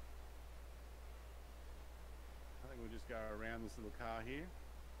 I think we'll just go around this little car here.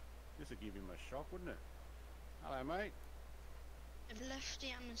 This would give him a shock, wouldn't it? Hello, mate. I've left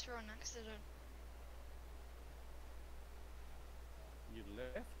the atmosphere on accident. You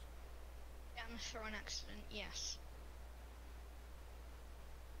left? The atmosphere on accident, yes.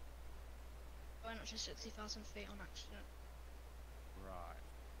 I went up to 60,000 feet on accident. Right.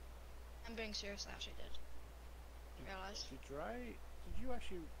 I'm being serious, I actually did. Realised. Did you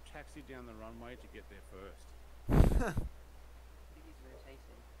actually taxi down the runway to get there first? I think he's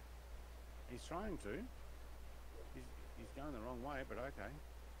rotating. He's trying to. He's going the wrong way, but okay.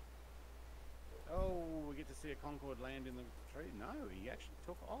 Oh, we get to see a Concorde land in the tree. No, he actually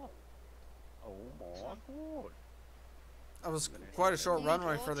took off. Oh my god. That was quite a short Oh my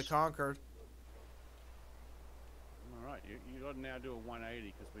runway for the gosh. Concorde. Alright, you got to now do a 180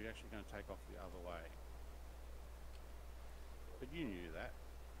 because we're actually going to take off the other way. But you knew that.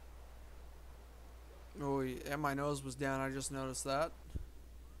 Oh, yeah, my nose was down. I just noticed that.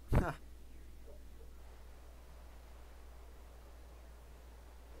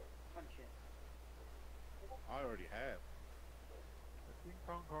 Punch it. I already have. I think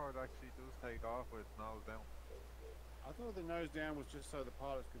Concorde actually does take off with its nose down. I thought the nose down was just so the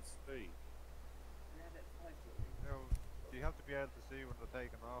pilots could see. We have it 5 degrees. You know, you have to be able to see when they're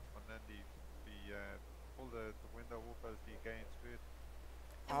taking off, and then pull the window up as you gain speed.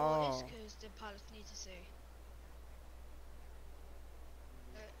 Well, it's Oh. because the pilots need to see.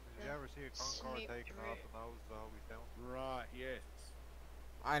 Did you ever see a Concorde Snoop taking off, Dogg. the nose is always down? Right, yes.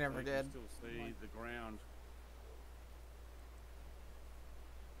 I So never you did. can still see the ground.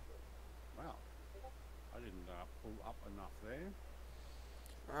 Wow. I didn't pull up enough there.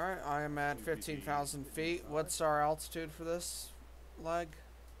 Alright, I am at 15,000 feet. What's our altitude for this leg?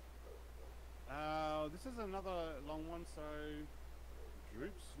 This is another long one, so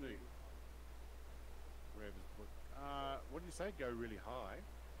droop snoop. Rev is put. What did you say? Go really high.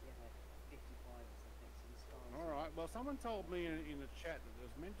 Yeah, like 55 or something. So the stars. All right. Well, someone told me in the chat that it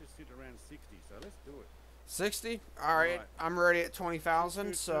was meant to sit around 60, so let's do it. 60? Alright, Right. I'm ready at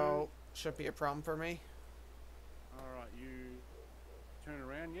 20,000, 222. so should be a problem for me. All right. You turn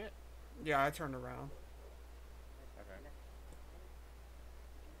around yet? Yeah, I turned around. Okay.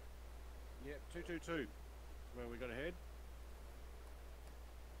 Yep. 222. Where we got to head.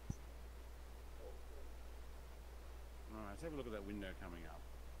 All right. Let's have a look at that window coming up.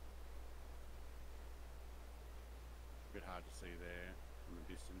 A bit hard to see there from a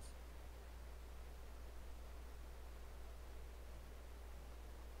distance.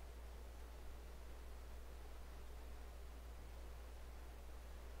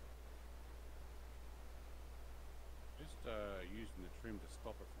 Just using the trim to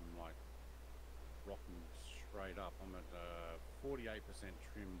stop it from like rocking straight up. I'm at 48%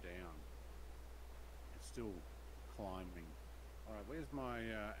 trim down. It's still climbing. All right, where's my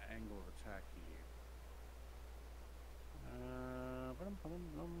angle of attack here?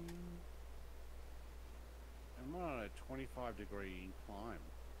 I'm on a 25-degree incline.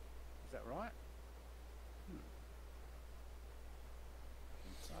 Is that right?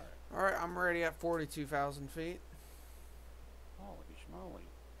 So, Alright, I'm already at 42,000 feet. holy schmoly.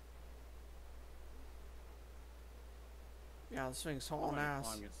 Yeah, this thing's I'm hauling only ass.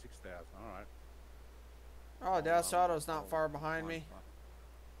 climbing at 6,000. Alright. Oh, Das Auto's not far behind me.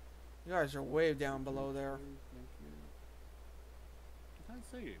 You guys are way down below there. Thank you. I can't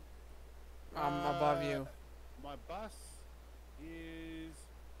see you. I'm above you. My bus is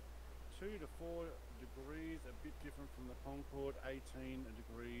 2 to 4 degrees, a bit different from the Concorde, 18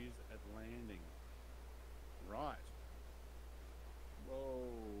 degrees at landing. Right. Whoa,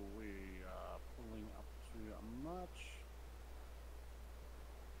 we are pulling up to a much.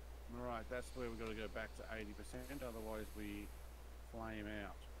 Alright, that's where we've got to go back to 80%, otherwise we flame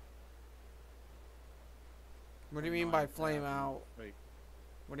out. What do you mean by flame out? Feet.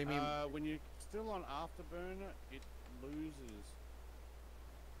 What do you mean? When you're still on afterburner, it loses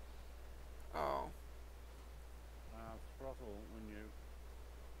Oh. throttle when you're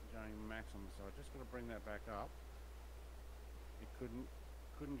going maximum. So I just got to bring that back up. It couldn't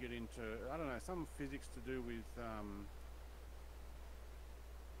get into, I don't know, some physics to do with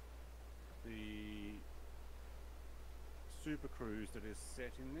the super cruise that is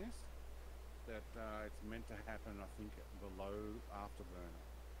set in this. That it's meant to happen, I think, below afterburner.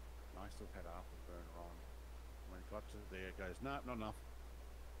 And I still had afterburner on. When it got to there, it goes, no, not enough.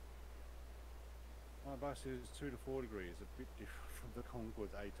 My bus is 2 to 4 degrees, a bit different from the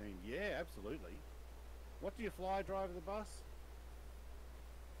Concorde's 18. Yeah, absolutely. What do you fly, drive the bus?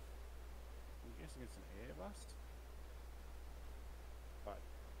 I'm guessing it's an Airbus. But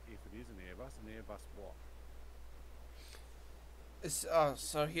if it is an Airbus what? It's,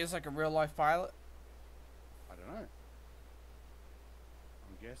 so he's like a real life pilot? I don't know.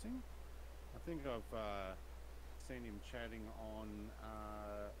 I'm guessing. I think I've seen him chatting on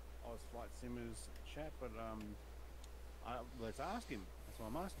Oz Flight Simmers chat, but let's ask him. That's what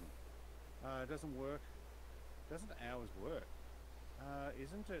I'm asking. It doesn't work. Doesn't ours work?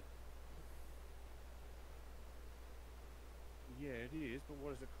 Isn't it? Yeah, it is. But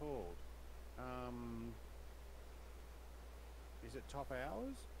what is it called? Is it top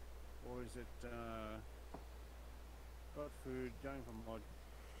hours, or is it got food going from mod?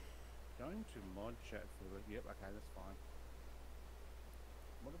 Going to mod chat for it. Yep. Okay, that's fine.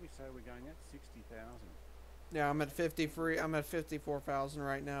 What did we say we're going at? 60,000. Yeah, I'm at 53. I'm at 54,000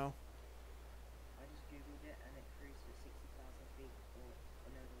 right now. I just googled it and it cruised at 60,000 feet, or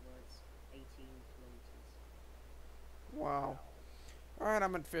in other words, 18 kilometers. Wow. Alright,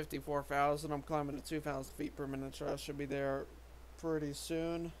 I'm at 54,000. I'm climbing at 2,000 feet per minute, so I should be there pretty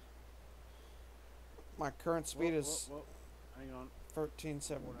soon. My current speed is Whoa. Hang on. 13.7.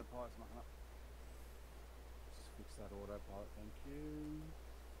 Autopilot's not up. Just fix that autopilot, thank you.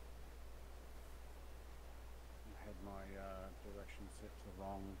 I had my direction set to the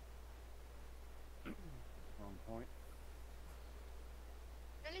wrong point.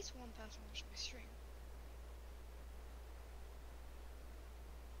 At least one person watched my stream.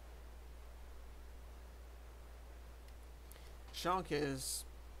 Chunk is,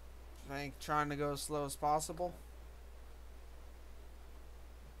 I think, trying to go as slow as possible.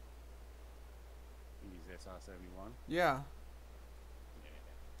 Use SR71. Yeah.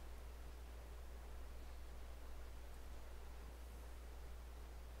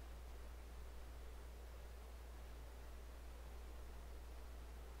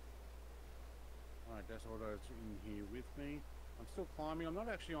 Alright, Das Auto's in here with me. I'm still climbing. I'm not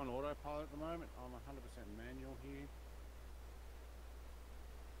actually on autopilot at the moment. I'm 100% manual here.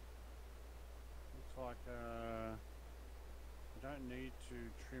 Looks like I don't need to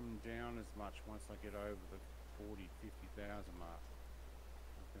trim down as much once I get over the 50,000 mark.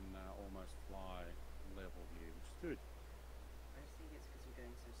 I can almost fly level here, which is good. I just think it's because you're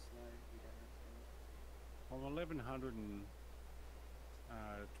going so slow, you don't have to. Well,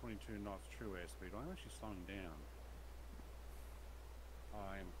 1122 knots true airspeed. I'm actually slowing down.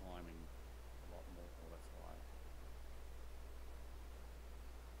 I am climbing a lot more, that's why.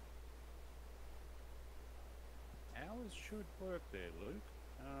 Ours should work there, Luke.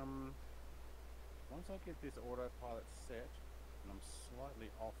 Once I get this autopilot set, and I'm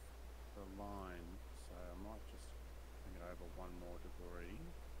slightly off the line, so I might just bring it over one more degree.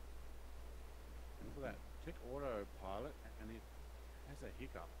 And look at that, tick autopilot, and it has a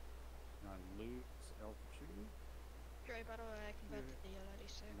hiccup. And I lose altitude. Great, by the way, compared to the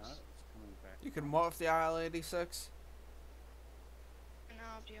L86. No, it's coming back. You can what with the IL-86? And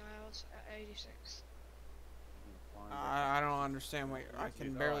now of the ILs at 86. I don't understand what I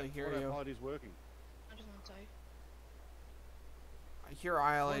can barely hear you. Autopilot is working. I just want to tell you. I hear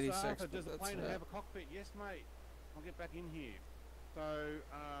IL-86, Arthur, but does the that's plane it. have a cockpit? Yes, mate. I'll get back in here. So,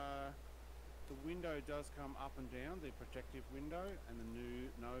 the window does come up and down, the protective window, and the new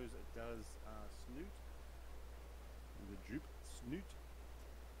nose it does snoot. The droop snoot.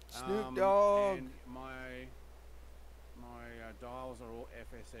 Snoop Dogg. And my dials are all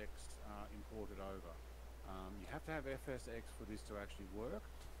FSX imported over. You have to have FSX for this to actually work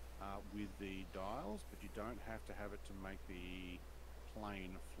with the dials, but you don't have to have it to make the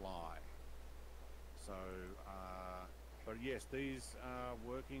plane fly. So, but yes, these are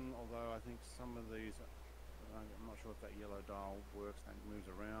working, although I think some of these, I'm not sure if that yellow dial works and moves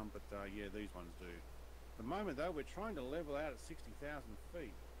around, but yeah, these ones do. At the moment though, we're trying to level out at 60,000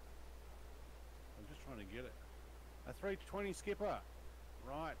 feet. I'm just trying to get it. A 320 skipper.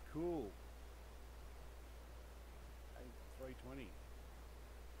 Right, cool. A 320.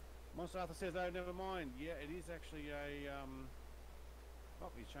 Monster Arthur says, oh, never mind. Yeah, it is actually a, oh,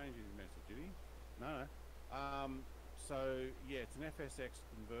 he's changed his message, did he? No. So, yeah, it's an FSX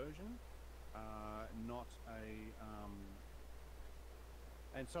conversion, not a,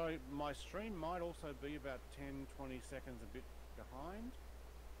 and so my stream might also be about 10-20 seconds a bit behind.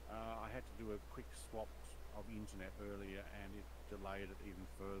 I had to do a quick swap of internet earlier and it delayed it even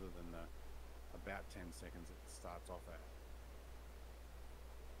further than the about 10 seconds it starts off at.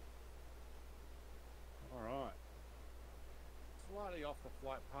 Alright. Slightly off the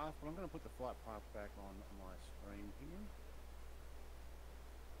flight path, but I'm going to put the flight path back on my screen here.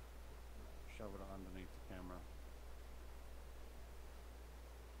 Shove it underneath the camera.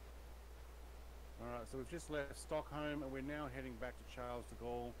 Alright, so we've just left Stockholm and we're now heading back to Charles de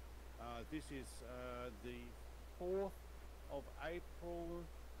Gaulle. This is the 4th of April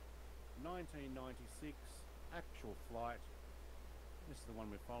 1996, actual flight. This is the one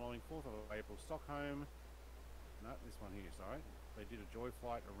we're following, 4th of April, Stockholm. No, this one here, sorry. They did a joy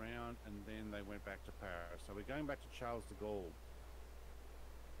flight around and then they went back to Paris. So we're going back to Charles de Gaulle.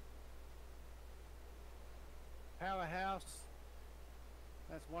 Powerhouse.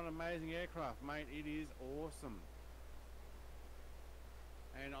 That's one amazing aircraft, mate. It is awesome.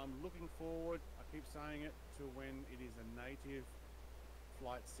 And I'm looking forward, I keep saying it, to when it is a native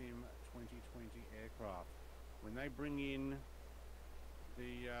Flight Sim 2020 aircraft. When they bring in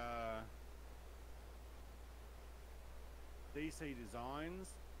the DC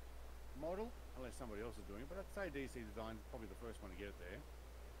Designs model, unless somebody else is doing it, but I'd say DC Designs is probably the first one to get it there,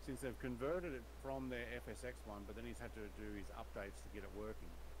 since they've converted it from their FSX one, but then he's had to do his updates to get it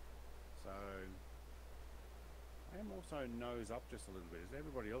working. So I am also nose up just a little bit. Is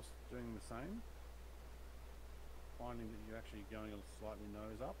everybody else doing the same? Finding that you're actually going a slightly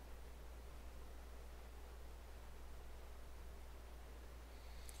nose up?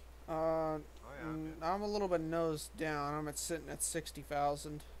 I'm a little bit nose down. I'm sitting at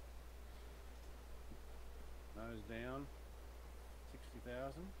 60,000. Nose down,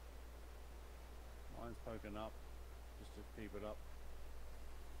 60,000. Mine's poking up, just to keep it up.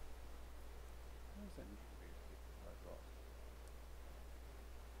 Where's that music? I've got?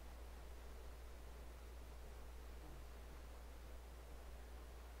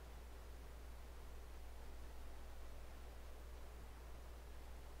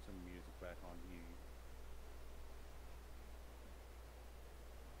 Some music back on here.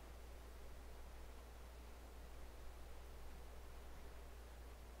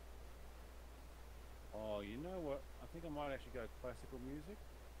 Oh, you know what? I think I might actually go classical music.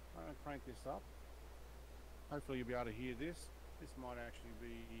 I'm going to crank this up. Hopefully you'll be able to hear this. This might actually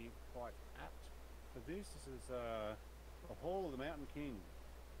be quite apt for this. This is the Hall of the Mountain King.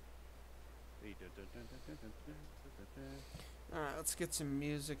 Alright, let's get some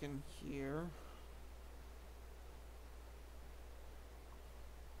music in here.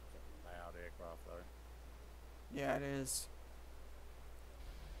 It's a loud aircraft though. Yeah, it is.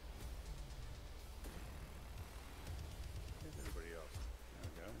 There's everybody else. There we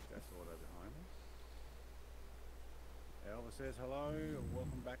go. That's Auto behind me. Alva says hello.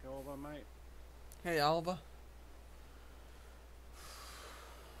 Welcome back, Alva, mate. Hey, Alva.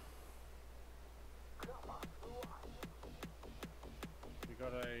 We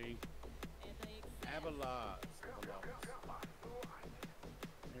got a Abelard.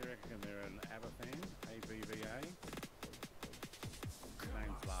 You reckon they're an ABBA fan? ABVA? His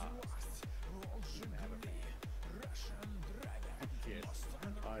name's Lars. He's an ABBA fan. Yes,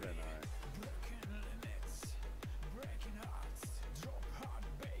 I don't know.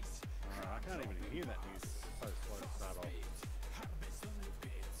 I can't even hear that music. It's so slow to start off.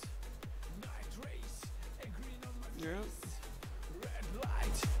 Yeah.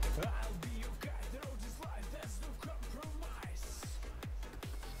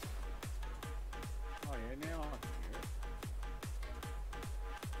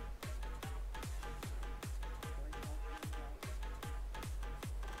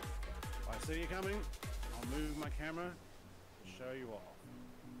 see you coming. I'll move my camera to show you off.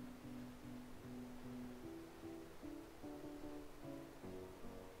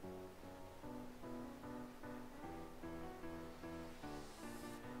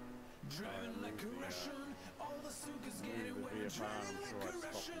 Driving like a Russian, all the suckers get away. Driving like a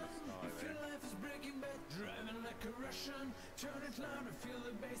Russian, if your life is breaking bad. Driving like a Russian, turn it louder, feel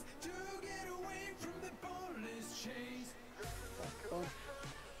the bass. To get away from the police chase.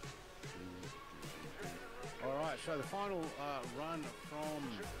 Alright, so the final run from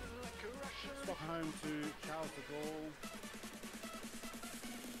Stockholm to Charles de Gaulle.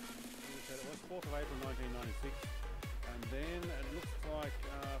 It was 4th of April 1996. And then it looks like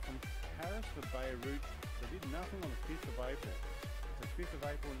from Paris to Beirut, they did nothing on the 5th of April. So 5th of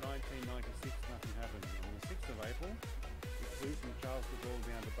April 1996, nothing happened. On the 6th of April, it flew from Charles de Gaulle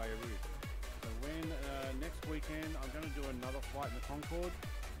down to Beirut. So when next weekend, I'm going to do another flight in the Concorde.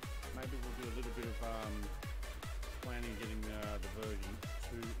 Maybe we'll do a little bit of planning getting the version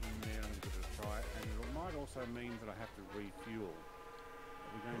 2 in there and give it a try. And it might also mean that I have to refuel.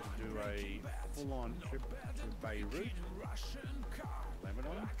 We're going to do a full-on trip to Beirut,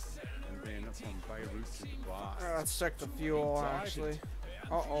 Lebanon, and then from Beirut to Dubai. Let's check the fuel, actually.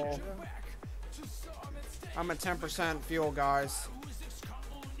 Uh-oh. I'm at 10% fuel, guys.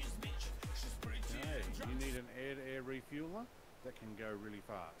 Okay, you need an air-to-air refueler that can go really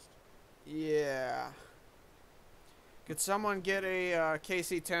fast. Yeah. Could someone get a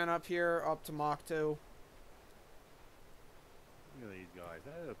KC-10 up here, up to Mach 2? Look at these guys,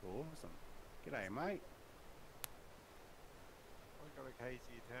 they look awesome. G'day, mate. I got a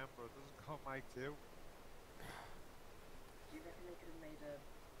KC-10, but it doesn't come Mike 2. Do you reckon they could have made a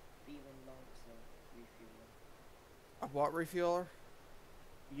B1 Lancer refueler? A what refueler?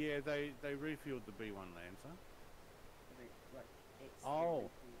 Yeah, they refueled the B1 Lancer. Like, it's Oh,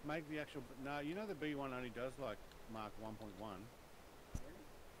 theoretically- make the actual... No, you know the B1 only does like Mark 1.1. Really?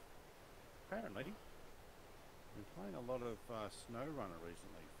 Apparently. Been playing a lot of SnowRunner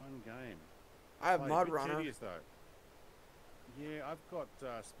recently. Fun game. I have Played a Mud bit Runner. tedious, though. Yeah, I've got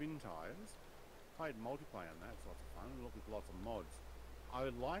spin tires. Played multiplayer on that. It's lots of fun. Look with lots of mods. I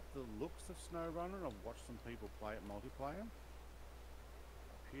like the looks of SnowRunner. I've watched some people play it multiplayer.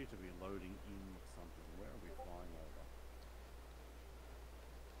 Appear to be loading in something. Where are we flying over?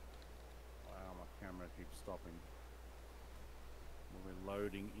 Wow, my camera keeps stopping. We're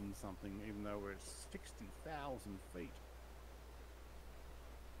loading in something even though we're at 60,000 feet.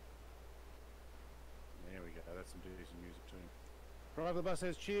 There we go, that's some decent music too. Driver of the bus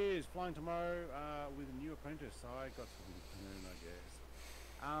says, cheers, flying tomorrow with a new apprentice. I got something to learn, I guess.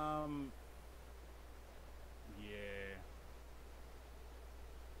 Yeah.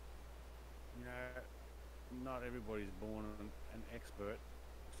 You know, not everybody's born an expert,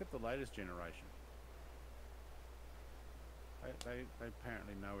 except the latest generation. They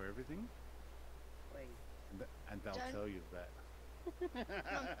apparently know everything, Wait, and they'll Don't- tell you that.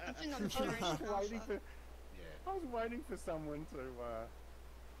 I think I'm Generation Alpha. I was waiting for someone to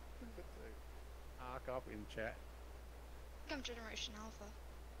arc up in chat. I think I'm Generation Alpha.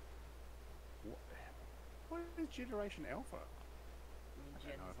 What is Generation Alpha? you mean I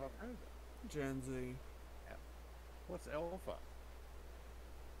Gen don't know if Z? I've heard that. Gen Z. What's Alpha?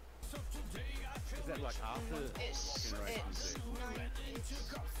 Is that like after It's Generation Z?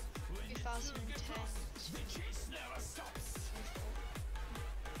 2010.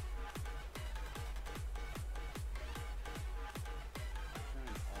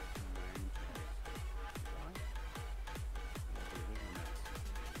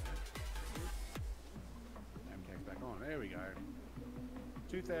 Back on. There we go.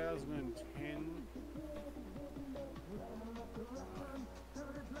 2010.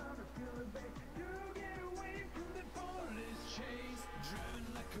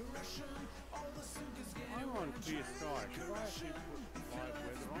 I'm on clear sky. Should I actually put live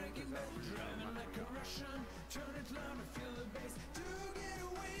weather on? Is that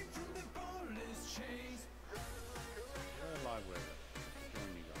live weather.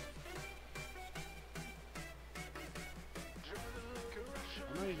 Join you guys.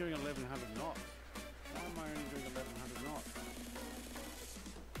 I'm only doing 1100 knots. Why am I only doing 1100 knots?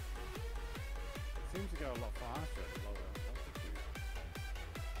 It seems to go a lot faster at lower altitude.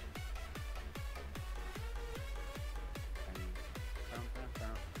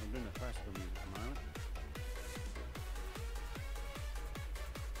 I'm doing the classical music at the moment.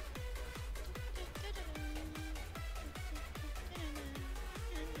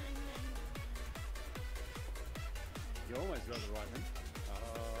 You almost got the right thing.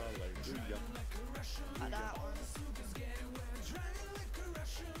 Hallelujah. Like that one.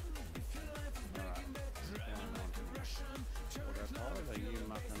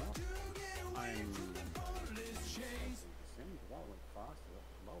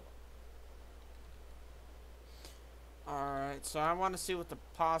 So I want to see what the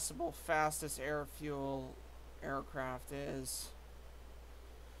possible fastest air fuel aircraft is.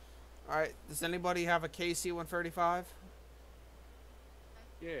 Alright, does anybody have a KC-135?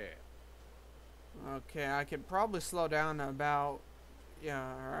 Yeah. Okay, I could probably slow down to about... Yeah,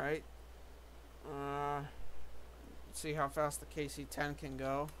 alright. See how fast the KC-10 can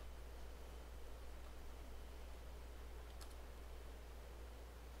go.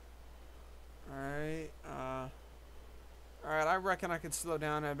 Alright, alright, I reckon I could slow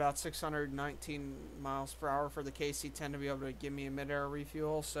down at about 619 miles per hour for the KC-10 to be able to give me a mid-air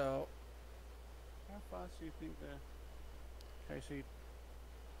refuel, so... How fast do you think the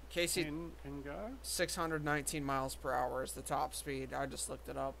KC can go? 619 miles per hour is the top speed. I just looked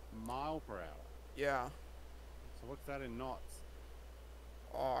it up. Mile per hour. Yeah. So what's that in knots?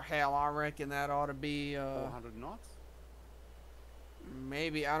 Oh, hell, I reckon that ought to be, 400 knots?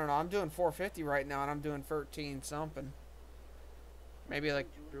 maybe, I don't know. I'm doing 450 right now, and I'm doing 13 something. Maybe like,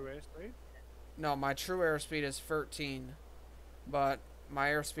 True airspeed? no, my true airspeed is 13, but my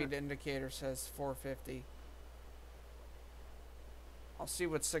airspeed indicator says 450. I'll see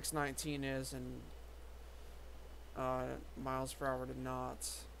what 619 is in miles per hour to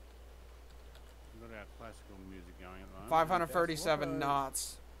knots. We've got our classical music going at the moment. 537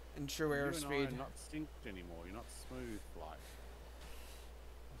 knots in true You and I airspeed. are not synced anymore. You're not smooth flight.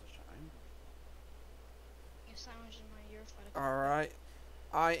 That's a shame. Your sounds in my Eurofighter. Alright.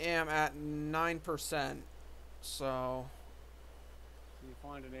 I am at 9%. So Can you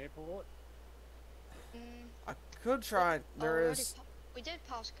find an airport? I could try. There is. We did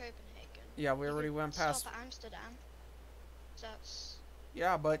pass Copenhagen. Yeah, we You already could went past. Stop at Amsterdam. That's.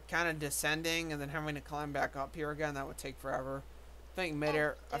 Yeah, but kind of descending and then having to climb back up here again, that would take forever. I think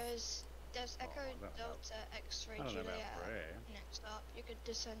midair. Oh, there's Echo I don't know. Delta X-ray I don't know about Juliet prayer. next up. You could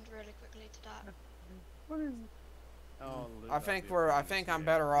descend really quickly to that. What is it? Oh, I think we're. I think I'm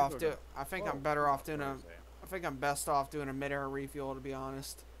better off. I think I'm better off doing a. I think I'm best off doing a midair refuel, to be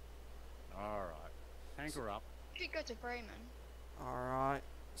honest. Alright. Anchor up. You could go to Bremen. Alright.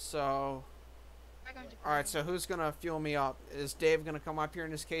 So. We're going to Alright, Bremen. so who's gonna fuel me up? Is Dave gonna come up here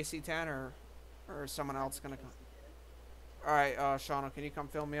in his KC-10 or is someone else gonna come? Alright, Shauna, can you come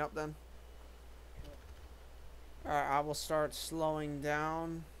fill me up then? Alright, I will start slowing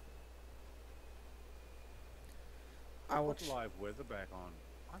down. I will. Put live weather back on.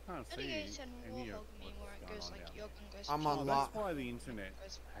 I can't Only see goes and any of Warhol me where it what's goes going on like down your there. gun goes. I'm for- on Oh, lot. that's why the internet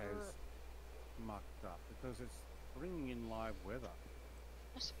goes has for- mucked up, because it's bringing in live weather.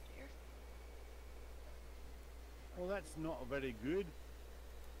 That's weird. Well, that's not very good.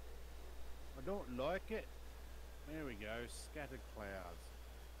 I don't like it. There we go, scattered clouds.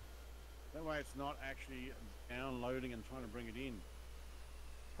 That way it's not actually downloading and trying to bring it in.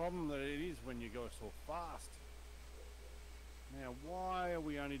 Problem that it is when you go so fast. Now, why are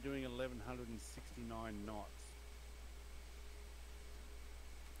we only doing 1169 knots?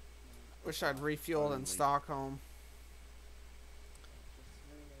 Wish I'd refueled in Only. Stockholm.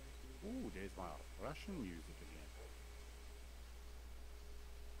 Ooh, there's my Russian music again.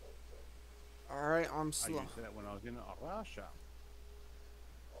 Alright, I'm I slow. used that when I was in Russia.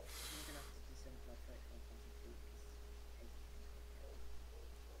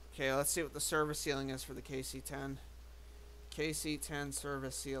 Okay, let's see what the service ceiling is for the KC-10. KC-10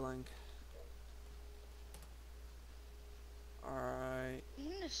 service ceiling. Alright.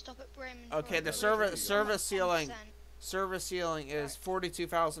 I'm gonna stop at Bremen. Okay, for the a service ceiling. 1%. Service ceiling is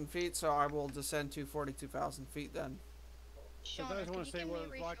 42,000 feet, so I will descend to 42,000 feet then. So Shauna, those who could want you to see give what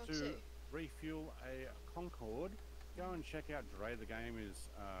me it's a like refill to too? refuel a Concorde, go and check out Dre the Gamer's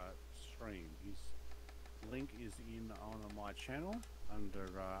stream. His link is in on my channel under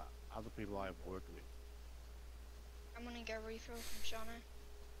other people I've worked with. I'm gonna get a refill from Shauna.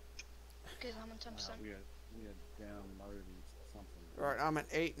 Because I'm on 10%. We are downloading something. Alright, I'm at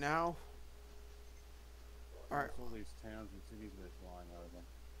 8 now. Alright. It's all these towns and cities we're flying over.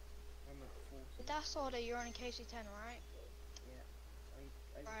 But that's all that you're on a KC-10, right?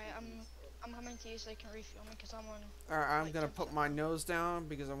 Right, I'm coming to you so you can refuel me because I'm on. Alright, I'm like gonna 10%. put my nose down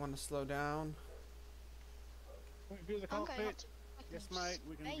because I want to slow down. Can we view the I'm going up cockpit? to fucking Yes, mate,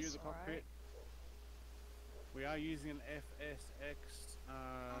 we can view space, the cockpit. We are using an FSX No,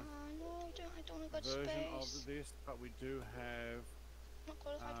 I don't want to go to version space. of this, but we do have Not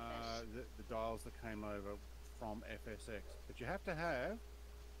qualified for this. the dials that came over from FSX. But you have to have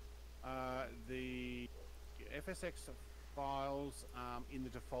the FSX files in the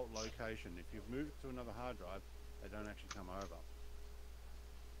default location. If you've moved it to another hard drive, they don't actually come over.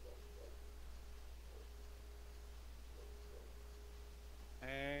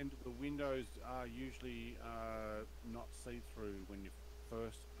 and the windows are usually not see-through when you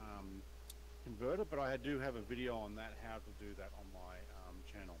first convert it, but I do have a video on that, how to do that on my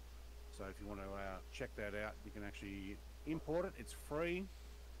channel. So if you want to check that out, you can actually import it. It's free,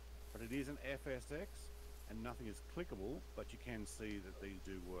 but it is an FSX and nothing is clickable, but you can see that these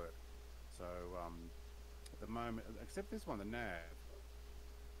do work. So at the moment, except this one, the nav,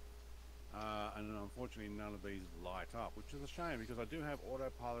 and unfortunately none of these light up, which is a shame because I do have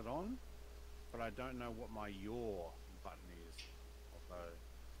autopilot on, but I don't know what my yaw button is, although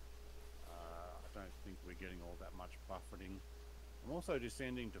I don't think we're getting all that much buffeting. I'm also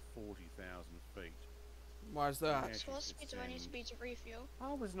descending to 40,000 feet. Why is that? Yeah. So what speed do I need to be to refuel?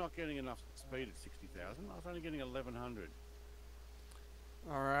 I was not getting enough speed at 60,000. I was only getting 1100.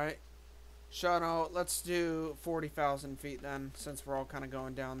 All right. Shadow, let's do 40,000 feet then, since we're all kind of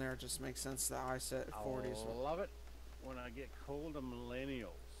going down there. It just makes sense that I set at 40s. I love it when I get called a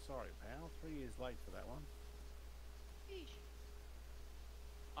millennial. Sorry, pal. 3 years late for that one. Yeesh.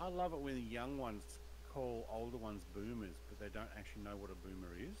 I love it when the young ones call older ones boomers, but they don't actually know what a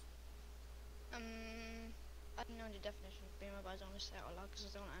boomer is. I don't know the definition of boomer, but I don't want to say it out loud because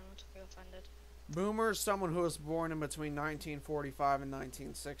I don't want anyone to feel offended. Boomer is someone who was born in between 1945 and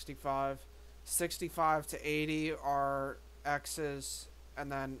 1965. 65 to 80 are X's,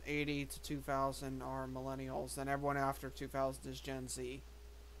 and then 80 to 2000 are millennials. Then everyone after 2000 is Gen Z.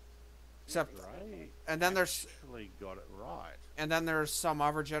 Except, Right. and then there's Actually got it right. and then there's some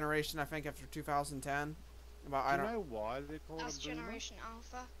other generation I think after 2010. But I Do you don't. know why they're called That's a boomer? Generation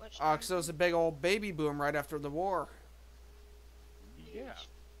Alpha, which Because there was a big old baby boom right after the war. Yeah.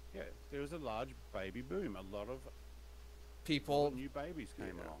 Yeah, there was a large baby boom. A lot of People. new babies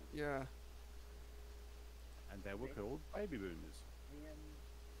came along, Yeah. and they were called baby boomers.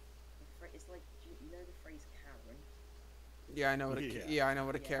 It's like, you know the phrase Karen? Yeah, I know what a Yeah. I know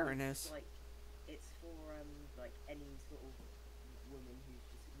what a Yeah, Karen it's is. like, it's for like any sort of woman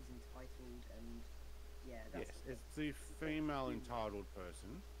who's entitled, and yeah, that's Yes, it's the female entitled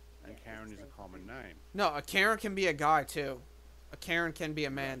person, and Yeah, it's Karen the is a same for common female. name. No, a Karen can be a guy too. A Karen can be a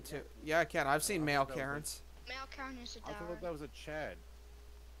man too. exactly. Yeah, I can. I've seen I male thought that was a- Karens. male Karen is a I thought Darren. that was a Chad.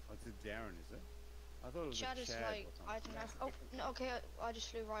 Oh, it's a Darren, is it? I thought it was Chad a is Chad like, or I something. don't know. Oh, no, okay, I just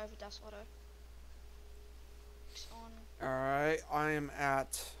flew right over Das Auto. It's on. Alright, I am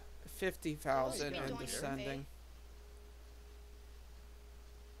at 50,000 Oh, and you're doing descending.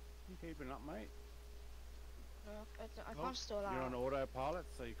 You keeping up, mate? No, I Oh, can't still You're on out. autopilot,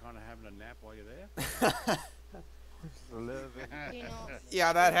 so you're kind of having a nap while you're there. Just a little bit. You know,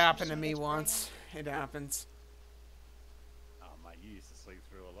 Yeah, that happened to Just me it's once. It happens. Oh, mate, you used to sleep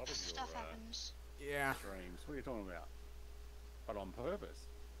through a lot of your stuff happens. Yeah. streams. What are you talking about? But on purpose.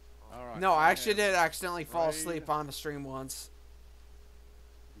 All right. No, so I actually now did accidentally fall raid. asleep on the stream once.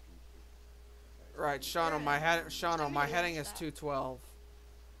 you can- okay, Right, so Shano, my head, Tell Shano, me my the heading last is step. 212.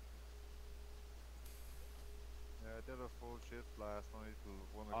 Yeah, I did a full shift last night till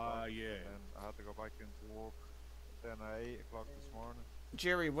 1 o'clock. yeah. And then I had to go back into work. Then at 8 o'clock this morning.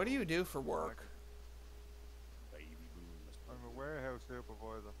 Jerry, what do you do for work? Baby boomers. I'm a warehouse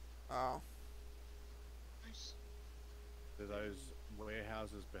supervisor. Oh. Nice. Do those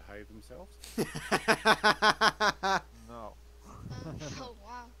warehouses behave themselves? No. Oh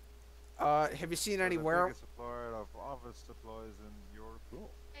wow. Have you seen We're any the where? biggest supplier of office supplies in Europe. Cool.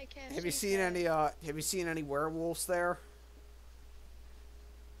 Hey, KFC, Have you seen any? Have you seen any werewolves there?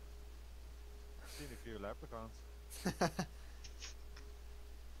 Seen a few leprechauns.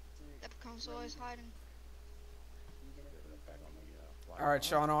 Leprechaun's always hiding. Back on the, All right,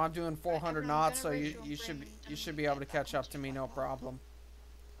 flight. Shano, I'm doing 400 everyone, knots, so gonna you raise your you should brain you and should be able to get back catch up onto to me, no flight. problem.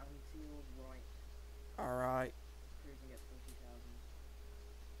 I'm to your right, All right. cruising at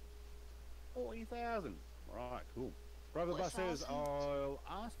 40,000. 40,000. Right, cool. Brother Bus says 40,000. I'll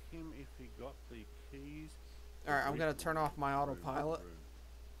ask him if he got the keys. All right, I'm gonna Vroom, turn off my vroom, autopilot. vroom.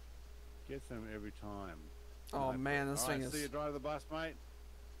 Gets them every time. Oh No man, problem. this All thing right, see is. you drive the bus, mate.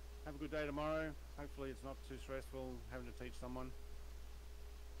 Have a good day tomorrow. Hopefully it's not too stressful having to teach someone.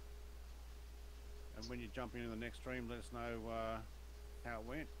 And when you jump into the next stream, let us know how it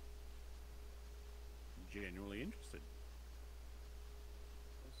went. Genuinely interested.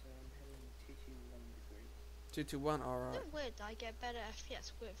 Also, I'm heading 221 degrees. 221. All right. Isn't it weird that I get better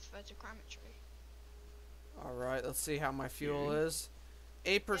FPS with photogrammetry? All right. Let's see how my fuel Mhm. is.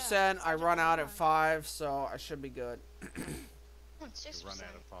 8%. I run out at 5, so I should be good. Oh, You 6%. run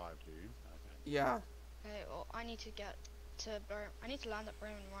out of 5, do you? Okay. Yeah. Okay, well, I need to get to I need to land at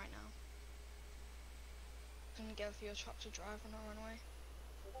Bremen right now. And get a fuel truck to drive on a runway.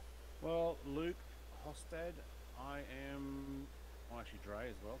 Well, Luke Hostad, I am well, actually Dre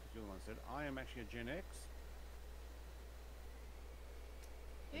as well, because you're the one that said, I am actually a Gen X.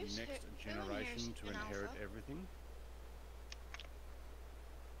 The Who's next who in here is generation to an inherit alpha? everything.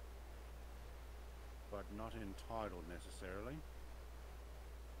 But not entitled necessarily.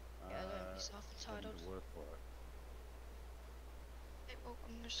 Yeah, don't be Having self-entitled. to work for it. Hey, well,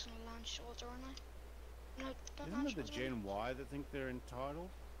 I'm just gonna land shorter, aren't I? No, don't Isn't land it the shorter. Gen Y that think they're entitled?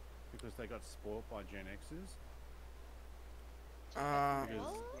 Because they got spoilt by Gen X's? Because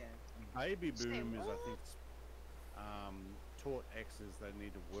Yeah. baby Say boomers, I what? think, taught X's they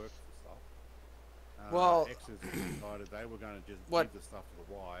need to work for stuff. Well- X's decided they were going to just What- give the stuff to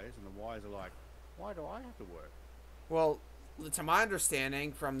the Ys, and the Ys are like, why do I have to work? Well, to my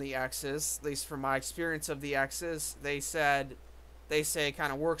understanding from the X's, at least from my experience of the X's, they say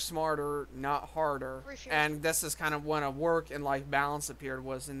kind of work smarter, not harder. Refuel. And this is kind of when a work and life balance appeared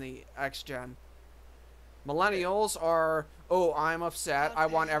was in the X gen. Millennials are, oh, I'm upset. I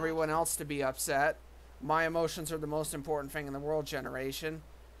want Okay. everyone else to be upset. My emotions are the most important thing in the world generation.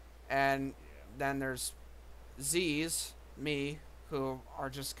 And then there's Z's, me, who are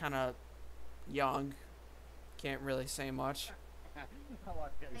just kind of young. Can't really say much. I like how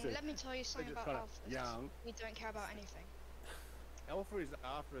you And said, let me tell you something just about kinda alphas. young. We don't care about anything. Alpha is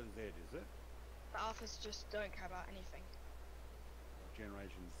after a Z, is it? The alphas just don't care about anything.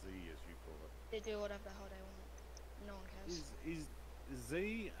 Generation Z, as you call it. They do whatever the hell they want. No one cares. Is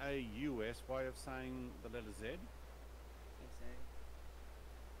Z a US way of saying the letter Z?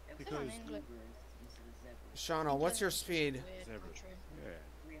 I think so. It was Because- like zebras instead of zebras. Shauno, what's your speed? Weird Zebra. country. Yeah.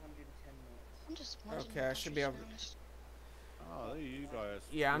 310 knots. I'm just imagining Okay, I should be countries, able to be honest. Oh, there you guys.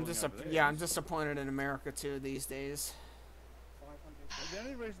 Yeah, I'm schooling over there. disappointed in America too these days. 500. The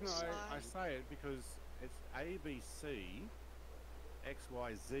only reason I Slide. say it because it's A, B, C, X,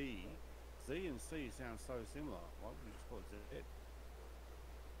 Y, Z. Z and C sound so similar. Why would you just call it Z?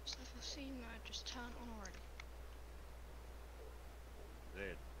 So if I see mode, just turn on already. Z.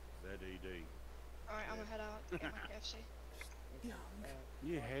 Z-E-D. Alright, I'm gonna head out, get my KFC.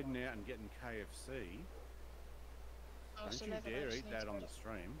 You heading out and getting KFC. I Don't also you live and I dare just eat need that to on go the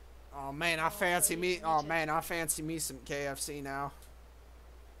stream. Oh man, I Oh, fancy please, me. me Oh too. man, I fancy me some KFC now.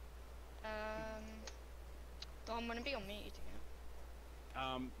 Well, I'm gonna be on me eating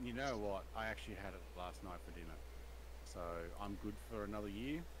it. You know what? I actually had it last night for dinner. So I'm good for another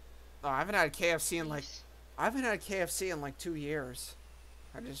year. Oh, I haven't had KFC in like Nice. 2 years.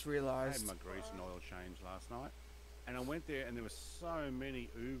 I just I had realized. my grease and oil change last night. And I went there and there were so many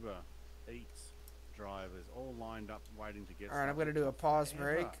Uber Eats drivers all lined up waiting to get All right, I'm stuff. gonna do a pause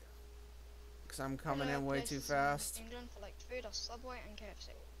Forever. break because I'm coming Only in way too places in fast. England for like food are Subway and KFC.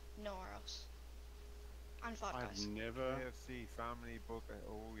 Nowhere else. And Five I've Guys. never. KFC family buffet.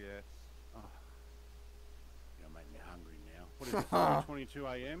 Oh yes. Oh, you're making me hungry now. What is it? 4:22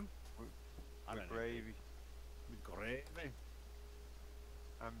 a.m. I With don't know. gravy With gravy.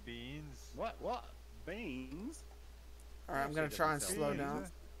 and beans. What? What? Beans? All right, I'm KFC gonna try and doesn't slow sell down.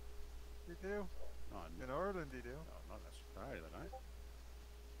 beans. They do. No, In Ireland they do. not in Australia, they don't.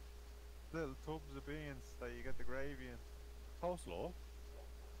 Little tubs of beans that you get the gravy in. Coleslaw?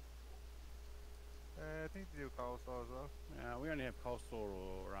 I think they do coleslaw as well. We only have coleslaw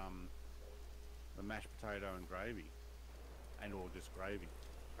or the mashed potato and gravy, and or just gravy.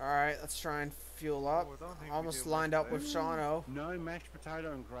 All right, let's try and fuel up. Oh, I don't think we Almost do lined mashed up with potato. Shauno. No mashed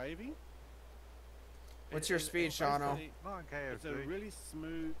potato and gravy. What's your speed, Shauno? basically- Not in It's a KFC. really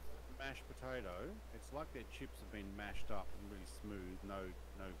smooth mashed potato. It's like their chips have been mashed up and really smooth, no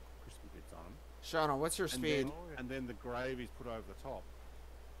crispy bits on them. Shauno, what's your And speed? then, Oh, yeah. and then the gravy's put over the top.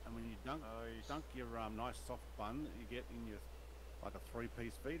 And when you dunk your nice soft bun, you get in your like a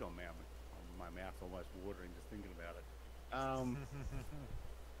 3-piece feed on now. My mouth's almost watering just thinking about it. I'm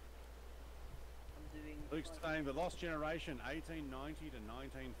doing. Luke's 500 saying the Lost Generation, 1890 to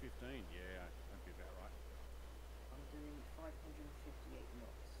 1915. Yeah, that'd be about right. I'm doing 558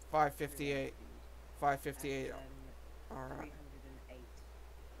 knots. 558. 558. And, All right. 308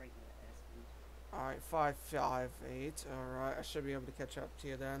 regular airspeed. All right. 558. All right. I should be able to catch up to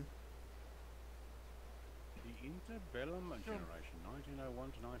you then. The Interbellum Generation,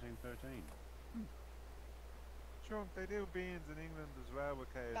 1901 to 1913. Sure, they do beans in England as well with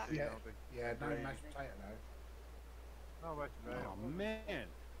KFC, Yeah. don't they? Yeah, no Gravy. mashed potato though. No mashed potato. Oh man,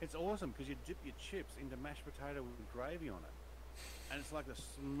 it's awesome because you dip your chips into mashed potato with gravy on it, and it's like the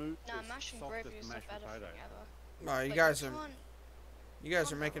smoothest, Nah, mash and gravy softest is the mashed better potato. thing ever. Oh, you Like, guys are can't- you guys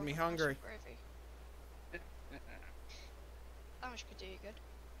can't are go making wrong me with mash and hungry. gravy. That much could do you good.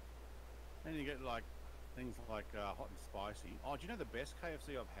 Then you get like things like hot and spicy. Oh, do you know the best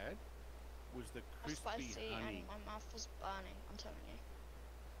KFC I've had? was the That's crispy spicy honey. and my mouth was burning, I'm telling you.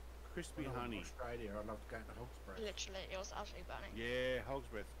 Crispy When I went to honey. Australia, I loved going to Hog's Breath. Literally, it was absolutely burning. Yeah, Hog's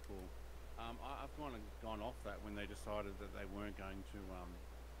Breath's cool. I've kind of gone off that when they decided that they weren't going to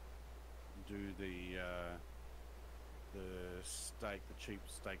do the steak, the cheap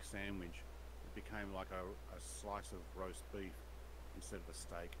steak sandwich. It became like a slice of roast beef instead of a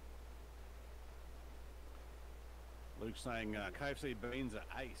steak. Luke's saying KFC beans are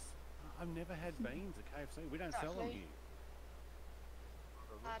ace. I've never had beans at KFC. We don't sell them Exactly. here.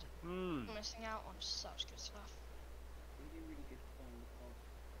 Bad. Hmm. I'm missing out on such good stuff. They do really good corn on the cob.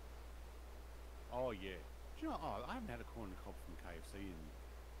 Oh yeah. Do you know? Oh, I haven't had a corn on the cob from KFC in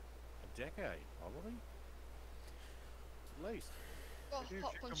a decade, probably. At least. Got They do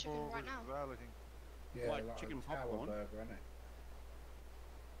popcorn chicken right burgers now. as well, I think. Yeah, Like chicken a tower popcorn? burger, innit?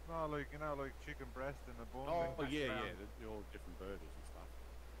 No, like, you know, like chicken breast in a bun. Oh like, yeah, mashed yeah. around. They're all different burgers and stuff.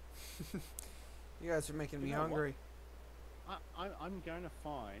 You guys are making me You know what? hungry. I'm going to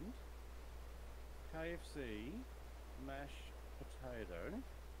find KFC mashed potato.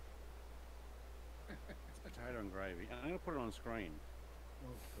 It's potato and gravy. And I'm going to put it on screen.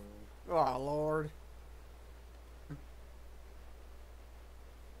 Oh, God. Oh Lord.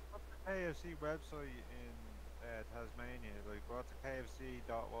 What's the KFC website in Tasmania? Like, what's the KFC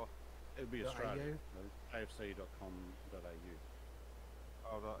dot what? It'll be .au? Australia. KFC.com.au.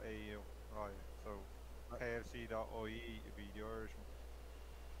 Oh, dot .au. Right, so KFC.ie would be the Irish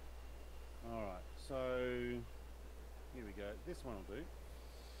one. Alright, so here we go. This one will do.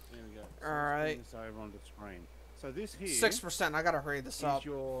 There we go. So All let's bring right. this over onto the screen. So this here 6%. I gotta hurry this is up.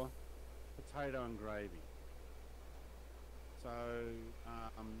 your potato and gravy. So,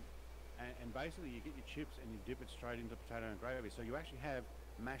 and basically you get your chips and you dip it straight into potato and gravy. So you actually have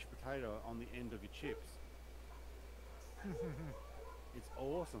mashed potato on the end of your chips. It's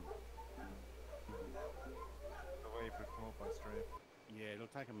awesome. The way it come up on stream. Yeah, it'll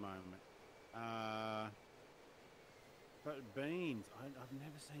take a moment. But beans, I've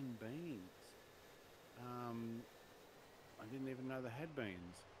never seen beans. I didn't even know they had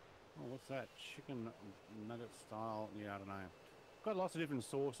beans. Oh, what's that? Chicken nugget style? Yeah, I don't know. Got lots of different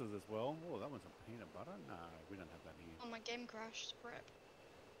sauces as well. Oh, that one's a peanut butter. No, we don't have that here. Oh, my game crashed. Rip.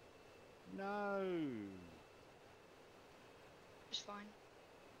 No. It's fine.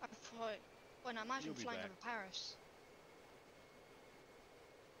 I thought. Well, no, I'm You'll even be flying back. over Paris.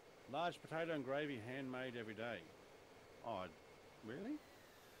 Large potato and gravy, handmade every day. Oh, really?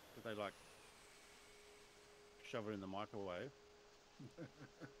 Did they like shove it in the microwave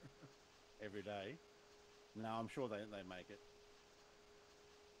every day? No, I'm sure they make it.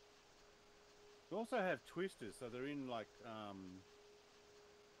 We also have twisters, so they're in like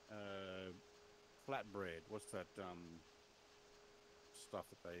flatbread. What's that stuff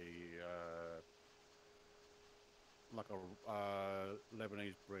that they like a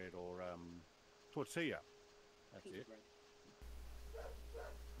Lebanese bread or tortilla? That's Pita it. bread.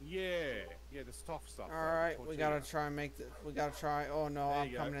 Yeah, the soft stuff. All though, the right, we tortilla. gotta try and make the. We gotta try. Oh no, There I'm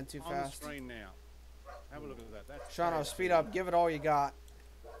you coming go. in too On fast. the screen now. Have a look at that. That's Shano, KFC, speed up. Give it all you got.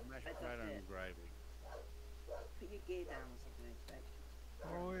 mashed That's potato it. and gravy. Put your gear down or something. Like,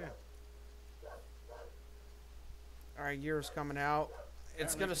 Oh, yeah. All right, gears coming out.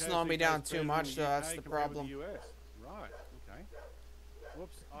 It's Apparently gonna slow KFC me down tastes too better in much, the though. UK That's the compared with problem. the US. Right. Okay.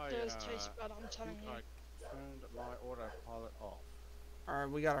 Whoops. Those taste bad, I'm telling think you. I turned my autopilot off. All right,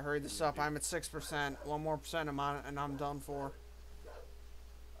 we gotta hurry this up. I'm at 6%. 1 more percent, I'm on it, and I'm done for.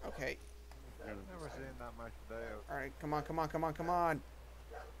 Okay. Never seen that mashed potato. All right, come on, come on, come on, come on.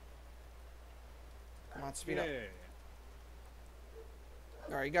 Come on, speed Yeah. up.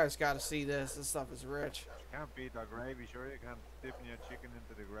 All right, you guys gotta see this. This stuff is rich. You can't beat that gravy, sure. You can't dipping your chicken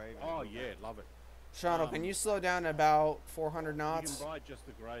into the gravy. Oh yeah, love it. Shano, can you slow down to about 400 You knots? can buy just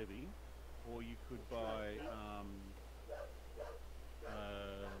the gravy, or you could buy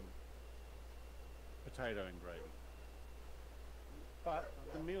potato and gravy. But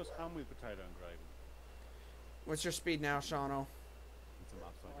the meals come with potato and gravy. What's your speed now, Shano? It's an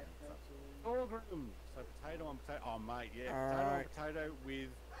upside down. 5:30. Sorghum. So potato on potato. Oh mate, yeah. All Potato right. on potato with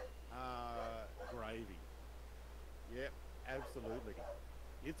gravy. Yep, absolutely.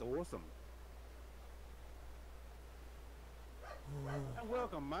 It's awesome. And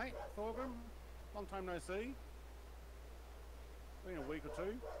welcome, mate. Sorghum. Long time no see. Been a week or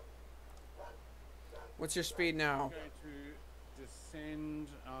two. What's your speed I'm now? going to descend.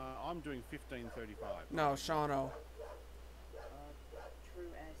 I'm doing 1535. No, Shano. True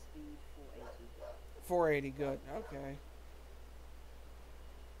airspeed 480. 480, good. Okay.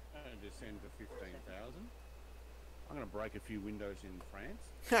 I'm going to descend to 15,000. I'm going to break a few windows in France.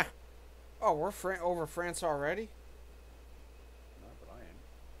 Ha! Oh, we're over France already? No, but I am.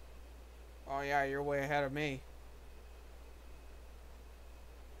 Oh yeah, you're way ahead of me.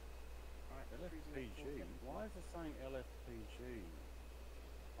 Alright, LFPG. Why is it saying LFPG?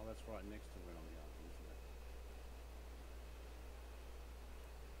 Oh, that's right next to where I'm going, isn't it?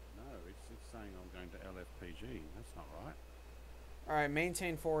 No, it's saying I'm going to LFPG. That's not right. All right,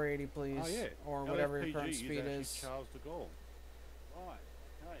 maintain 480, please. Oh yeah, Or whatever your LFPG current speed actually is. Charles de Gaulle. Right.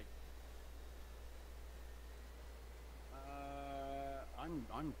 Okay.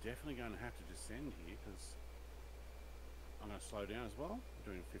 I'm definitely going to have to descend here because I'm going to slow down as well.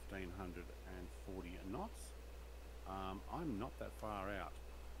 We're doing 1540 knots. I'm not that far out,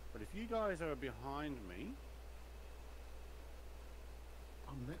 but if you guys are behind me,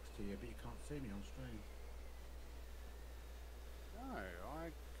 I'm next to you, but you can't see me on stream. no, I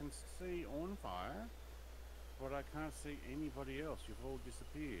can see on fire, but I can't see anybody else. You've all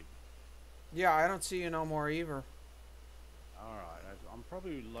disappeared. Yeah, I don't see you no more either. Alright, I'm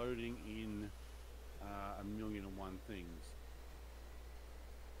probably loading in 1,000,001 things.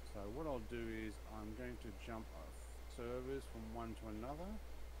 So what I'll do is I'm going to jump off servers from one to another.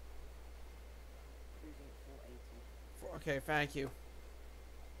 Cruising at 480. Okay, thank you.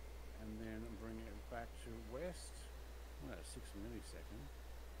 And then bring it back to west. Well, that's 6 milliseconds.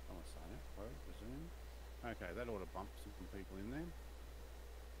 I want to say it. Resume. Okay, that ought to bump some people in there.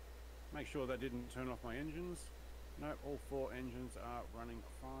 Make sure that didn't turn off my engines. No, all 4 engines are running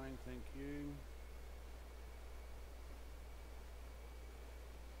fine, thank you.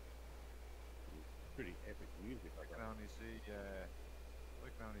 Pretty epic music. I can only see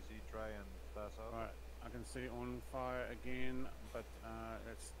Dre and Dasso. Alright, I can see on fire again, but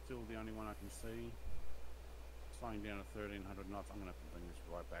that's still the only one I can see. Slowing down to 1300 knots. I'm going to have to bring this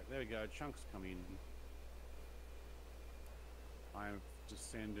right back. There we go, chunks come in. I have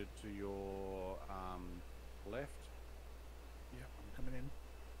descended to your left. Yeah, I'm coming in.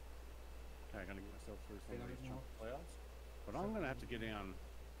 Okay, I'm going to get myself through some of Below these now. chunk clouds. But I'm going to have to get down.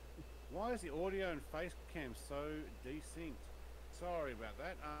 Why is the audio and face cam so desynced? Sorry about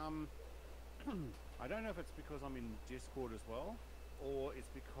that. I don't know if it's because I'm in Discord as well, or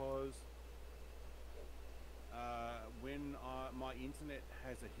it's because when my internet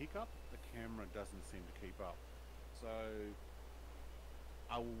has a hiccup, the camera doesn't seem to keep up. So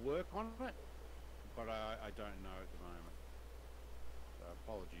I will work on it, but I don't know at the moment. So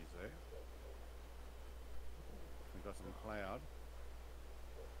apologies there. We've got some cloud.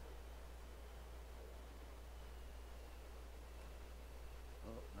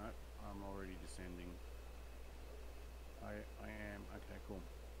 Oh no, I'm already descending. I am okay, cool.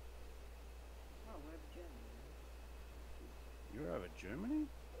 Oh, we're over Germany. You're over Germany?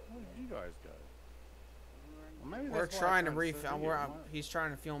 Where did you guys go? Well, maybe We're that's why I trying to can't see refill. you. He's trying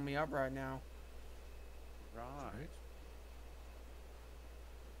to fuel me up right now. Right.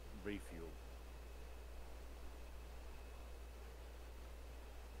 Refuel.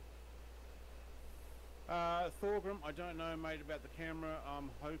 Thorgrim, I don't know, mate, about the camera. I'm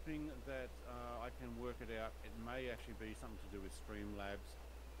hoping that I can work it out. It may actually be something to do with Streamlabs.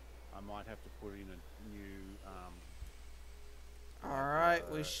 I might have to put in a new Alright,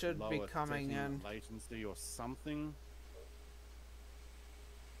 we should be lower coming setting in. latency or something.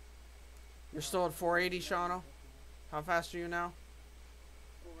 You're still at 480, Shauno? How fast are you now?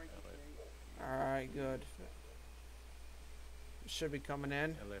 483. Alright, good. Should be coming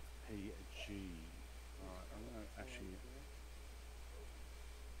in. LFPG. Alright, I'm gonna actually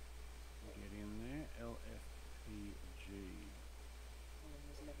get in there. LFPG.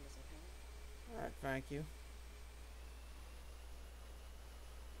 As level as I can. Alright, thank you.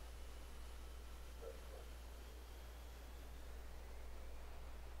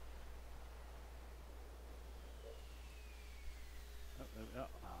 Oh, there we are.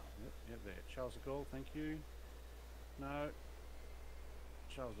 Yep, there. Charles de Gaulle, thank you. No.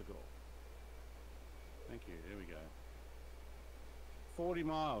 Charles de Gaulle. Thank you, there we go. 40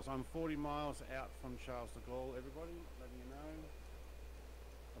 miles. I'm 40 miles out from Charles de Gaulle, everybody, letting you know.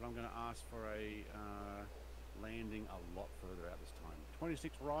 But I'm going to ask for a landing a lot further out this time.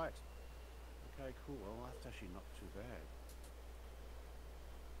 26 right. Okay, cool. Well, that's actually not too bad.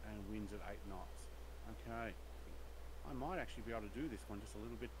 And winds at 8 knots. Okay. I might actually be able to do this one just a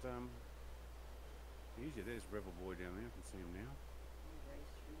little bit easier. There's Rebel Boy down there. I can see him now.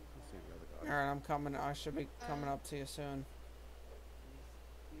 Let's see the other guys. Alright, I'm coming. I should be coming up to you soon.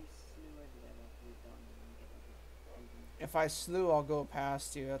 You slew over there after we're done and then get like a If I slew, I'll go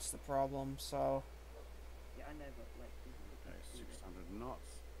past you. That's the problem. So, Yeah, I know, but like Okay, 600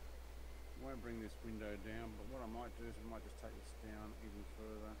 knots. Won't bring this window down, but what I might do is I might just take this down even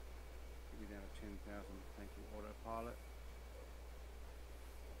further. Should be down to 10,000. Thank you, autopilot.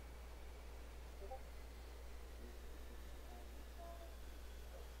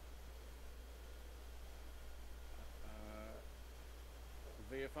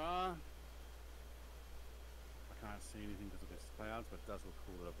 VFR. I can't see anything because of this clouds, but it does look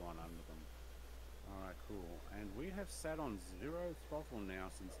cool that I've gone under them. Alright, cool. And we have sat on 0 throttle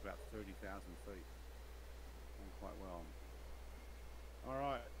now since about 30,000 feet. Done quite well.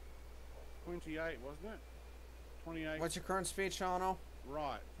 Alright. 28, wasn't it? 28. What's your current speed, Shano?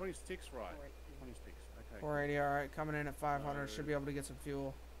 Right. 26, right. 26. Okay. 480, alright. Coming in at 500. So- Should be able to get some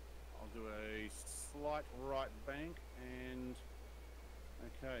fuel. I'll do a slight right bank and...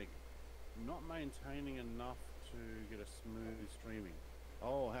 Okay. Not maintaining enough to get a smooth streaming.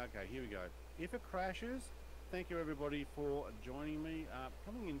 Oh, okay, here we go. If it crashes, thank you everybody for joining me.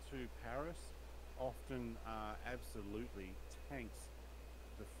 Coming into Paris often absolutely tanks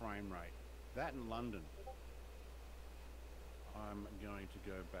the frame rate. That in London, I'm going to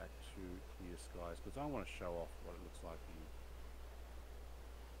go back to clear skies because I want to show off what it looks like here.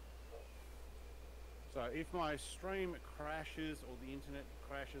 So if my stream crashes or the internet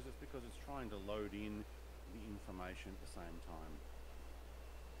crashes, it's because it's trying to load in the information at the same time.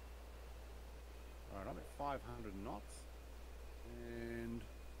 Alright, I'm at 500 knots. And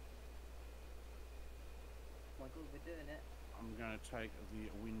Michael, we're doing it. I'm going to take the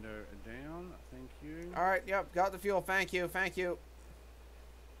window down. Thank you. Alright, yep. Got the fuel. Thank you. Thank you.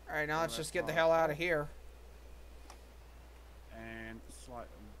 Alright, now let's Alright, just get the fine. hell out of here. And slight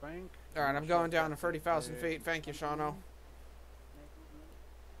bank. Alright, I'm going down to 30,000 feet. Thank you, Shano. No problem.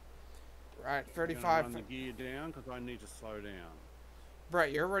 Right, I'm gonna 35. run the gear down because I need to slow down.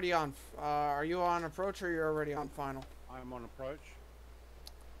 Brett, you're already on. Are you on approach or you're already on final? I'm on approach.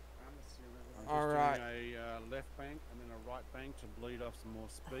 I'm a serial. I'm just Alright. doing a left bank and then a right bank to bleed off some more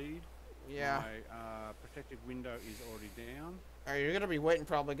speed. Yeah. My protective window is already down. Alright, you're gonna be waiting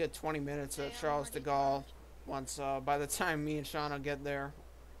probably a good 20 minutes They at are Charles de already Gaulle. crashed. Once, by the time me and Shano get there,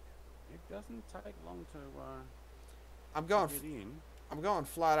 It doesn't take long to I'm going. get in. I'm going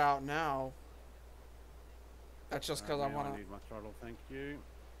flat out now. That's just because I Now want I need my throttle, thank you.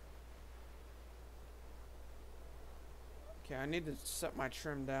 Okay, I need to set my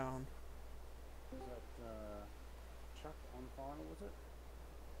trim down. Is that Chuck on final, was it?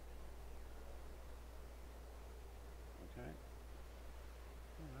 Okay.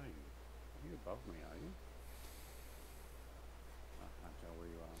 Where are you? Are you above me, are you? I can't tell where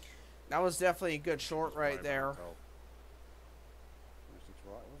you are. That was definitely a good short Just worry right about there. myself. 26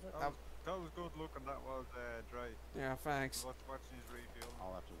 right, was it? That was good look, and that was Dre. Yeah, thanks. Watching his refuel.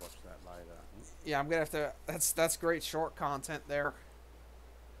 I'll have to watch that later. Yeah, I'm gonna have to. That's great short content there.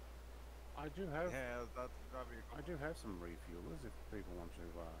 I do have Yeah, that'd be a I good do have some refuelers if people want to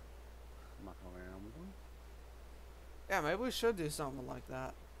muck around with them. Yeah, maybe we should do something like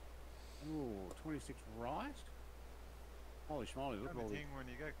that. Ooh, 26 right? Holy schmoly, look at all one. The the... thing when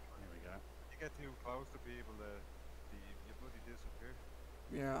you get There we go. too close to people, you bloody disappear.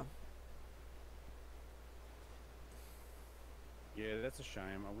 Yeah. Yeah, that's a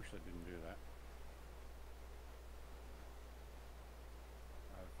shame. I wish I didn't do that.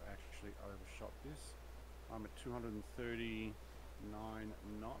 I've actually overshot this. I'm at 239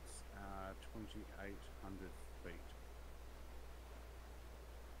 knots, 2,800 feet.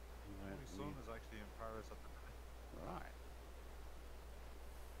 My son is actually in Paris at the minute. Right.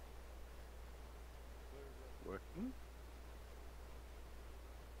 Working?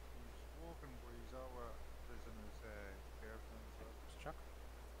 He's walking, but he's over visiting his girlfriend as well. It's Chuck.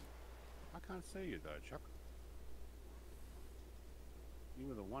 I can't see you though, Chuck. You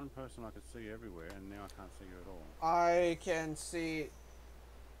were the one person I could see everywhere, and now I can't see you at all. I can see.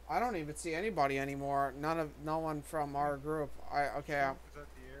 I don't even see anybody anymore. No one from our group. Okay. Trump is at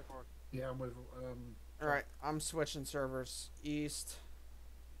the airport. Yeah, I'm with All right. I'm switching servers east.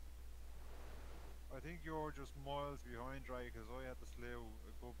 I think you're just miles behind Dre because I had to slow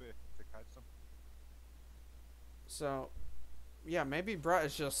a good bit to catch them. So, yeah, maybe Brett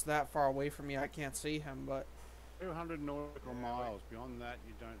is just that far away from me. I can't see him, but 200 nautical Yeah, miles. Beyond that,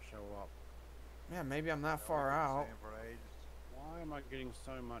 you don't show up. yeah, maybe I'm that far I've been out. saying for ages. Why am I getting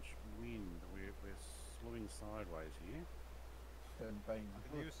so much wind? We're slewing sideways here. Bane.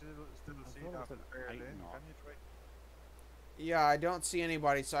 Can you still I see thought that it was fair at 8 lane? knot. Can you, Dre? Yeah, I don't see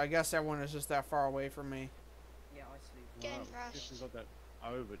anybody, so I guess everyone is just that far away from me. Yeah, I sleep. Game Well, crashed. This has got that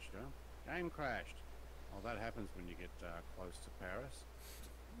overture. Game crashed. Well, that happens when you get close to Paris.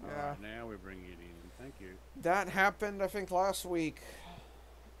 Yeah. Alright, now we're bringing it in. Thank you. That happened, I think, last week.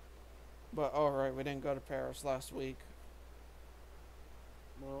 But, oh, right, we didn't go to Paris last week.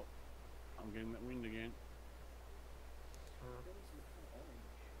 Well, I'm getting that wind again. Yours look kind of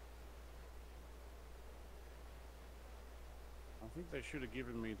orange. I think they should have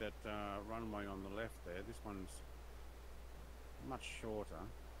given me that runway on the left there. This one's much shorter.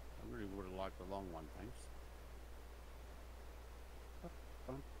 I really would have liked the long one, thanks.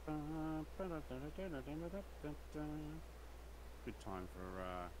 Good time for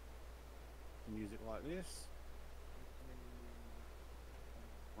music like this.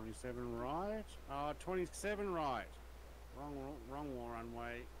 27 right. 27 right. Wrong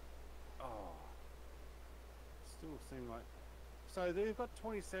runway. Oh. Still seem like... So they've got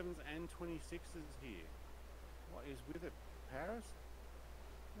 27s and 26s here. What is with it? Paris?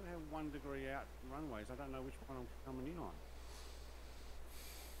 They have 1 degree out runways. I don't know which one I'm coming in on.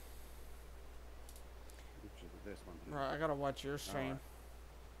 Which is the best one here? Right, I gotta watch your stream.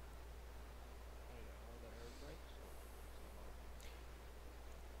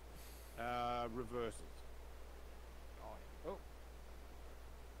 Reverses. Oh.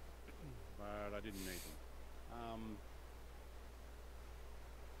 But I didn't need them.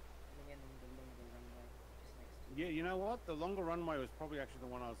 Coming in on the longer runway, just next to Yeah, you know what? The longer runway was probably actually the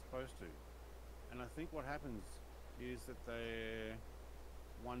one I was supposed to. And I think what happens is that they're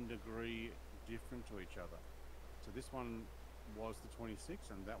 1 degree different to each other. So this one was the 26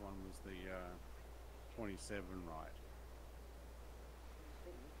 and that one was the 27 right.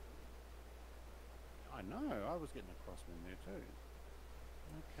 I know, I was getting a crosswind there too.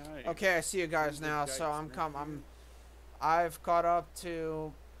 Okay. Okay, I see you guys Good now. gates, So I've caught up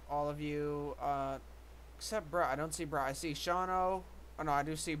to all of you, except Brett. I don't see Brett. I see Shano. Oh no, I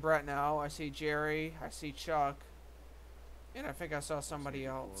do see Brett now. I see Jerry. I see Chuck. And I think I saw somebody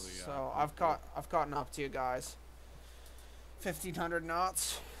else. So I've caught up to you guys. 1,500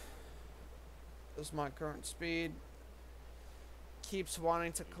 knots is my current speed. Keeps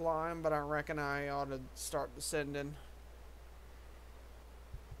wanting to climb, but I reckon I ought to start descending.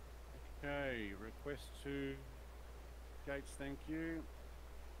 Okay, request to gates, thank you.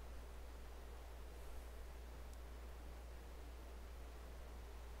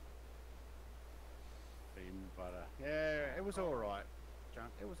 Bean butter. Yeah, it was alright,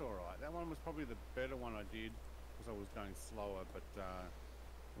 Junk. It was alright. That one was probably the better one I did because I was going slower, but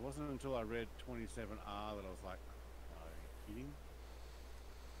it wasn't until I read 27R that I was like, are you kidding?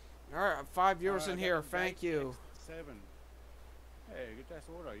 Alright, 5 viewers in Alright, here. that's Thank gate you. X7. Hey, good that's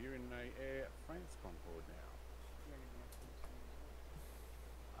auto. You're in a Air France Concorde now.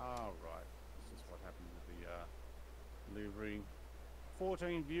 Oh, right. This is what happened with the livery.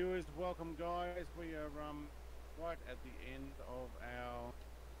 14 viewers. Welcome, guys. We are right at the end of our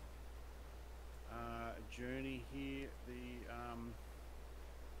journey here. The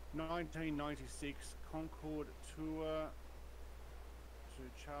 1996 Concorde tour to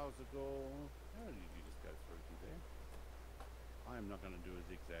Charles de Gaulle. How did you just go through to there? I am not going to do a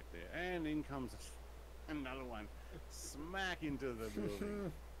zigzag there. And in comes another one. Smack into the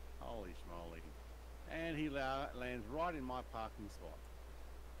building. Holy schmoly. And he lands right in my parking spot.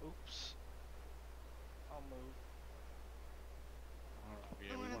 Oops. I'll move. Alright,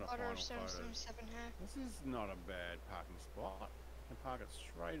 yeah, I'm we gonna want a auto final photo. 777 here. This is not a bad parking spot. You can park it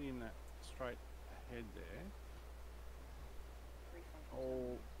straight in that straight ahead there.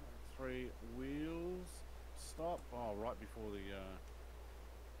 All 3 wheels. Stop. Oh, right before the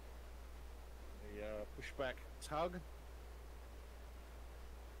pushback tug.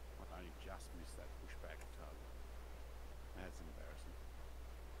 I only just missed that pushback tug. That's embarrassing.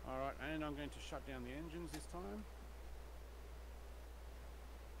 Alright, and I'm going to shut down the engines this time.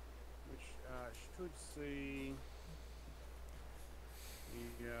 Which should see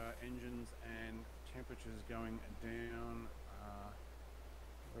the engines and temperatures going down.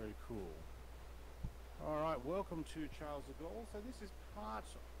 Very cool. Alright, welcome to Charles de Gaulle. So this is part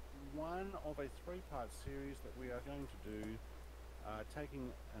 1 of a 3-part series that we are going to do,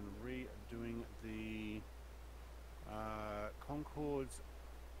 taking and redoing the Concorde's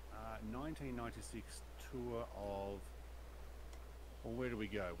 1996 tour of, well, where do we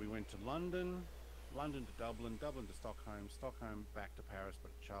go? We went to London, London to Dublin, Dublin to Stockholm, Stockholm back to Paris,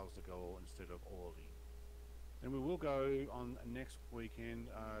 but Charles de Gaulle instead of Orly. Then we will go on next weekend,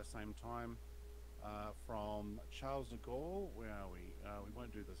 same time, from Charles de Gaulle. Where are we? We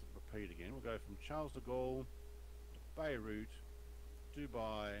won't do this repeat again. We'll go from Charles de Gaulle to Beirut,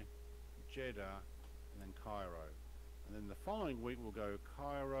 Dubai, Jeddah, and then Cairo. And then the following week we'll go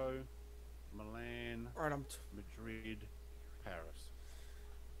Cairo, Milan, Alright, Madrid, Paris.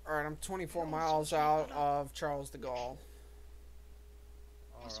 Alright, I'm 24 miles out of Charles de Gaulle.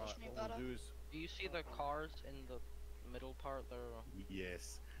 Alright, what we'll do is... Do you see the cars in the middle part there?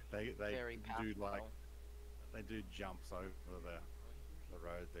 Yes. They Very do like powerful. they do jumps over the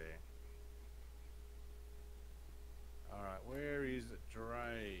road there. All right, where is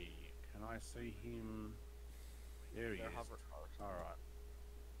Dre? Can I see him? There he Their is. hover cars. All right.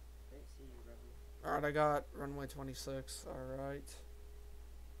 Don't see you, Rebel. Alright, I got runway 26. Alright.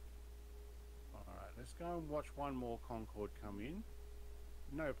 All right. Let's go and watch one more Concorde come in.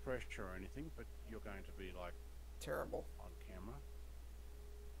 No pressure or anything, but you're going to be like Terrible. on camera.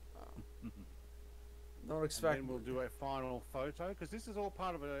 Don't expect. And then we'll do a final photo because this is all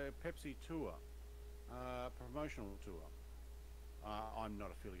part of a Pepsi tour, promotional tour. I'm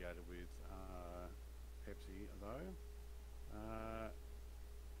not affiliated with Pepsi though.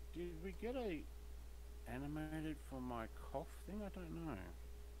 Did we get a animated for my cough thing? I don't know.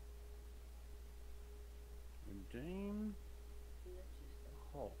 Redeem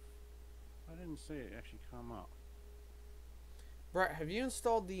cough. I didn't see it actually come up. Brett, have you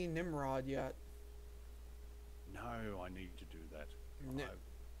installed the Nimrod yet? No, I need to do that. No.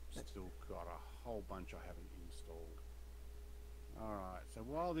 I've still got a whole bunch I haven't installed. Alright, so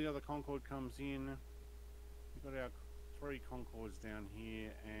while the other Concorde comes in, we've got our 3 Concordes down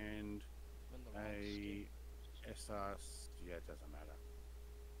here and When the lights a skip. SR, yeah, it doesn't matter.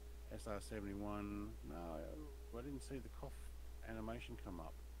 SR71, no, I didn't see the cough animation come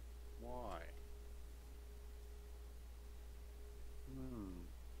up. Why?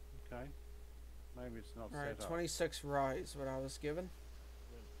 Okay. Maybe it's not Alright, set up. 26 rise, what I was given.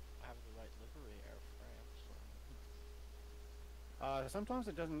 Have the right livery airframe. So. Sometimes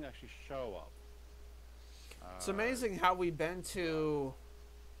it doesn't actually show up. It's amazing how we've been to,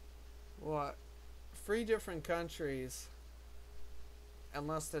 what, 3 different countries in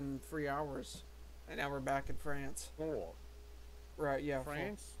less than 3 hours. And now we're back in France. 4. Right, yeah.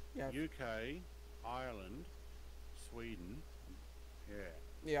 France, Yeah. UK, Ireland, Sweden. Yeah.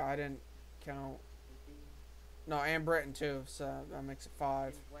 Yeah, I didn't count. We've been No, and Britain too, so that makes it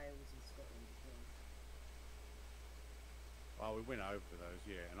 5. in Wales and Scotland as well. Well, we went over those,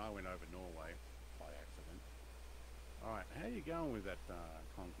 yeah, and I went over Norway by accident. All right, how you going with that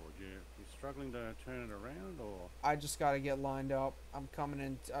Concorde? You struggling to turn it around, or? I just gotta get lined up. I'm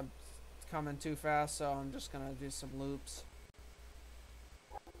coming too fast, so I'm just gonna do some loops.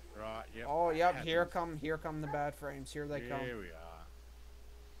 Right. Yep. Oh, that yep. happens. Here come the bad frames. Here they come. Here we are.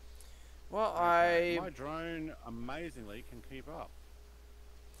 Well, Okay, my drone amazingly can keep up.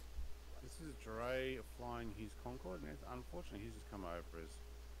 This is Dre flying his Concorde, and unfortunately he's just come over as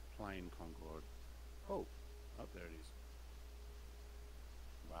plain Concorde. Oh, there it is.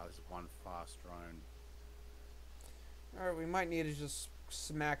 Wow, this is one fast drone. All right, we might need to just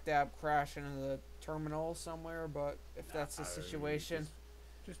smack dab crash into the terminal somewhere, but if that's the No, situation,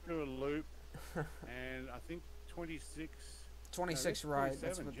 just do a loop, and I think 26. 26 no, right. 27.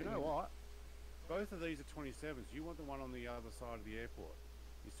 That's what Do you know what? Both of these are 27s. You want the one on the other side of the airport?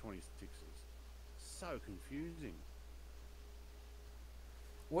 These 26s. So confusing.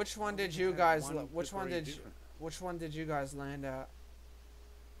 Which one did They you have guys? one Which one degree did? different. Which one did you guys land at?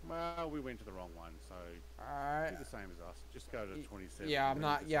 Well, we went to the wrong one, so All right. do the same as us. Just go to 27. Yeah, I'm and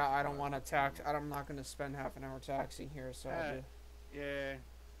not. then Yeah, I don't 65. want to tax. I'm not going to spend half an hour taxing here, so I'll do. Yeah,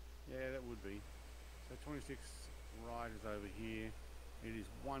 that would be. So 26 right is over here. It is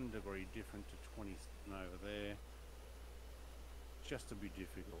 1 degree different to 27 over there. Just to be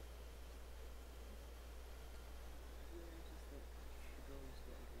difficult. Yeah, just that the girls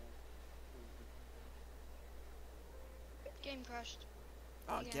got Game crashed.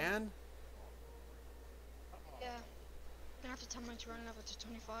 Again? Yeah. Gonna have to tell my to run level to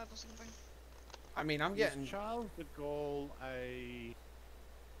 25 or something. I mean, I'm Is getting. Charles de Gaulle a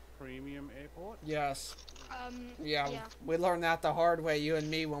premium airport? Yes. Yeah. We learned that the hard way, you and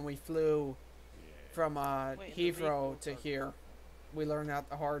me, when we flew Yeah. from Wait, the Heathrow vehicle to does here. We learned that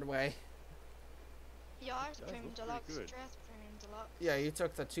the hard way. Yeah, I was Does premium look pretty deluxe. good. Dress premium deluxe. Yeah, you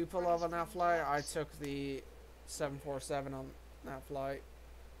took the Tupolev on that flight. I took the 747 on that flight.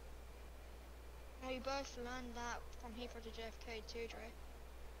 No, you both learned that from Heathrow to JFK too, Dre.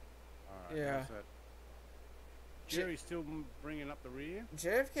 Alright, Yeah. how's that? Jerry's still bringing up the rear?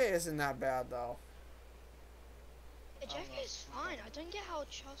 JFK isn't that bad though. Yeah, JFK is fine. I don't get how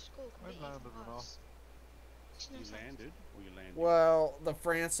Charles School can I be even landed and worse. Makes no You sense. landed? Or you landed? Well, the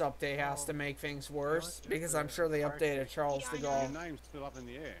France update has to make things worse yeah, because it's I'm sure they hard updated Charles Yeah, de I Gaulle. Your name's still up in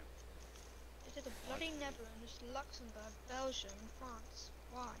the air. They did the bloody Netherlands, Luxembourg, Belgium, and France.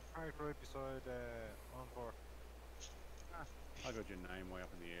 Why? Parked right beside Encore. I got your name way up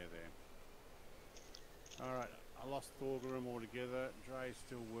in the air there. Alright, I lost Thorgrim altogether. Dre's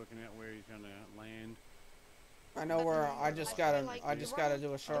still working out where he's going to land. I know But where then, I just I gotta feel like I the just gotta run- do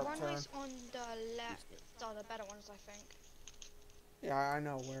a The sharp turn. runways on the left are the better ones, I think. Yeah, I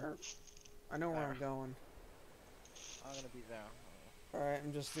know where I'm There. going. I'm gonna be there. Alright,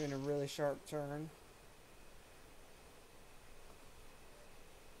 I'm just doing a really sharp turn.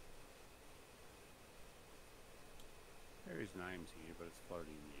 There is names here, but it's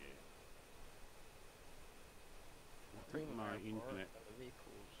floating in the air. I think Premium my airport, internet. the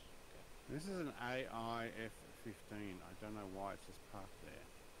vehicles. Okay. This is an AIF-15. I don't know why it's just parked there.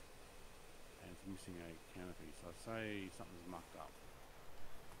 And it's missing a canopy, so I say something's mucked up.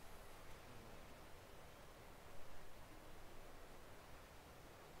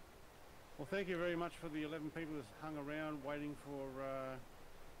 Well, thank you very much for the 11 people that hung around waiting for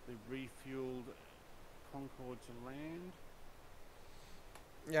the refueled Concorde to land.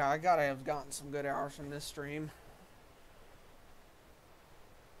 Yeah, I gotta have gotten some good hours from this stream.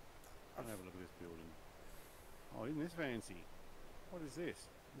 I'll have a look at this building. Oh, isn't this fancy? What is this?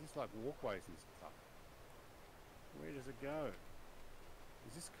 Is this like walkways and stuff? Where does it go?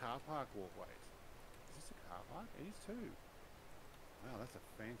 Is this car park walkways? Is this a car park? It is too. Wow, that's a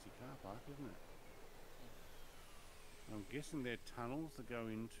fancy car park, isn't it? I'm guessing they're tunnels that go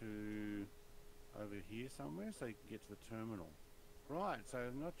into over here somewhere so you can get to the terminal. Right, so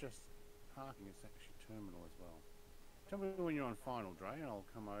not just parking, it's actually terminal as well. Tell me when you're on final, Dre, and I'll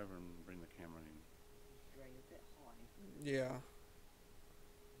come over and bring the camera in. Drain a bit high. Yeah.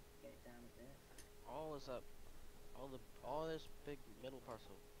 Get it down a bit. All is up. All this big middle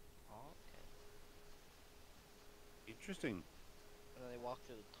parcel. Oh, okay. Interesting. And then they walk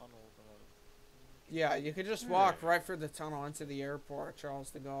through the tunnels and then Yeah, you could just walk right through the tunnel into the airport at Charles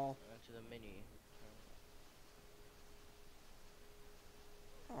de Gaulle. to the mini.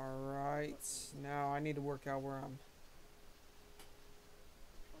 Alright, now I need to work out where I'm.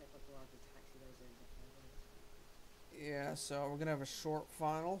 Try if I go out the taxi those over the highway. Yeah, so we're gonna have a short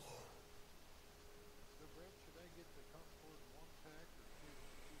final. So, Brett, should I get the Concorde 1-pack or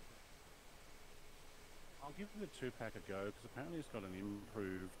 2-pack? I'll give the 2-pack a go because apparently it's got an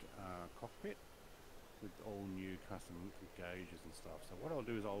improved cockpit with all new custom gauges and stuff. So what I'll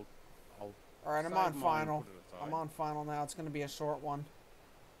do is I'll Alright, I'm save on mine and final. put it aside. I'm on final now. It's gonna be a short one.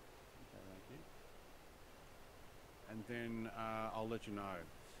 Okay, thank you. And then I'll let you know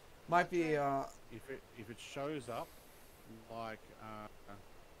Might be if it shows up like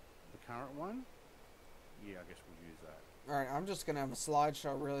the current one. Yeah, I guess we'll use that. alright, I'm just gonna have a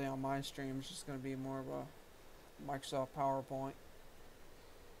slideshow really on my stream. It's just gonna be more of a Microsoft PowerPoint.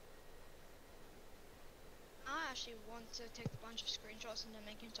 I actually want to take a bunch of screenshots and then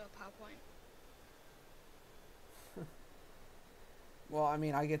make it into a PowerPoint. Well, I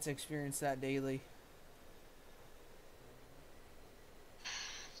mean, I get to experience that daily.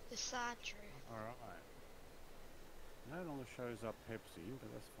 The sad truth. Alright. No longer shows up Pepsi,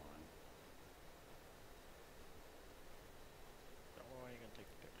 but that's fine. Don't worry, you're gonna take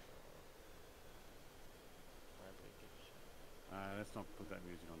a picture. Friendly picture. Let's not put that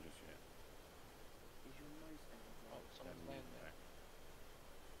music on just yet. Is your nose down? Oh, That someone's music landing there. back.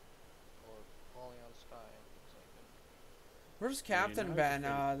 Or falling out of the sky. Looks like it. Where's Yeah, you Captain know, been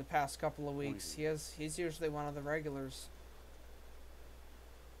it's pretty the past couple of weeks? pointy. He's usually one of the regulars.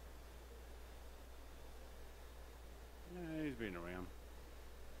 Yeah, he's been around.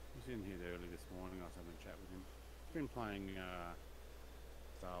 He's in here early this morning. I was having a chat with him. He's been playing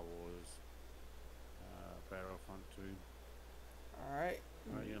Star Wars Battlefront 2. Alright.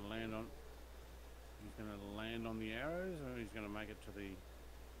 Are you gonna land on? He's gonna land on the arrows, or he's gonna make it to the.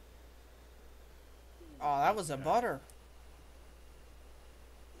 Oh, that was a Okay. butter.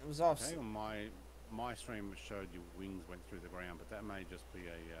 It was off. Okay, well, my stream showed your wings went through the ground, but that may just be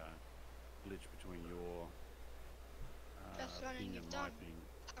a glitch between your That's the one ping you've and done. my ping.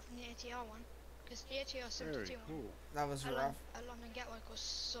 Apart from the ATR one. Because the ATR Very 72 cool. That was one rough. at London Gatwick was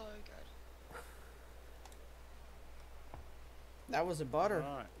so good. That was a butter.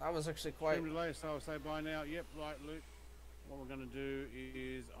 Right. That was actually quite. Stream delay, so I'll say bye now. Yep, right, Luke. What we're going to do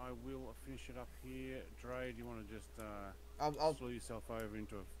is I will finish it up here. Dre, do you want to just I'll slew yourself over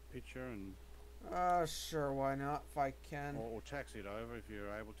into a picture and sure, why not? If I can. or taxi it over if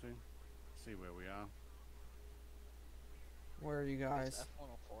you're able to. See where we are. Where are you Is guys?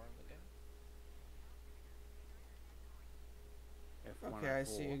 F-104 in the game? F104. Okay, I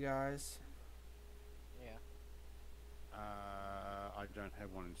see you guys. Yeah. I don't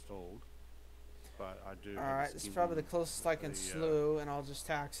have one installed, but I do. Alright, have this is probably the closest I can the, slew, and I'll just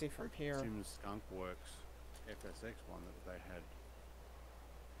taxi from here. Sims Skunk Works FSX one that they had.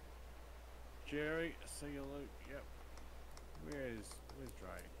 Jerry, see you, Luke. Yep. Where's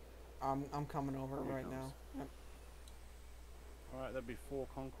Dre? I'm coming over Here he right comes. now. Yep. Alright, that'd be 4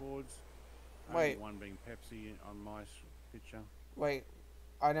 Concords. Wait. Only one being Pepsi on my picture. Wait,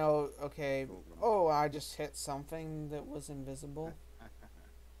 I know. Okay. Two of them. Oh, I just hit something that was invisible.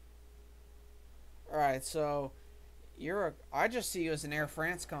 All right, so you're a. I just see you as an Air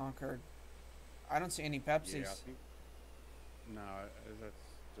France Concorde. I don't see any Pepsis. Yeah, I think. No, that's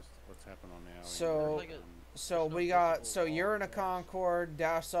just what's happened on our. So- Like a- So There's no we got. visible So you're in a bars. Concorde.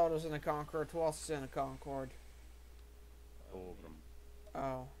 Dash Auto's in a Concorde. Who else is in a Concorde? All of them.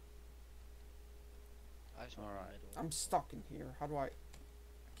 Oh, I just went in the Alright. middle. I'm stuck in here. How do I? I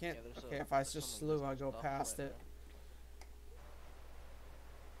can't. Yeah, there's Okay, a- if I there's just some slew, I invisible go stuff past right it. there.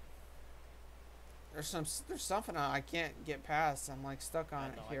 There's something I can't get past. I'm like stuck on I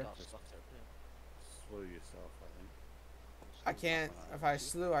it know, here. I got stuck there too. Slew yourself, I think. I can't. If I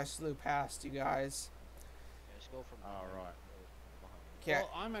slew past you guys. Yeah, just go from Oh, behind, right. go behind. Can't.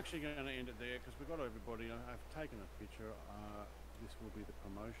 Well, I'm actually going to end it there because we've got everybody. I've taken a picture. This will be the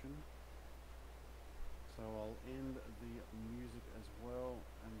promotion. So I'll end the music as well.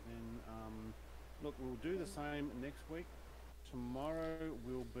 And then, look, we'll do the same next week. Tomorrow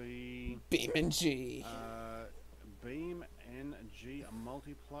will be Beam and G. Beam NG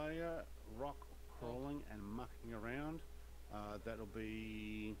multiplayer, rock crawling and mucking around. That'll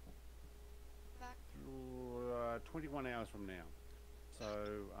be Back. 21 hours from now. So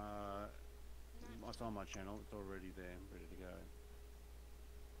it's on my channel. It's already there, ready to go.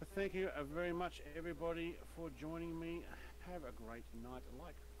 But thank you very much, everybody, for joining me. Have a great night.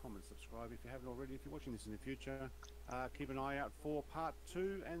 Like, comment, subscribe if you haven't already. If you're watching this in the future, keep an eye out for part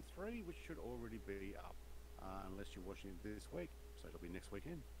 2 and 3, which should already be up, unless you're watching it this week. So it'll be next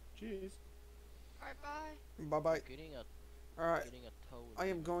weekend. Cheers. Alright, bye. Bye bye. Getting a All right. getting a toe. I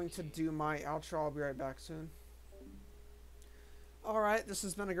am going to do my outro. I'll be right back soon. All right, this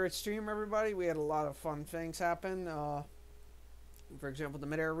has been a great stream, everybody. We had a lot of fun things happen. For example, the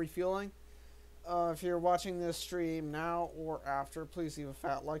mid-air refueling. If you're watching this stream now or after, please leave a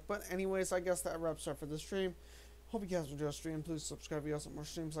fat like. But anyways, I guess that wraps up for the stream. Hope you guys enjoy the stream. Please subscribe if you guys want more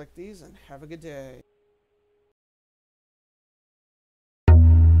streams like these, and have a good day.